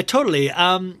 yeah, totally.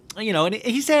 And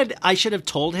he said I should have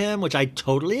told him, which I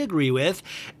totally agree with.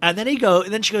 And then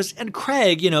she goes, and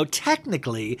Craig,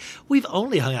 technically we've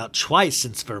only hung out twice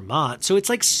since Vermont. So it's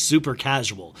like super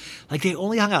casual. Like they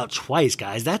only hung out twice,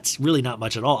 guys. That's really not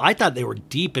much at all. I thought they were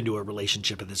deep into a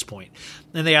relationship at this point.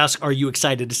 And they ask, are you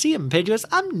excited to see him? And Paige goes,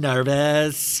 I'm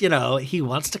nervous. He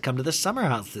wants to come to the summer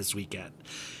house this weekend.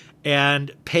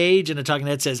 And Paige in a talking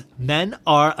head says, men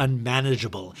are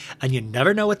unmanageable and you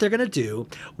never know what they're going to do.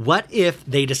 What if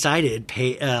they decided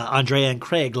Andrea and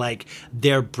Craig, like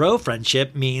their bro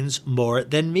friendship means more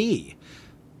than me?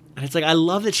 And it's like, I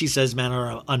love that she says men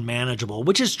are unmanageable,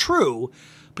 which is true,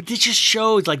 but this just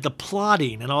shows like the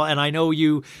plotting and all. And I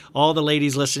know all the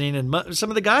ladies listening and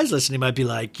some of the guys listening might be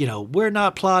like, we're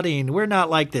not plotting. We're not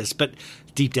like this. But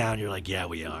deep down, you're like, yeah,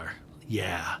 we are.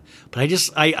 Yeah. But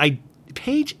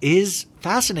Paige is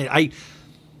fascinating.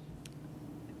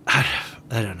 I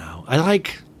don't know. I'm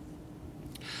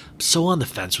so on the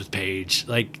fence with Paige.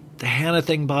 Like the Hannah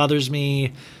thing bothers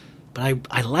me, but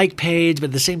I like Paige, but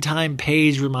at the same time,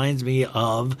 Paige reminds me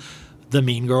of the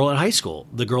mean girl in high school.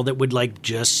 The girl that would like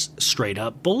just straight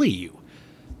up bully you.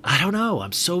 I don't know.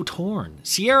 I'm so torn.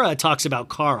 Sierra talks about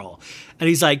Carl and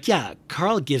he's like, yeah,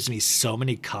 Carl gives me so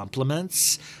many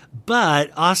compliments, but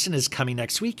Austin is coming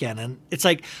next weekend. And it's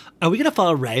like, are we going to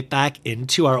fall right back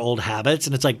into our old habits?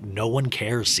 And it's like, no one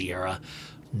cares, Sierra.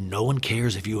 No one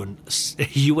cares if you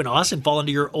and Austin fall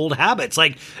into your old habits.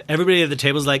 Like everybody at the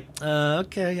table is like,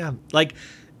 okay, yeah. Like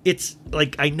it's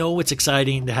like, I know it's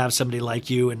exciting to have somebody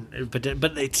like you, but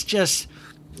it's just,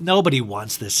 nobody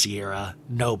wants this, Sierra.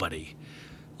 Nobody.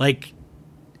 Like,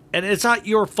 and it's not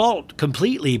your fault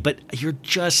completely, but you're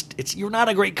not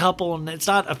a great couple, and it's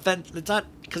not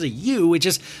because of you. It's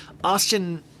just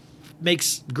Austin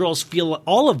makes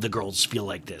all of the girls feel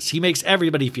like this. He makes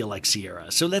everybody feel like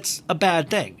Sierra. So that's a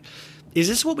bad thing. Is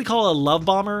this what we call a love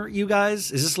bomber, you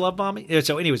guys? Is this love bombing?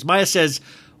 So anyways, Maya says,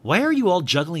 why are you all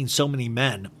juggling so many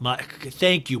men?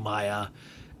 Thank you, Maya.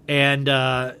 And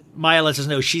Maya lets us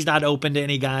know she's not open to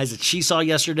any guys that she saw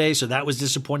yesterday, so that was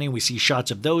disappointing. We see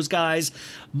shots of those guys.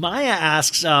 Maya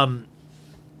asks, how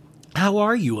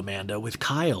are you, Amanda, with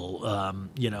Kyle,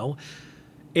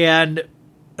 And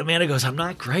Amanda goes, I'm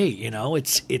not great,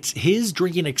 It's his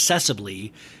drinking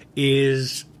excessively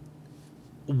is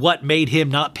what made him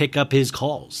not pick up his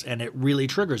calls, and it really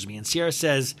triggers me. And Sierra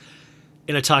says,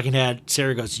 in a talking head,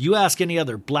 Sarah goes, you ask any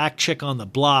other black chick on the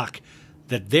block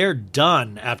that they're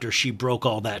done after she broke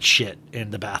all that shit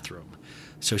in the bathroom.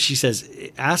 So she says,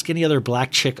 ask any other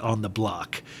black chick on the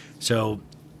block. So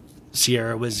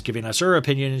Sierra was giving us her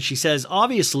opinion, and she says,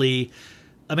 obviously,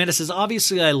 Amanda says,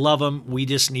 obviously I love him. We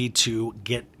just need to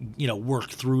get, work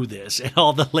through this. And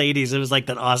all the ladies, it was like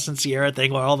that Austin Sierra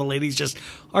thing where all the ladies just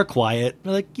are quiet.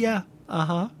 They're like, yeah,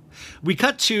 uh-huh. We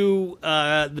cut to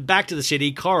back to the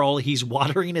city. Carl, he's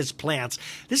watering his plants.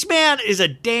 This man is a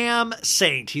damn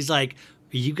saint. He's like,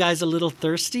 are you guys a little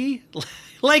thirsty?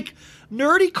 Like,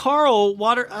 nerdy Carl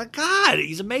God,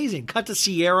 he's amazing. Cut to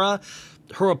Sierra.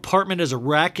 Her apartment is a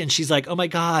wreck, and she's like, oh my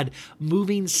God,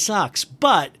 moving sucks.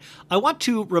 But I want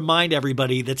to remind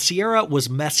everybody that Sierra was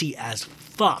messy as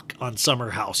fuck on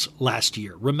Summer House last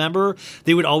year. Remember?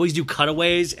 They would always do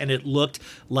cutaways, and it looked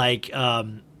like,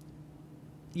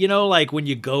 like when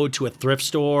you go to a thrift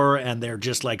store and they're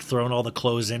just like throwing all the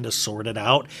clothes in to sort it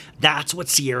out. That's what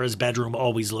Sierra's bedroom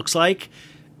always looks like.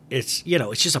 It's,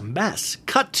 it's just a mess.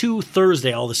 Cut to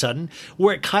Thursday all of a sudden.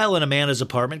 We're at Kyle and Amanda's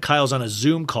apartment. Kyle's on a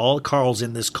Zoom call. Carl's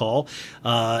in this call.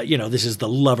 This is the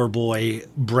lover boy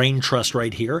brain trust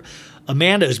right here.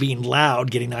 Amanda is being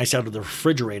loud, getting ice out of the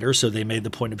refrigerator, so they made the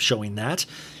point of showing that.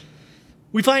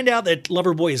 We find out that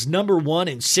Loverboy is number one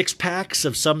in 6-packs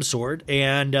of some sort,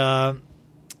 and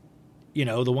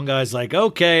the one guy's like,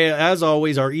 okay, as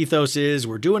always, our ethos is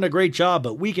we're doing a great job,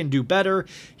 but we can do better.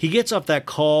 He gets off that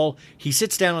call. He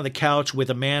sits down on the couch with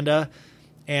Amanda,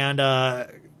 and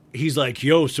he's like,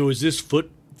 yo, so is this foot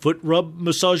rub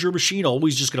massager machine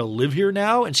always just going to live here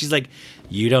now? And she's like,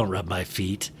 you don't rub my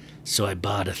feet, so I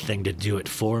bought a thing to do it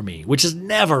for me, which is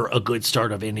never a good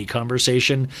start of any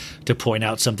conversation, to point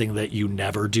out something that you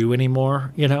never do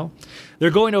anymore, They're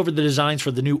going over the designs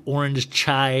for the new orange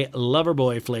chai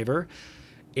Loverboy flavor.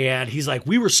 And he's like,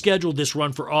 we were scheduled this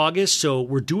run for August, so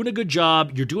we're doing a good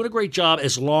job. You're doing a great job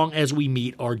as long as we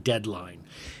meet our deadline.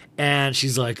 And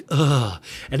she's like, ugh.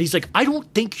 And he's like, I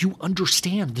don't think you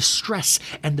understand the stress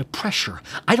and the pressure.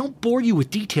 I don't bore you with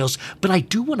details, but I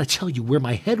do want to tell you where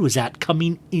my head was at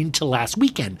coming into last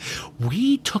weekend.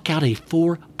 We took out a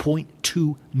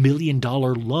 $4.2 million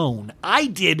loan. I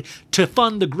did, to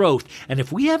fund the growth. And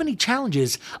if we have any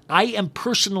challenges, I am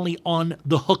personally on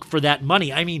the hook for that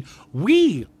money. I mean,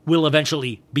 we will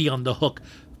eventually be on the hook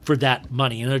for that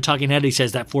money. And they're talking head. He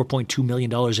says that $4.2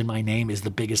 million in my name is the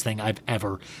biggest thing I've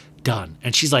ever done.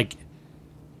 And she's like,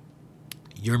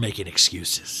 you're making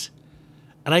excuses.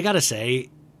 And I got to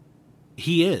say,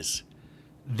 he is.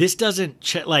 This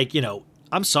doesn't,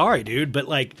 I'm sorry, dude, but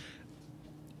like,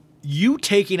 you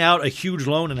taking out a huge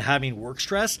loan and having work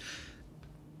stress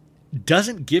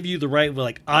doesn't give you the right,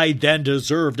 like, I then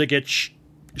deserve to get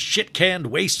shit canned,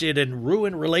 wasted, and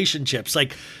ruin relationships.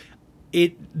 Like,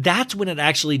 that's when it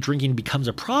actually drinking becomes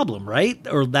a problem, right?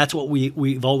 Or that's what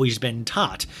we've always been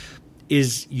taught,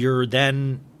 is you're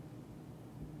then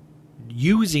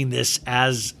using this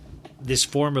as this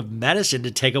form of medicine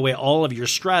to take away all of your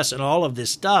stress and all of this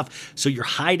stuff. So you're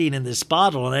hiding in this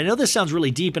bottle. And I know this sounds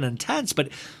really deep and intense, but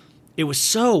it was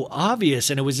so obvious.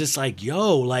 And it was just like,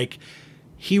 yo, like,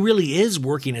 he really is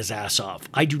working his ass off.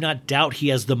 I do not doubt he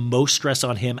has the most stress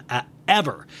on him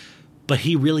ever. But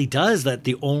he really does that.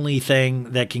 The only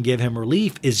thing that can give him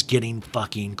relief is getting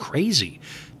fucking crazy,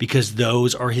 because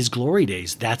those are his glory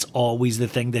days. That's always the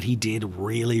thing that he did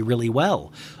really, really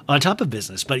well on top of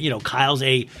business. But, Kyle's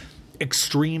a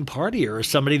extreme partier, or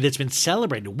somebody that's been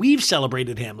celebrated. We've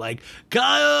celebrated him like,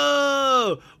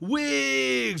 Kyle,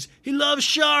 wigs, he loves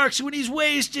sharks when he's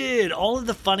wasted. All of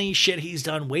the funny shit he's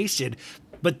done wasted.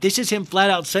 But this is him flat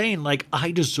out saying, like,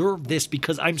 I deserve this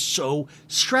because I'm so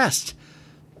stressed.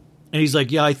 And he's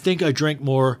like, yeah, I think I drank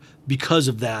more because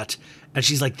of that. And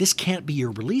she's like, this can't be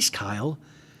your release, Kyle.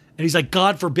 And he's like,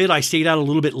 God forbid I stayed out a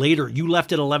little bit later. You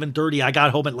left at 11:30. I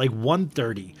got home at like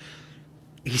 1:30.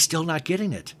 He's still not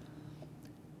getting it.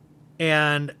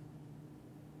 And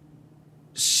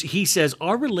he says,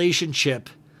 our relationship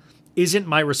isn't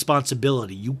my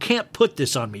responsibility. You can't put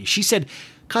this on me. She said,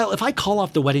 Kyle, if I call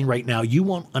off the wedding right now, you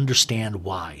won't understand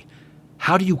why.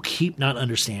 How do you keep not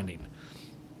understanding?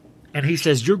 And he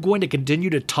says, you're going to continue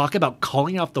to talk about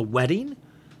calling off the wedding?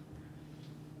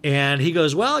 And he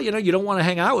goes, well, you don't want to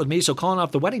hang out with me, so calling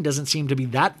off the wedding doesn't seem to be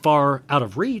that far out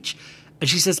of reach. And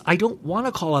she says, I don't want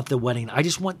to call off the wedding. I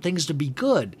just want things to be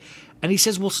good. And he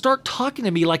says, well, start talking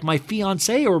to me like my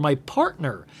fiance or my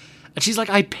partner. And she's like,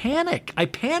 I panic. I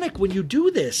panic when you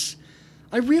do this.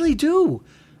 I really do.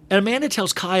 And Amanda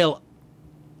tells Kyle,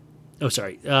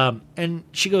 and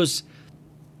she goes,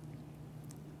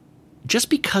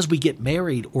 just because we get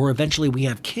married or eventually we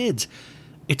have kids,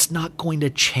 it's not going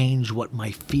to change what my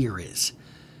fear is.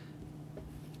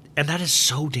 And that is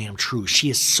so damn true. She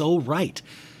is so right.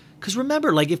 Because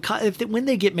remember, like, if when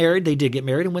they get married, they did get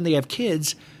married, and when they have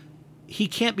kids, he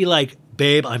can't be like,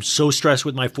 babe, I'm so stressed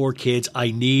with my 4 kids,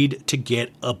 I need to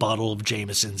get a bottle of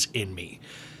Jameson's in me.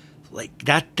 like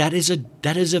that is a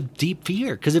deep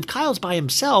fear. Because if Kyle's by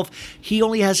himself, he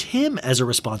only has him as a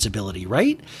responsibility,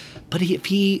 right? But if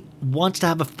he wants to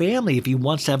have a family, if he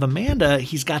wants to have Amanda,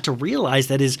 he's got to realize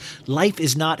that his life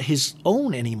is not his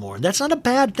own anymore. That's not a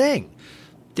bad thing.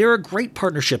 There are great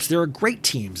partnerships. There are great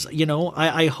teams. You know,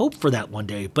 I hope for that one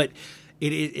day. But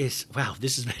it is, wow,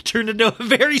 this has turned into a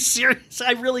very serious.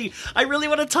 I really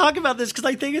want to talk about this because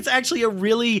I think it's actually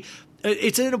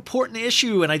it's an important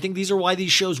issue. And I think these are why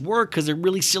these shows work, because they're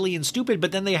really silly and stupid.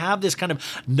 But then they have this kind of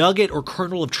nugget or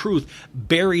kernel of truth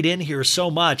buried in here so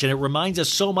much. And it reminds us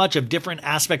so much of different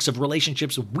aspects of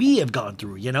relationships we have gone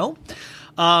through, you know?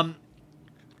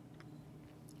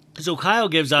 So Kyle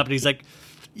gives up and he's like,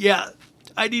 yeah,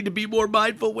 I need to be more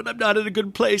mindful when I'm not in a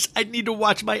good place. I need to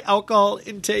watch my alcohol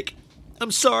intake. I'm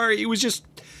sorry. It was just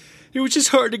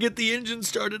hard to get the engine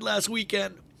started last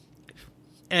weekend.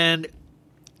 And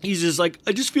he's just like,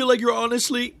 I just feel like you're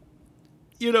honestly,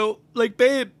 you know, like,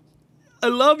 babe, I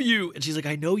love you. And she's like,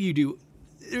 I know you do.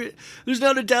 There's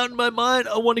not a doubt in my mind.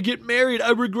 I want to get married.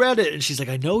 I regret it. And she's like,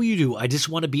 I know you do. I just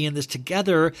want to be in this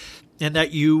together and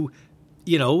that you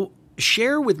know,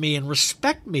 share with me and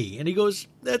respect me. And he goes,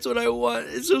 that's what I want.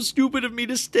 It's so stupid of me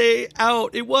to stay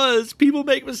out. It was. People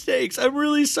make mistakes. I'm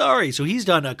really sorry. So he's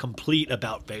done a complete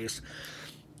about face.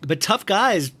 But tough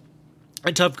guys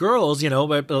and tough girls, you know,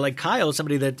 but like Kyle,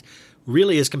 somebody that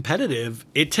really is competitive,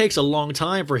 it takes a long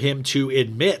time for him to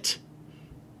admit.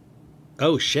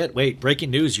 Oh, shit. Wait, breaking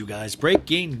news, you guys.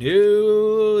 Breaking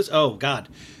news. Oh, God.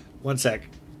 One sec.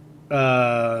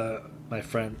 My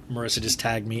friend Marissa just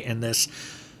tagged me in this.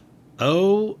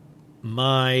 Oh,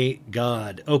 my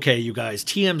God. Okay, you guys.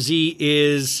 TMZ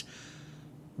is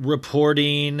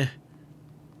reporting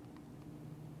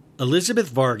Elizabeth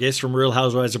Vargas from Real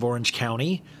Housewives of Orange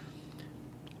County,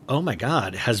 oh my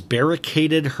God, has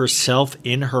barricaded herself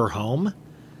in her home.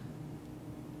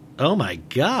 Oh my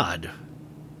God.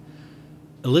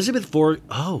 Elizabeth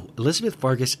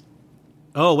Vargas.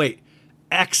 Oh, wait.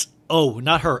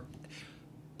 Not her.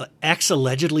 Ex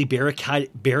allegedly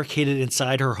barricaded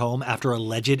inside her home after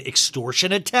alleged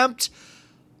extortion attempt.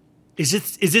 Is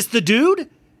this the dude?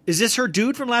 Is this her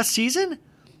dude from last season?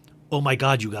 Oh my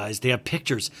God, you guys, they have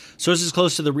pictures. Sources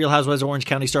close to the Real Housewives of Orange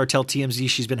County star tell TMZ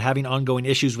she's been having ongoing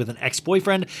issues with an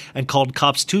ex-boyfriend and called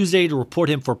cops Tuesday to report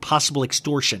him for possible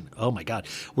extortion. Oh my God.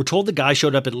 We're told the guy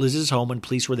showed up at Liz's home when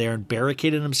police were there and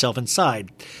barricaded himself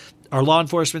inside. Our law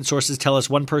enforcement sources tell us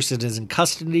one person is in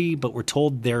custody, but we're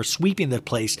told they're sweeping the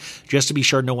place just to be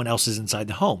sure no one else is inside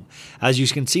the home. As you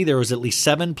can see, there was at least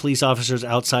 7 police officers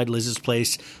outside Liz's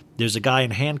place. There's a guy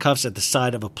in handcuffs at the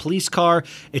side of a police car.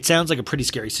 It sounds like a pretty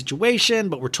scary situation,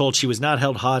 but we're told she was not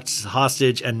held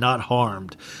hostage and not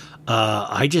harmed.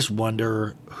 I just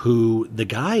wonder who the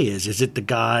guy is. Is it the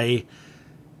guy?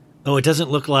 Oh, it doesn't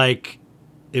look like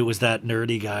it was that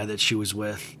nerdy guy that she was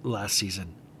with last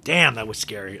season. Damn, that was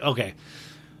scary. Okay.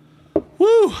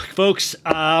 Woo, folks,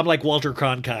 I'm like Walter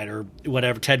Cronkite or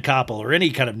whatever, Ted Koppel or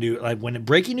any kind of new, like when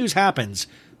breaking news happens,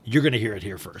 you're going to hear it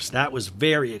here first. That was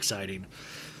very exciting.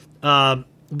 But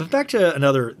back to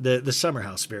another, the summer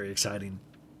house, very exciting.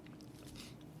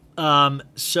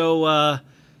 So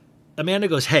Amanda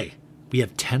goes, hey, we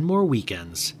have 10 more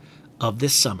weekends of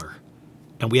this summer.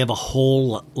 And we have a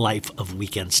whole life of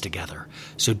weekends together.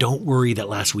 So don't worry that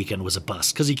last weekend was a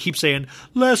bust. Because he keeps saying,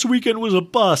 last weekend was a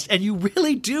bust. And you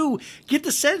really do get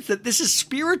the sense that this is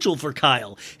spiritual for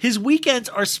Kyle. His weekends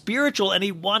are spiritual and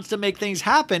he wants to make things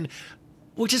happen.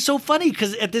 Which is so funny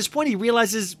because at this point he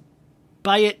realizes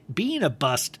by it being a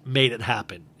bust made it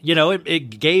happen. You know,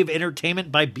 it gave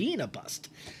entertainment by being a bust.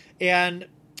 And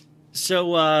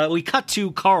so we cut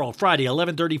to Carl Friday,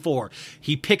 11:34.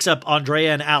 He picks up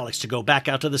Andrea and Alex to go back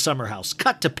out to the summer house.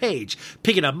 Cut to Paige,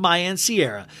 picking up Maya and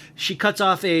Sierra. She cuts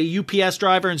off a UPS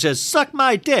driver and says, suck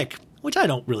my dick, which I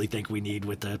don't really think we need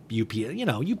with the UPS. You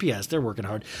know, UPS, they're working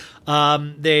hard.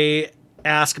 They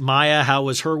ask Maya how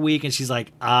was her week, and she's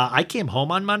like, I came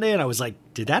home on Monday, and I was like,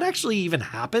 did that actually even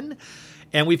happen?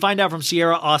 And we find out from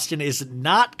Sierra, Austin is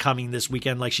not coming this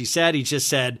weekend like she said. He just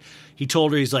said, he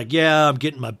told her, he's like, yeah, I'm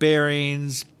getting my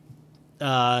bearings.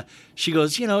 She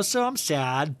goes, you know, so I'm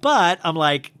sad. But I'm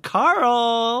like,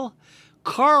 Carl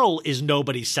is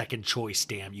nobody's second choice,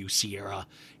 damn you, Sierra.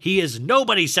 He is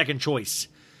nobody's second choice.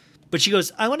 But she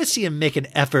goes, I want to see him make an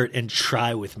effort and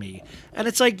try with me. And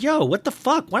it's like, yo, what the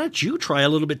fuck? Why don't you try a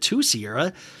little bit too,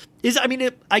 Sierra?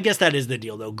 I guess that is the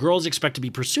deal, though. Girls expect to be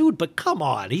pursued, but come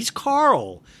on. He's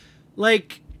Carl.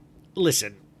 Like,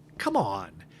 listen, come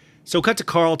on. So cut to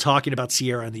Carl talking about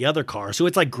Sierra and the other car. So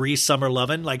it's like Grease, Summer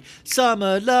Lovin'. Like,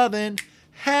 Summer Lovin',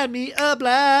 had me a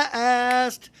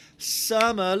blast.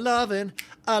 Summer lovin',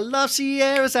 I love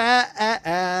Sierra's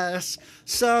ass.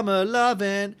 Summer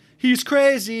lovin', he's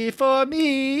crazy for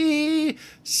me.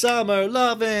 Summer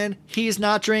lovin', he's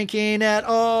not drinking at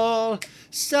all.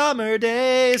 Summer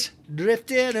days,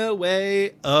 drifting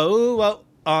away. Oh,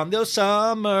 on those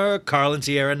summer Carl and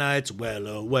Sierra nights.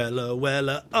 Wella, wella,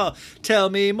 wella. Oh, tell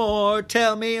me more,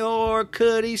 or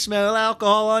could he smell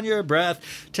alcohol on your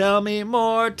breath? Tell me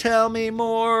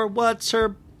more, what's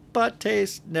her butt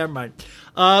taste? Never mind.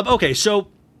 Okay, so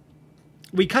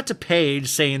we cut to Paige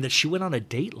saying that she went on a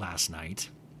date last night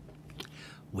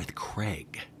with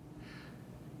Craig.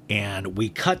 And we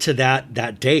cut to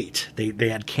that date. They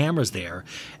had cameras there,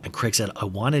 and Craig said, "I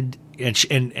wanted," and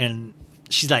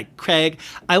she's like, "Craig,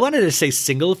 I wanted to stay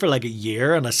single for like a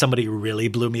year unless somebody really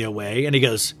blew me away." And he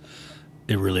goes,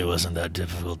 "It really wasn't that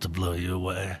difficult to blow you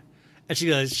away." And she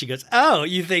goes, "Oh,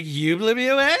 you think you blew me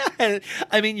away?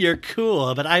 I mean, you're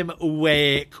cool, but I'm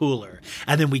way cooler."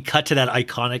 And then we cut to that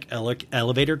iconic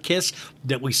elevator kiss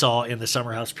that we saw in the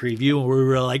Summer House preview, and we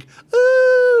were like,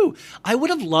 "Ooh!" I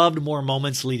would have loved more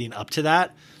moments leading up to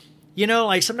that. You know,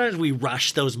 like sometimes we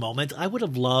rush those moments. I would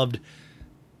have loved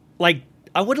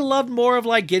more of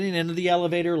like getting into the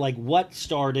elevator, like what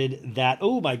started that.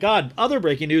 Oh my God. Other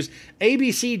breaking news.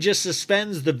 ABC just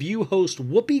suspends The View host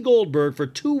Whoopi Goldberg for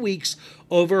 2 weeks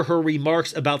over her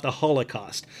remarks about the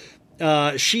Holocaust.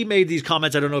 She made these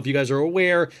comments, I don't know if you guys are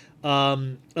aware,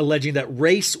 alleging that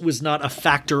race was not a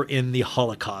factor in the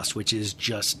Holocaust, which is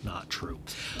just not true.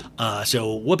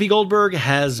 So Whoopi Goldberg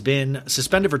has been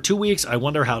suspended for 2 weeks. I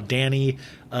wonder how Danny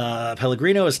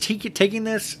Pellegrino is taking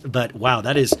this, but wow,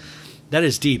 that is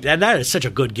deep. And that is such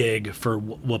a good gig for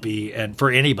Whoopi and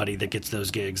for anybody that gets those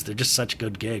gigs. They're just such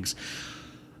good gigs.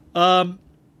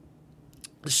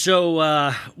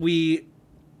 So we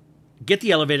get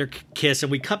the elevator kiss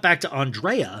and we cut back to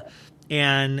Andrea,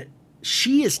 and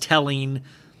she is telling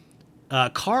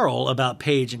Carl about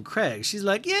Paige and Craig. She's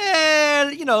like, "Yeah,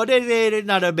 you know, they're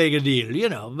not a big a deal, you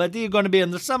know, but they're going to be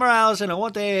in the summer house and I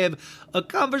want to have a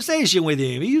conversation with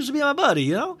him. He used to be my buddy,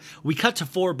 you know." We cut to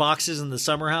 4 boxes in the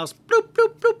summer house. Bloop,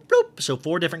 bloop, bloop, bloop. So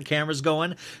 4 different cameras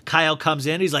going. Kyle comes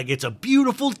in. He's like, "It's a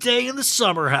beautiful day in the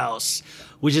summer house."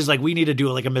 Which is like, we need to do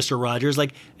like a Mr. Rogers,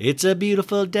 like, "It's a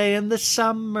beautiful day in the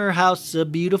summer house, a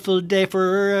beautiful day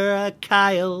for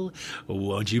Kyle.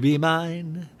 Won't you be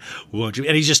mine? Won't you?"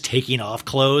 And he's just taking off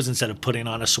clothes instead of putting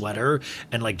on a sweater,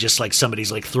 and like just like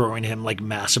somebody's like throwing him like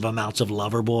massive amounts of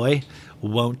lover boy.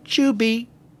 "Won't you be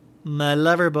my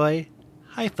lover boy?"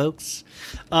 Hi, folks.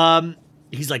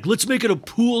 He's like, "Let's make it a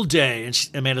pool day." And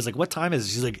Amanda's like, "What time is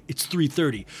it?" She's like, "It's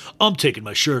 3:30. I'm taking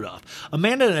my shirt off."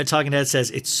 Amanda in a talking head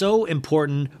says, "It's so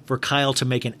important for Kyle to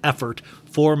make an effort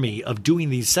for me of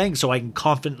doing these things so I can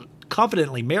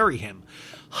confidently marry him."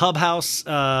 Hub House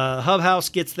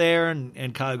gets there,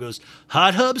 and Kyle goes,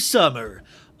 "Hot hub summer."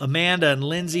 Amanda and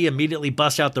Lindsay immediately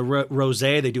bust out the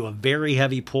rosé. They do a very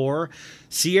heavy pour.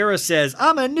 Sierra says,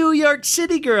 "I'm a New York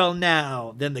City girl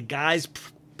now." Then the guys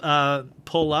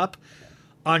pull up.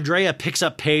 Andrea picks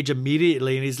up Paige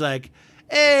immediately, and he's like,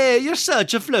 "Hey, you're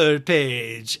such a flirt,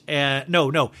 Paige." And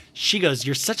no. She goes,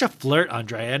 "You're such a flirt,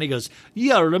 Andrea." And he goes,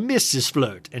 "You're a Mrs.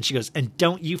 Flirt." And she goes, "And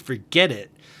don't you forget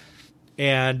it."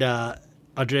 And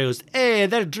Andrea goes, "Hey,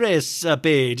 that dress,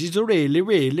 Paige, is really,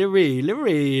 really, really,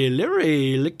 really,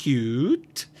 really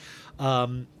cute."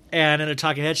 And in a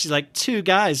talking head, she's like, "2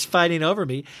 guys fighting over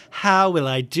me. How will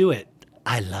I do it?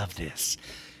 I love this."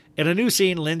 In a new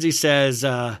scene, Lindsay says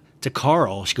to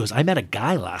Carl, she goes, "I met a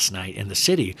guy last night in the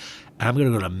city. I'm going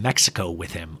to go to Mexico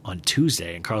with him on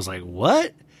Tuesday." And Carl's like,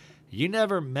 "What? You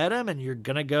never met him and you're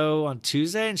going to go on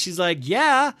Tuesday?" And she's like,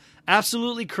 "Yeah,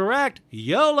 absolutely correct.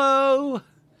 YOLO."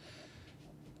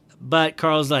 But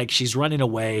Carl's like, she's running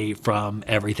away from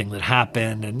everything that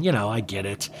happened. And, you know, I get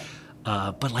it.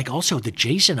 But like also the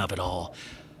Jason of it all,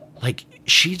 like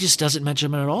she just doesn't mention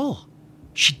him at all.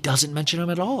 She doesn't mention him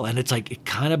at all. And it's like, it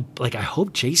kind of like, I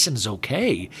hope Jason's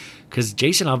okay, because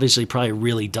Jason obviously probably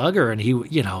really dug her, and he,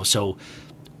 you know,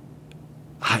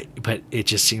 but it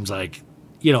just seems like,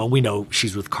 you know, we know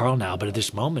she's with Carl now, but at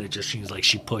this moment, it just seems like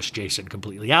she pushed Jason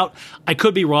completely out. I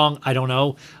could be wrong. I don't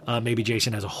know. Maybe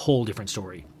Jason has a whole different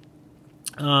story.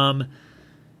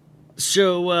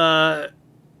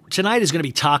 Tonight is going to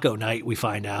be taco night, we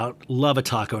find out. Love a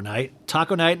taco night.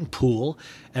 Taco night and pool.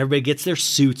 Everybody gets their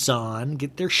suits on,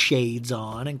 get their shades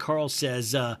on, and Carl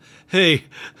says, "Hey,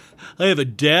 I have a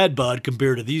dad bod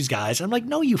compared to these guys." I'm like,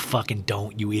 "No, you fucking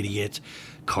don't, you idiot."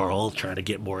 Carl trying to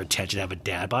get more attention to have a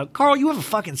dad bod. Carl, you have a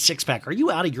fucking 6-pack. Are you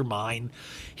out of your mind?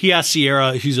 He asked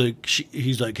Sierra, he's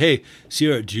like, "Hey,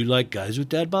 Sierra, do you like guys with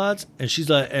dad bods?" And she's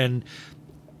like, and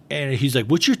And he's like,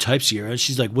 what's your type, Sierra? And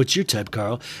she's like, what's your type,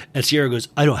 Carl? And Sierra goes,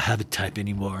 I don't have a type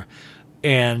anymore.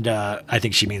 And I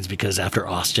think she means because after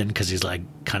Austin, because he's like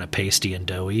kind of pasty and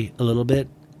doughy a little bit.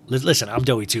 Listen, I'm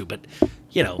doughy too, but,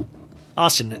 you know,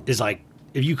 Austin is like,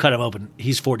 if you cut him open,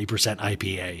 he's 40%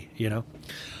 IPA, you know?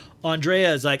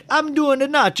 Andrea is like, I'm doing the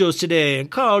nachos today, and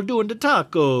Carl doing the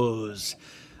tacos.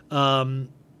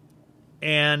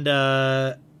 And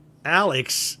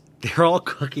Alex, they're all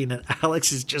cooking, and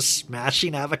Alex is just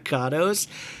smashing avocados.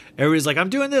 Everybody's like, I'm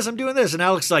doing this. And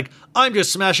Alex is like, I'm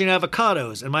just smashing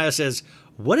avocados. And Maya says,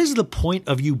 what is the point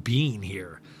of you being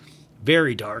here?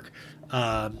 Very dark.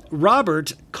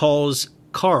 Robert calls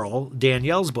Carl,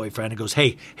 Danielle's boyfriend, and goes,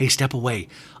 hey, step away.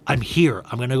 I'm here.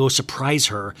 I'm going to go surprise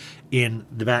her in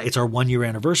the back. It's our 1-year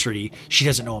anniversary. She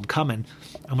doesn't know I'm coming.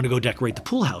 I'm going to go decorate the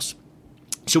pool house.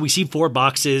 So we see 4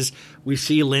 boxes. We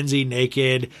see Lindsay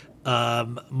naked.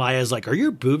 Maya's like, are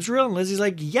your boobs real? And Lindsay's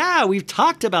like, yeah, we've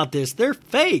talked about this. They're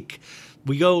fake.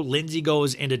 Lindsay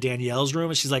goes into Danielle's room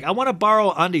and she's like, I want to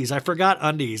borrow undies. I forgot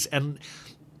undies. And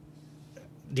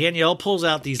Danielle pulls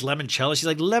out these limoncello. She's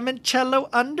like, limoncello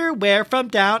underwear from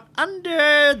down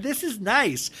under. This is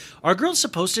nice. Are girls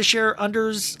supposed to share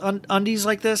undies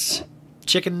like this?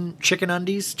 Chicken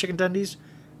undies?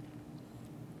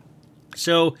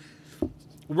 So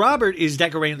Robert is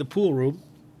decorating the pool room.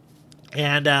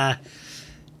 And I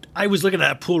was looking at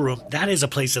that pool room. That is a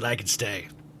place that I could stay.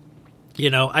 You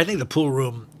know, I think the pool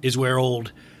room is where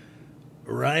old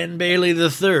Ryan Bailey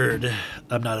III,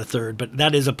 I'm not a third, but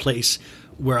that is a place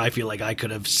where I feel like I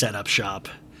could have set up shop.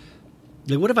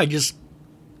 Like, what if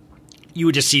you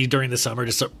would just see during the summer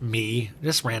just me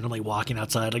just randomly walking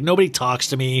outside. Like, nobody talks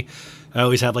to me. I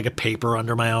always have like a paper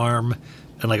under my arm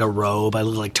and like a robe. I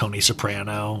look like Tony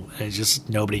Soprano. And just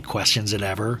nobody questions it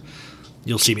ever.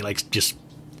 You'll see me like just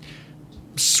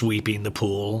sweeping the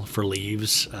pool for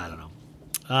leaves. I don't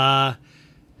know.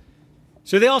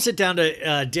 So they all sit down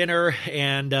to dinner,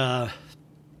 and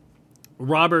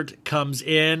Robert comes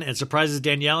in and surprises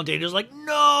Danielle, and Danielle's like,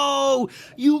 no,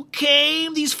 you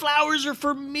came? These flowers are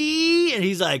for me? And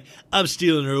he's like, I'm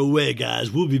stealing her away, guys.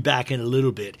 We'll be back in a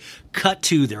little bit. Cut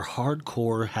to their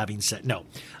hardcore having sex. No.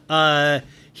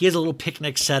 He has a little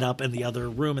picnic set up in the other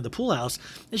room in the pool house.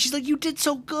 And she's like, you did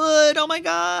so good. Oh, my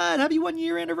God. Happy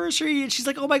 1-year anniversary. And she's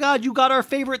like, oh, my God, you got our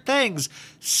favorite things.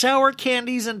 Sour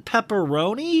candies and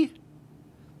pepperoni?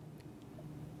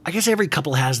 I guess every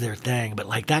couple has their thing, but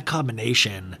like that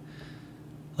combination,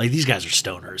 like these guys are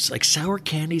stoners. Like sour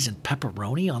candies and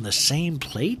pepperoni on the same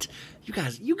plate? You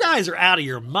guys are out of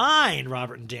your mind,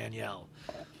 Robert and Danielle.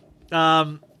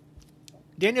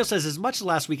 Danielle says, as much as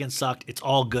last weekend sucked, it's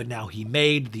all good now. He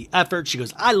made the effort. She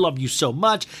goes, I love you so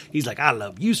much. He's like, I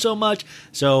love you so much.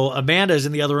 So Amanda's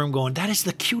in the other room going, that is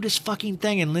the cutest fucking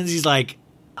thing. And Lindsay's like,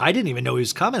 I didn't even know he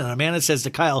was coming. And Amanda says to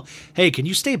Kyle, hey, can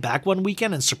you stay back one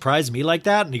weekend and surprise me like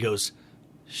that? And he goes,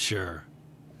 sure.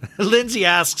 Lindsay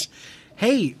asks,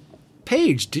 hey,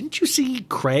 Paige, didn't you see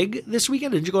Craig this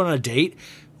weekend? Didn't you go on a date?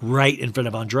 Right in front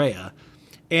of Andrea.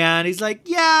 And he's like,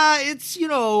 yeah, it's, it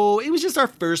was just our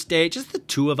first date, just the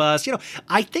two of us.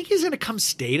 I think he's going to come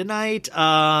stay tonight.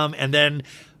 And then,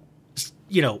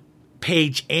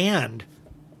 Paige and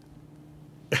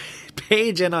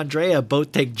Andrea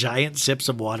both take giant sips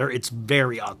of water. It's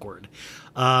very awkward.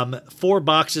 4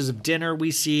 boxes of dinner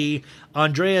we see.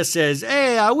 Andrea says,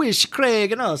 hey, I wish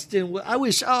Craig and Austin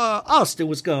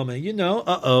was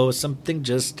coming, something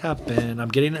just happened.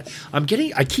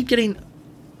 I keep getting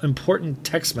important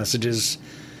text messages.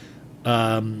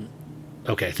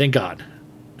 Okay, thank God.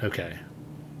 Okay.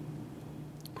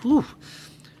 Whew.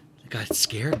 God, it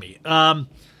scared me.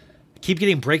 Keep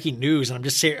getting breaking news, and I'm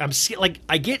just saying,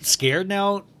 I get scared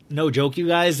now. No joke, you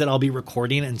guys, that I'll be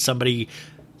recording and somebody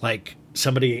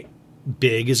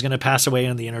big is going to pass away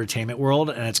in the entertainment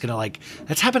world, and it's going to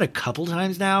that's happened a couple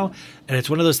times now, and it's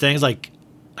one of those things I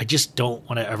just don't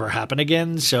want to ever happen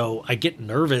again. So I get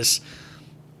nervous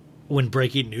when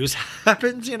breaking news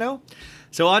happens,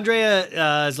 So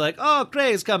Andrea is like, oh,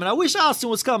 Craig's coming. I wish Austin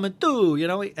was coming too,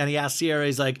 And he asks Sierra,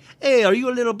 he's like, hey, are you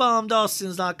a little bummed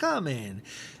Austin's not coming?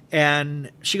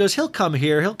 And she goes, he'll come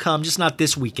here. He'll come, just not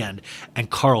this weekend. And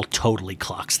Carl totally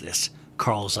clocks this.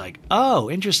 Carl's like, oh,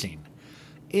 interesting.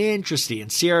 And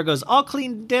Sierra goes, I'll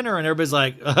clean dinner. And everybody's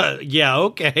like, yeah,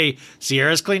 okay.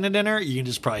 Sierra's cleaning dinner. You can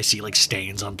just probably see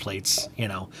stains on plates,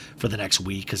 for the next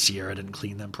week because Sierra didn't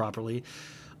clean them properly.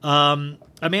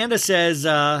 Amanda says,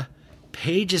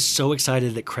 Paige is so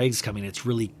excited that Craig's coming. It's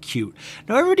really cute.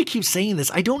 Now, everybody keeps saying this.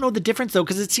 I don't know the difference, though,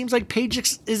 because it seems like Paige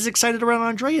is excited around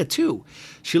Andrea, too.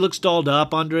 She looks dolled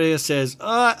up. Andrea says,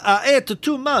 I ate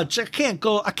too much. I can't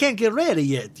get ready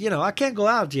yet. I can't go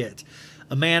out yet.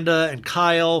 Amanda and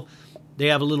Kyle, they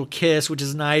have a little kiss, which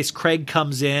is nice. Craig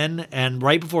comes in, and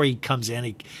right before he comes in,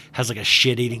 he has like a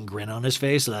shit-eating grin on his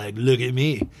face, like, look at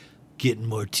me, getting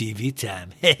more TV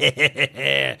time.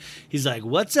 He's like,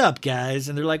 what's up, guys?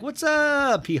 And they're like, what's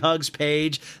up? He hugs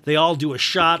Paige. They all do a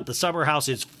shot. The summer house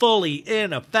is fully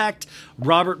in effect.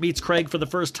 Robert meets Craig for the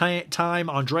first time.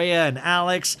 Andrea and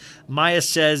Alex. Maya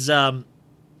says,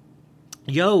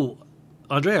 yo,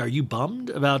 Andrea, are you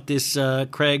bummed about this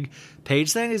Craig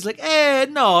Paige thing? He's like,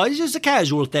 no, it's just a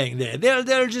casual thing there.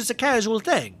 They're just a casual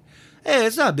thing.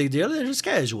 It's not a big deal. They're just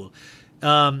casual.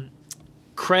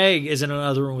 Craig is in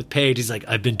another room with Paige. He's like,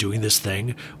 I've been doing this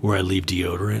thing where I leave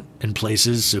deodorant in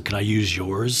places, so can I use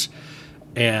yours?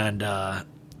 And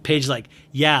Paige's like,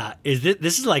 yeah,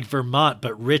 this is like Vermont,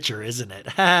 but richer, isn't it?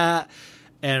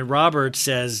 And Robert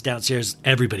says downstairs,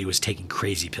 everybody was taking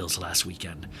crazy pills last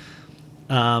weekend.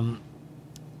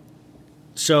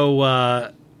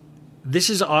 So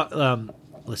this is,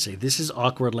 let's see, this is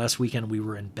awkward. Last weekend we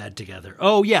were in bed together.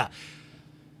 Oh, yeah.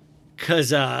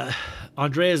 Because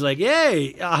Andrea's like,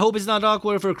 hey, I hope it's not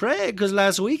awkward for Craig, because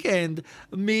last weekend,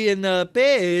 me and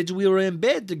Paige, we were in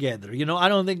bed together. You know, I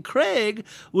don't think Craig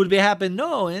would be happy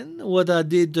knowing what I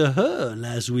did to her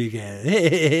last weekend.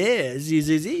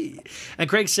 And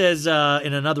Craig says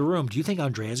in another room, do you think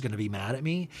Andrea's going to be mad at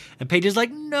me? And Paige is like,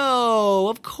 no,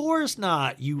 of course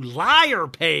not. You liar,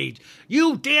 Paige.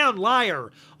 You damn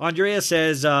liar. Andrea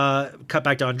says, cut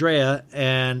back to Andrea,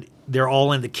 and they're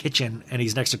all in the kitchen, and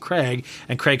he's next to Craig,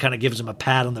 and Craig kind of gives him a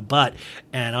pat on the butt,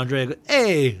 and Andrea goes,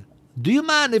 hey, do you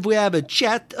mind if we have a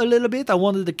chat a little bit? I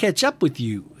wanted to catch up with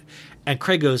you. And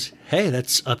Craig goes, hey,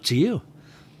 that's up to you.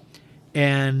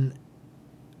 And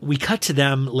we cut to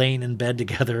them laying in bed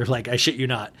together, like, I shit you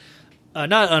not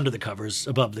under the covers,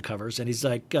 above the covers, and he's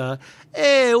like,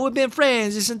 hey, we've been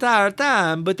friends this entire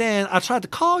time, but then I tried to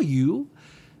call you,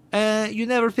 and you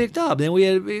never picked up. And we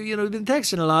had, been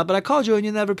texting a lot, but I called you and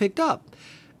you never picked up.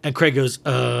 And Craig goes,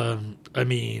 I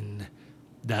mean,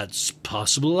 that's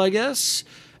possible, I guess.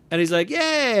 And he's like,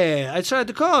 yeah, I tried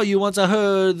to call you once I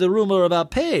heard the rumor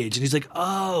about Paige. And he's like,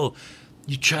 oh,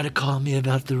 you tried to call me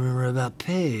about the rumor about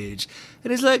Paige.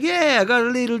 And he's like, yeah, I got a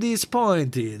little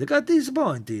disappointed.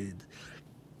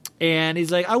 And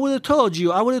he's like, I would have told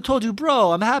you,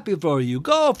 bro, I'm happy for you.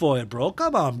 Go for it, bro.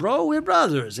 Come on, bro. We're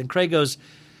brothers. And Craig goes,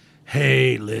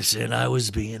 hey, listen, I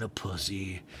was being a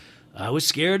pussy. I was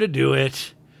scared to do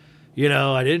it.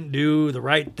 I didn't do the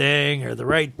right thing or the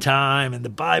right time. And the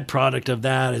byproduct of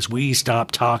that is we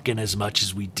stopped talking as much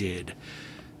as we did.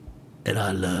 And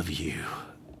I love you.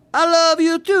 I love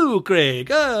you too,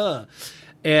 Craig.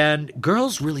 And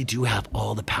girls really do have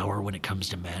all the power when it comes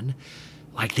to men.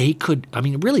 Like they could,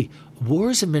 really,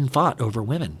 wars have been fought over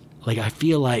women. Like I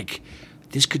feel like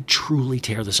this could truly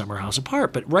tear the summer house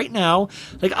apart. But right now,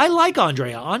 like I like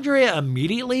Andrea. Andrea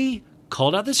immediately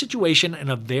called out the situation in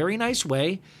a very nice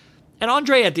way. And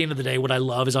Andrea, at the end of the day, what I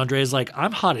love is Andrea's like,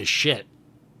 I'm hot as shit.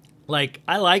 Like,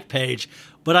 I like Paige,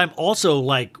 but I'm also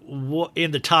like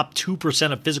in the top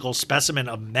 2% of physical specimen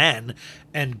of men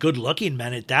and good looking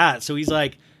men at that. So he's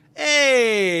like,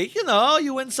 hey,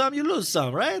 you win some, you lose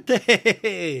some, right?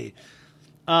 Hey.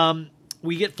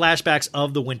 We get flashbacks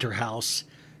of the winter house.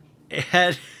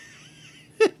 And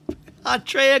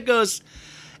Andrea goes,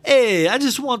 hey, I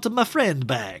just wanted my friend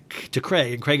back to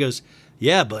Craig. And Craig goes,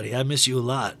 yeah, buddy, I miss you a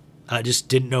lot. I just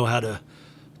didn't know how to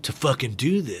fucking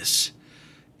do this.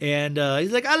 And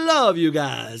he's like, I love you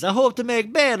guys. I hope to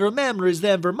make better memories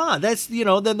than Vermont. That's,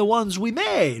 than the ones we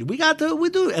made. We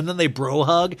do. And then they bro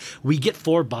hug. We get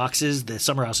 4 boxes. The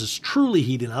summer house is truly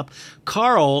heating up.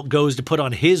 Carl goes to put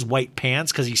on his white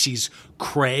pants because he sees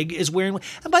Craig is wearing one.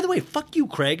 And by the way, fuck you,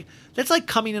 Craig. That's like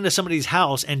coming into somebody's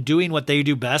house and doing what they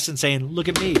do best and saying, look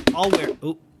at me, I'll wear.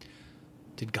 Oh,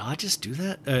 did God just do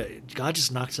that? God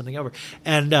just knocked something over.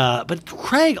 And, but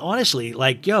Craig, honestly,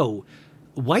 like, yo,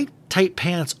 white tight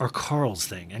pants are Carl's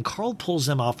thing, and Carl pulls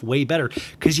them off way better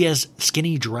because he has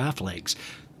skinny giraffe legs.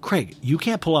 Craig, you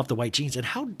can't pull off the white jeans, and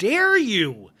how dare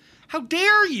you? How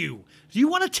dare you? Do you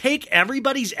want to take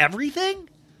everybody's everything?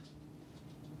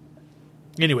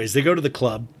 Anyways, they go to the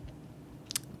club.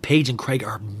 Paige and Craig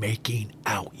are making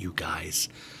out, you guys.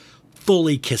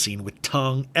 Fully kissing with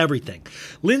tongue, everything.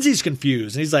 Lindsay's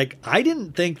confused, and he's like, I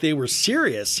didn't think they were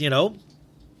serious,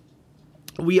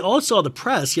 We all saw the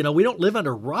press, we don't live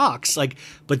under rocks,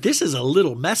 but this is a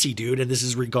little messy, dude, and this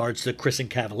is regards to Chris and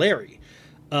Cavallari.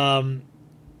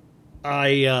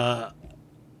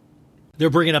 They're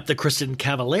bringing up the Kristen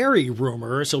Cavallari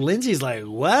rumor, so Lindsay's like,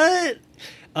 what?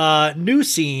 New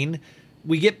scene,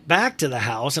 we get back to the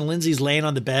house, and Lindsay's laying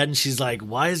on the bed, and she's like,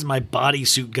 why is my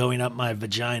bodysuit going up my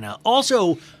vagina?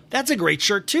 Also, that's a great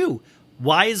shirt, too.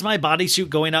 Why is my bodysuit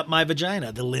going up my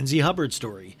vagina? The Lindsay Hubbard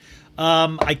story.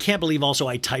 I can't believe also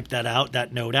I typed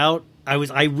that note out. I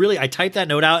typed that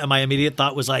note out and my immediate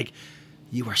thought was like,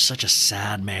 you are such a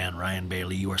sad man, Ryan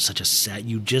Bailey. You are such a sad,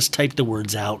 you just typed the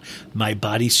words out. My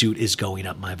bodysuit is going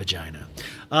up my vagina.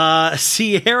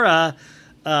 Sierra,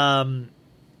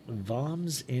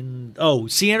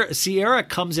 Sierra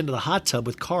comes into the hot tub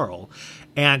with Carl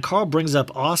and Carl brings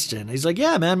up Austin. He's like,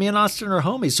 yeah, man, me and Austin are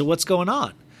homies. So what's going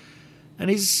on? And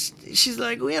she's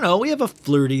like, well, you know, we have a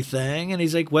flirty thing. And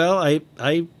he's like, well, I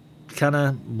kind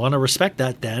of want to respect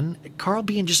that then. Carl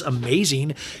being just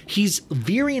amazing. He's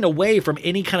veering away from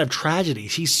any kind of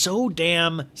tragedies. He's so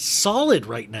damn solid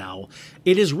right now.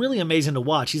 It is really amazing to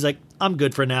watch. He's like, I'm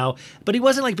good for now. But he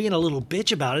wasn't like being a little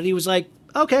bitch about it. He was like,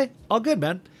 okay, all good,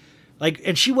 man. Like,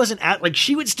 and she wasn't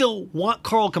she would still want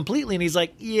Carl completely. And he's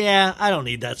like, yeah, I don't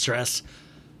need that stress.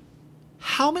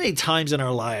 How many times in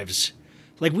our lives,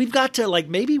 like we've got to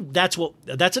maybe that's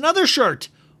another shirt.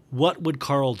 What would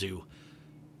Carl do?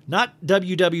 Not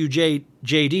WWJD,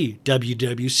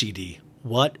 WWCD.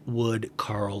 What would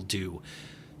Carl do?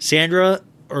 Sandra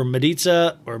or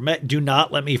Mediza or do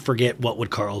not let me forget what would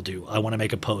Carl do. I want to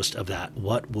make a post of that.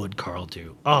 What would Carl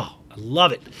do? Oh, I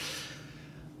love it.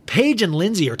 Paige and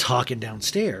Lindsay are talking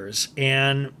downstairs,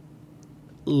 and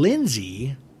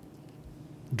Lindsay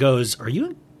goes, "Are you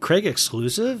and Craig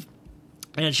exclusive?"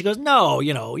 And she goes, "No,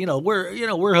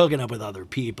 we're hooking up with other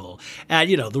people." And,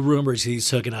 the rumors he's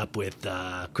hooking up with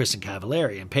Kristen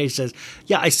Cavallari. And Paige says,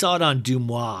 "Yeah, I saw it on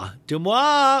Dumois.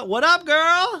 Dumois, what up,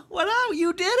 girl? What up?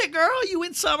 You did it, girl. You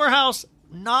in Summer House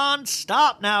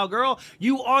nonstop now, girl.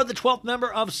 You are the 12th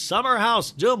member of Summer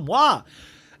House, Dumois."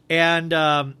 And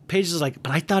Paige is like,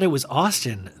 "But I thought it was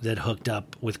Austin that hooked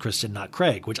up with Kristen, not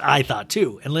Craig," which I thought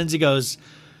too. And Lindsay goes,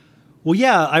 "Well,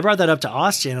 yeah, I brought that up to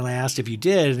Austin and I asked if you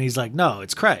did." And he's like, "No,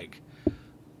 it's Craig.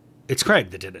 It's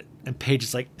Craig that did it." And Paige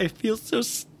is like, "I feel so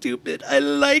stupid. I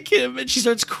like him." And she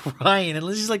starts crying. And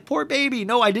Lindsay's like, "Poor baby.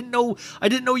 No, I didn't know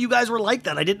you guys were like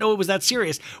that. I didn't know it was that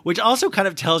serious," which also kind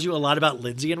of tells you a lot about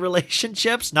Lindsay in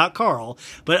relationships, not Carl,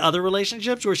 but other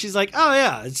relationships where she's like, "Oh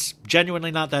yeah, it's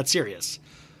genuinely not that serious.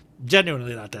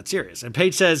 Genuinely not that serious." And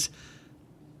Paige says,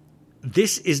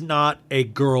 "This is not a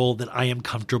girl that I am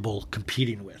comfortable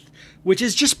competing with." Which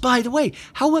is just, by the way,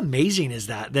 how amazing is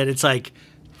that? That it's like,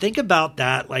 think about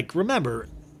that. Like, remember,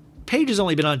 Paige has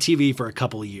only been on TV for a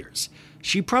couple of years.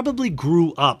 She probably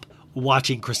grew up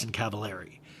watching Kristen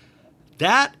Cavallari.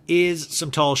 That is some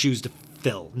tall shoes to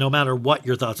fill, no matter what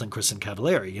your thoughts on Kristen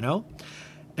Cavallari,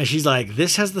 And she's like,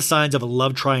 "This has the signs of a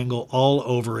love triangle all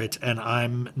over it, and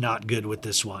I'm not good with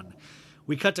this one."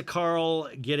 We cut to Carl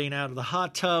getting out of the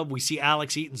hot tub. We see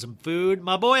Alex eating some food.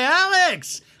 My boy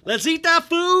Alex, let's eat that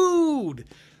food.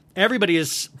 Everybody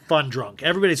is fun drunk.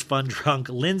 Everybody's fun drunk.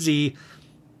 Lindsay,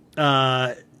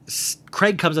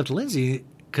 Craig comes up to Lindsay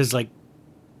because,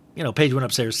 Paige went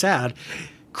upstairs sad.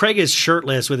 Craig is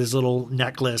shirtless with his little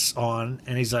necklace on,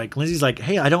 and Lindsay's like,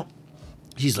 "Hey,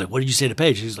 She's like, "What did you say to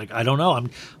Paige?" She's like, "I don't know. I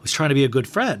was trying to be a good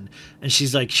friend." And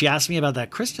she's like, she asked me about that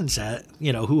Kristen set,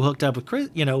 who hooked up with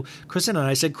Kristen. And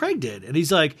I said, Craig did. And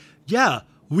he's like, "Yeah,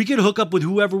 we can hook up with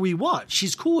whoever we want.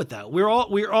 She's cool with that.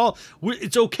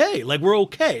 It's okay. Like, we're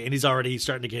okay." And he's already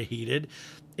starting to get heated,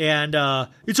 and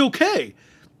it's okay.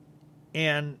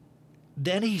 And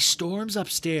then he storms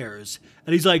upstairs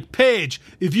and he's like, "Paige,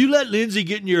 if you let Lindsay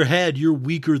get in your head, you're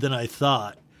weaker than I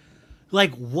thought."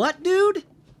 Like, what, dude?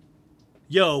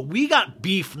 Yo, we got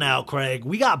beef now, Craig.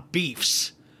 We got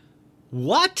beefs.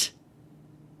 What?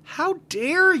 How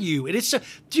dare you? And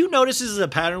do you notice this is a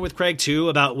pattern with Craig too,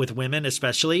 with women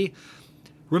especially?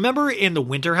 Remember in the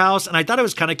Winter House, and I thought it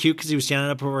was kind of cute because he was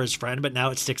standing up for his friend, but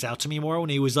now it sticks out to me more when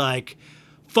he was like,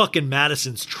 "Fucking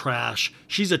Madison's trash.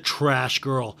 She's a trash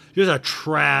girl. She's a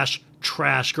trash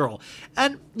girl."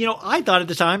 And, I thought at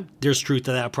the time, there's truth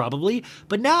to that probably.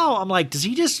 But now I'm like, does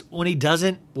he just, when he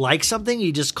doesn't like something,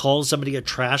 he just calls somebody a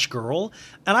trash girl?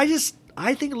 And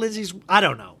I think Lindsay's, I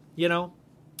don't know,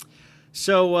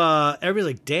 So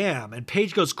everybody's like, "Damn." And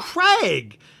Paige goes,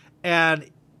 "Craig." And,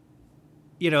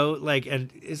 and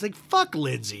it's like, fuck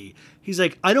Lindsay. He's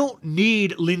like, "I don't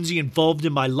need Lindsay involved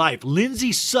in my life.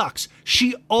 Lindsay sucks.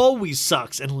 She always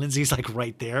sucks." And Lindsay's like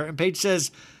right there. And Paige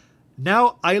says,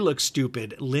 "Now I look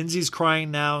stupid." Lindsay's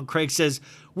crying now. And Craig says,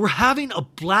 "We're having a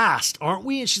blast, aren't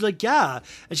we?" And she's like, "Yeah."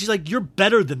 And she's like, "You're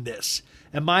better than this."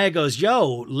 And Maya goes,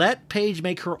 "Yo, let Paige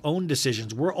make her own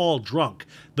decisions. We're all drunk."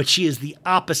 But she is the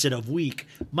opposite of weak.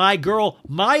 My girl,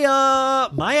 Maya.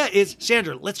 Maya is,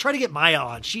 Sandra, let's try to get Maya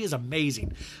on. She is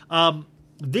amazing.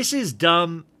 This is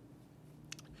dumb.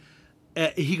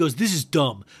 he goes, this is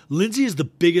dumb. Lindsay is the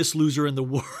biggest loser in the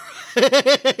world.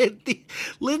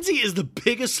 Lindsay is the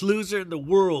biggest loser in the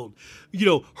world. You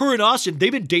know, her and Austin,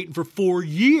 they've been dating for 4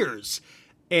 years.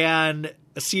 And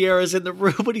Sierra's in the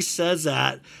room when he says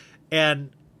that.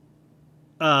 And,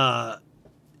 oh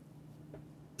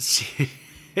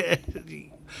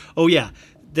yeah.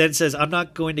 Then says, I'm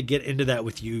not going to get into that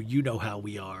with you. You know how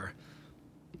we are.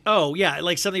 Oh, yeah.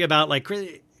 Like something about like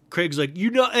Craig's like,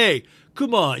 hey,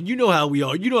 come on. You know how we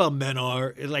are. You know how men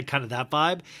are. Like kind of that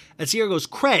vibe. And Sierra goes,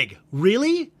 Craig,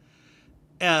 really?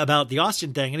 About the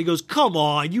Austin thing. And he goes, come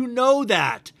on. You know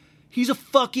that. He's a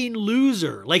fucking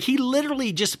loser. Like he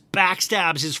literally just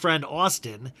backstabs his friend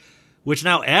Austin, which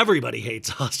now everybody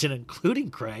hates Austin,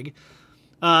 including Craig.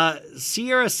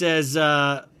 Sierra says,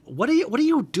 what are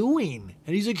you doing?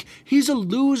 And he's like, he's a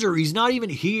loser. He's not even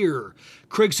here.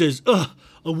 Craig says, I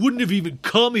wouldn't have even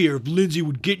come here if Lindsay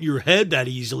would get in your head that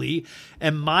easily.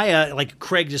 And Maya, like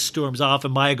Craig just storms off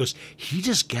and Maya goes, he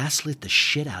just gaslit the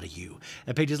shit out of you.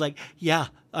 And Paige is like, yeah,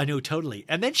 I know, totally.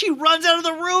 And then she runs out of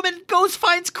the room and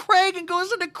finds Craig and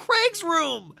goes into Craig's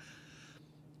room.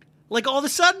 Like all of a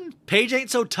sudden, Paige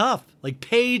ain't so tough. Like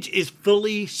Paige is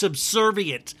fully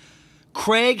subservient.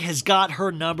 Craig has got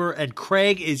her number and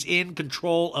Craig is in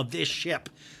control of this ship.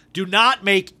 Do not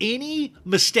make any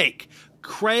mistake.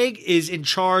 Craig is in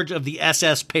charge of the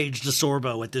SS Paige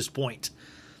DeSorbo at this point.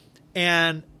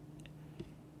 And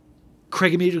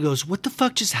Craig immediately goes, what the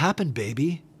fuck just happened,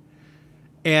 baby?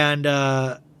 And,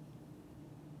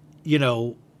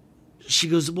 she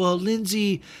goes, well,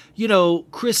 Lindsay,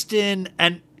 Kristen,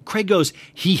 and Craig goes,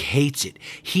 he hates it.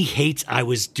 He hates I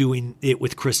was doing it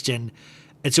with Kristen.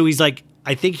 And so he's like,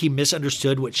 I think he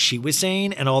misunderstood what she was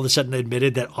saying and all of a sudden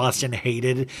admitted that Austin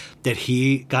hated that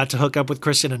he got to hook up with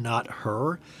Kristen and not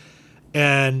her.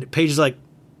 And Paige is like,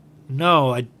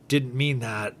 no, I didn't mean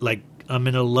that. Like, I'm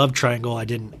in a love triangle I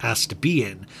didn't ask to be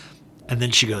in. And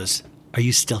then she goes, are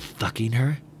you still fucking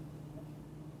her? Are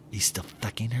you still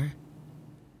fucking her?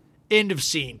 End of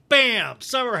scene. Bam!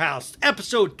 Summer House,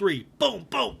 episode 3. Boom,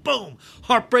 boom, boom.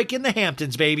 Heartbreak in the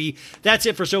Hamptons, baby. That's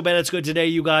it for So Bad It's Good today,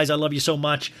 you guys. I love you so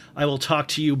much. I will talk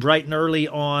to you bright and early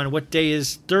on, what day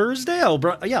is Thursday? I'll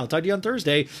talk to you on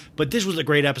Thursday. But this was a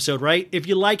great episode, right? If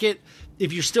you like it,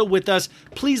 if you're still with us,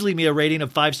 please leave me a rating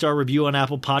of 5-star review on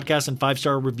Apple Podcasts and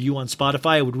 5-star review on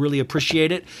Spotify. I would really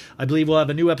appreciate it. I believe we'll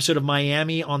have a new episode of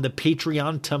Miami on the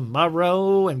Patreon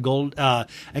tomorrow, and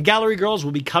Gallery Girls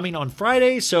will be coming on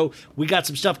Friday. So we got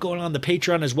some stuff going on the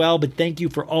Patreon as well. But thank you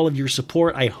for all of your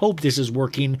support. I hope this is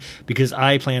working because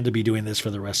I plan to be doing this for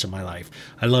the rest of my life.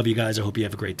 I love you guys. I hope you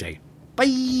have a great day.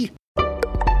 Bye.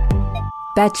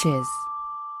 Betches.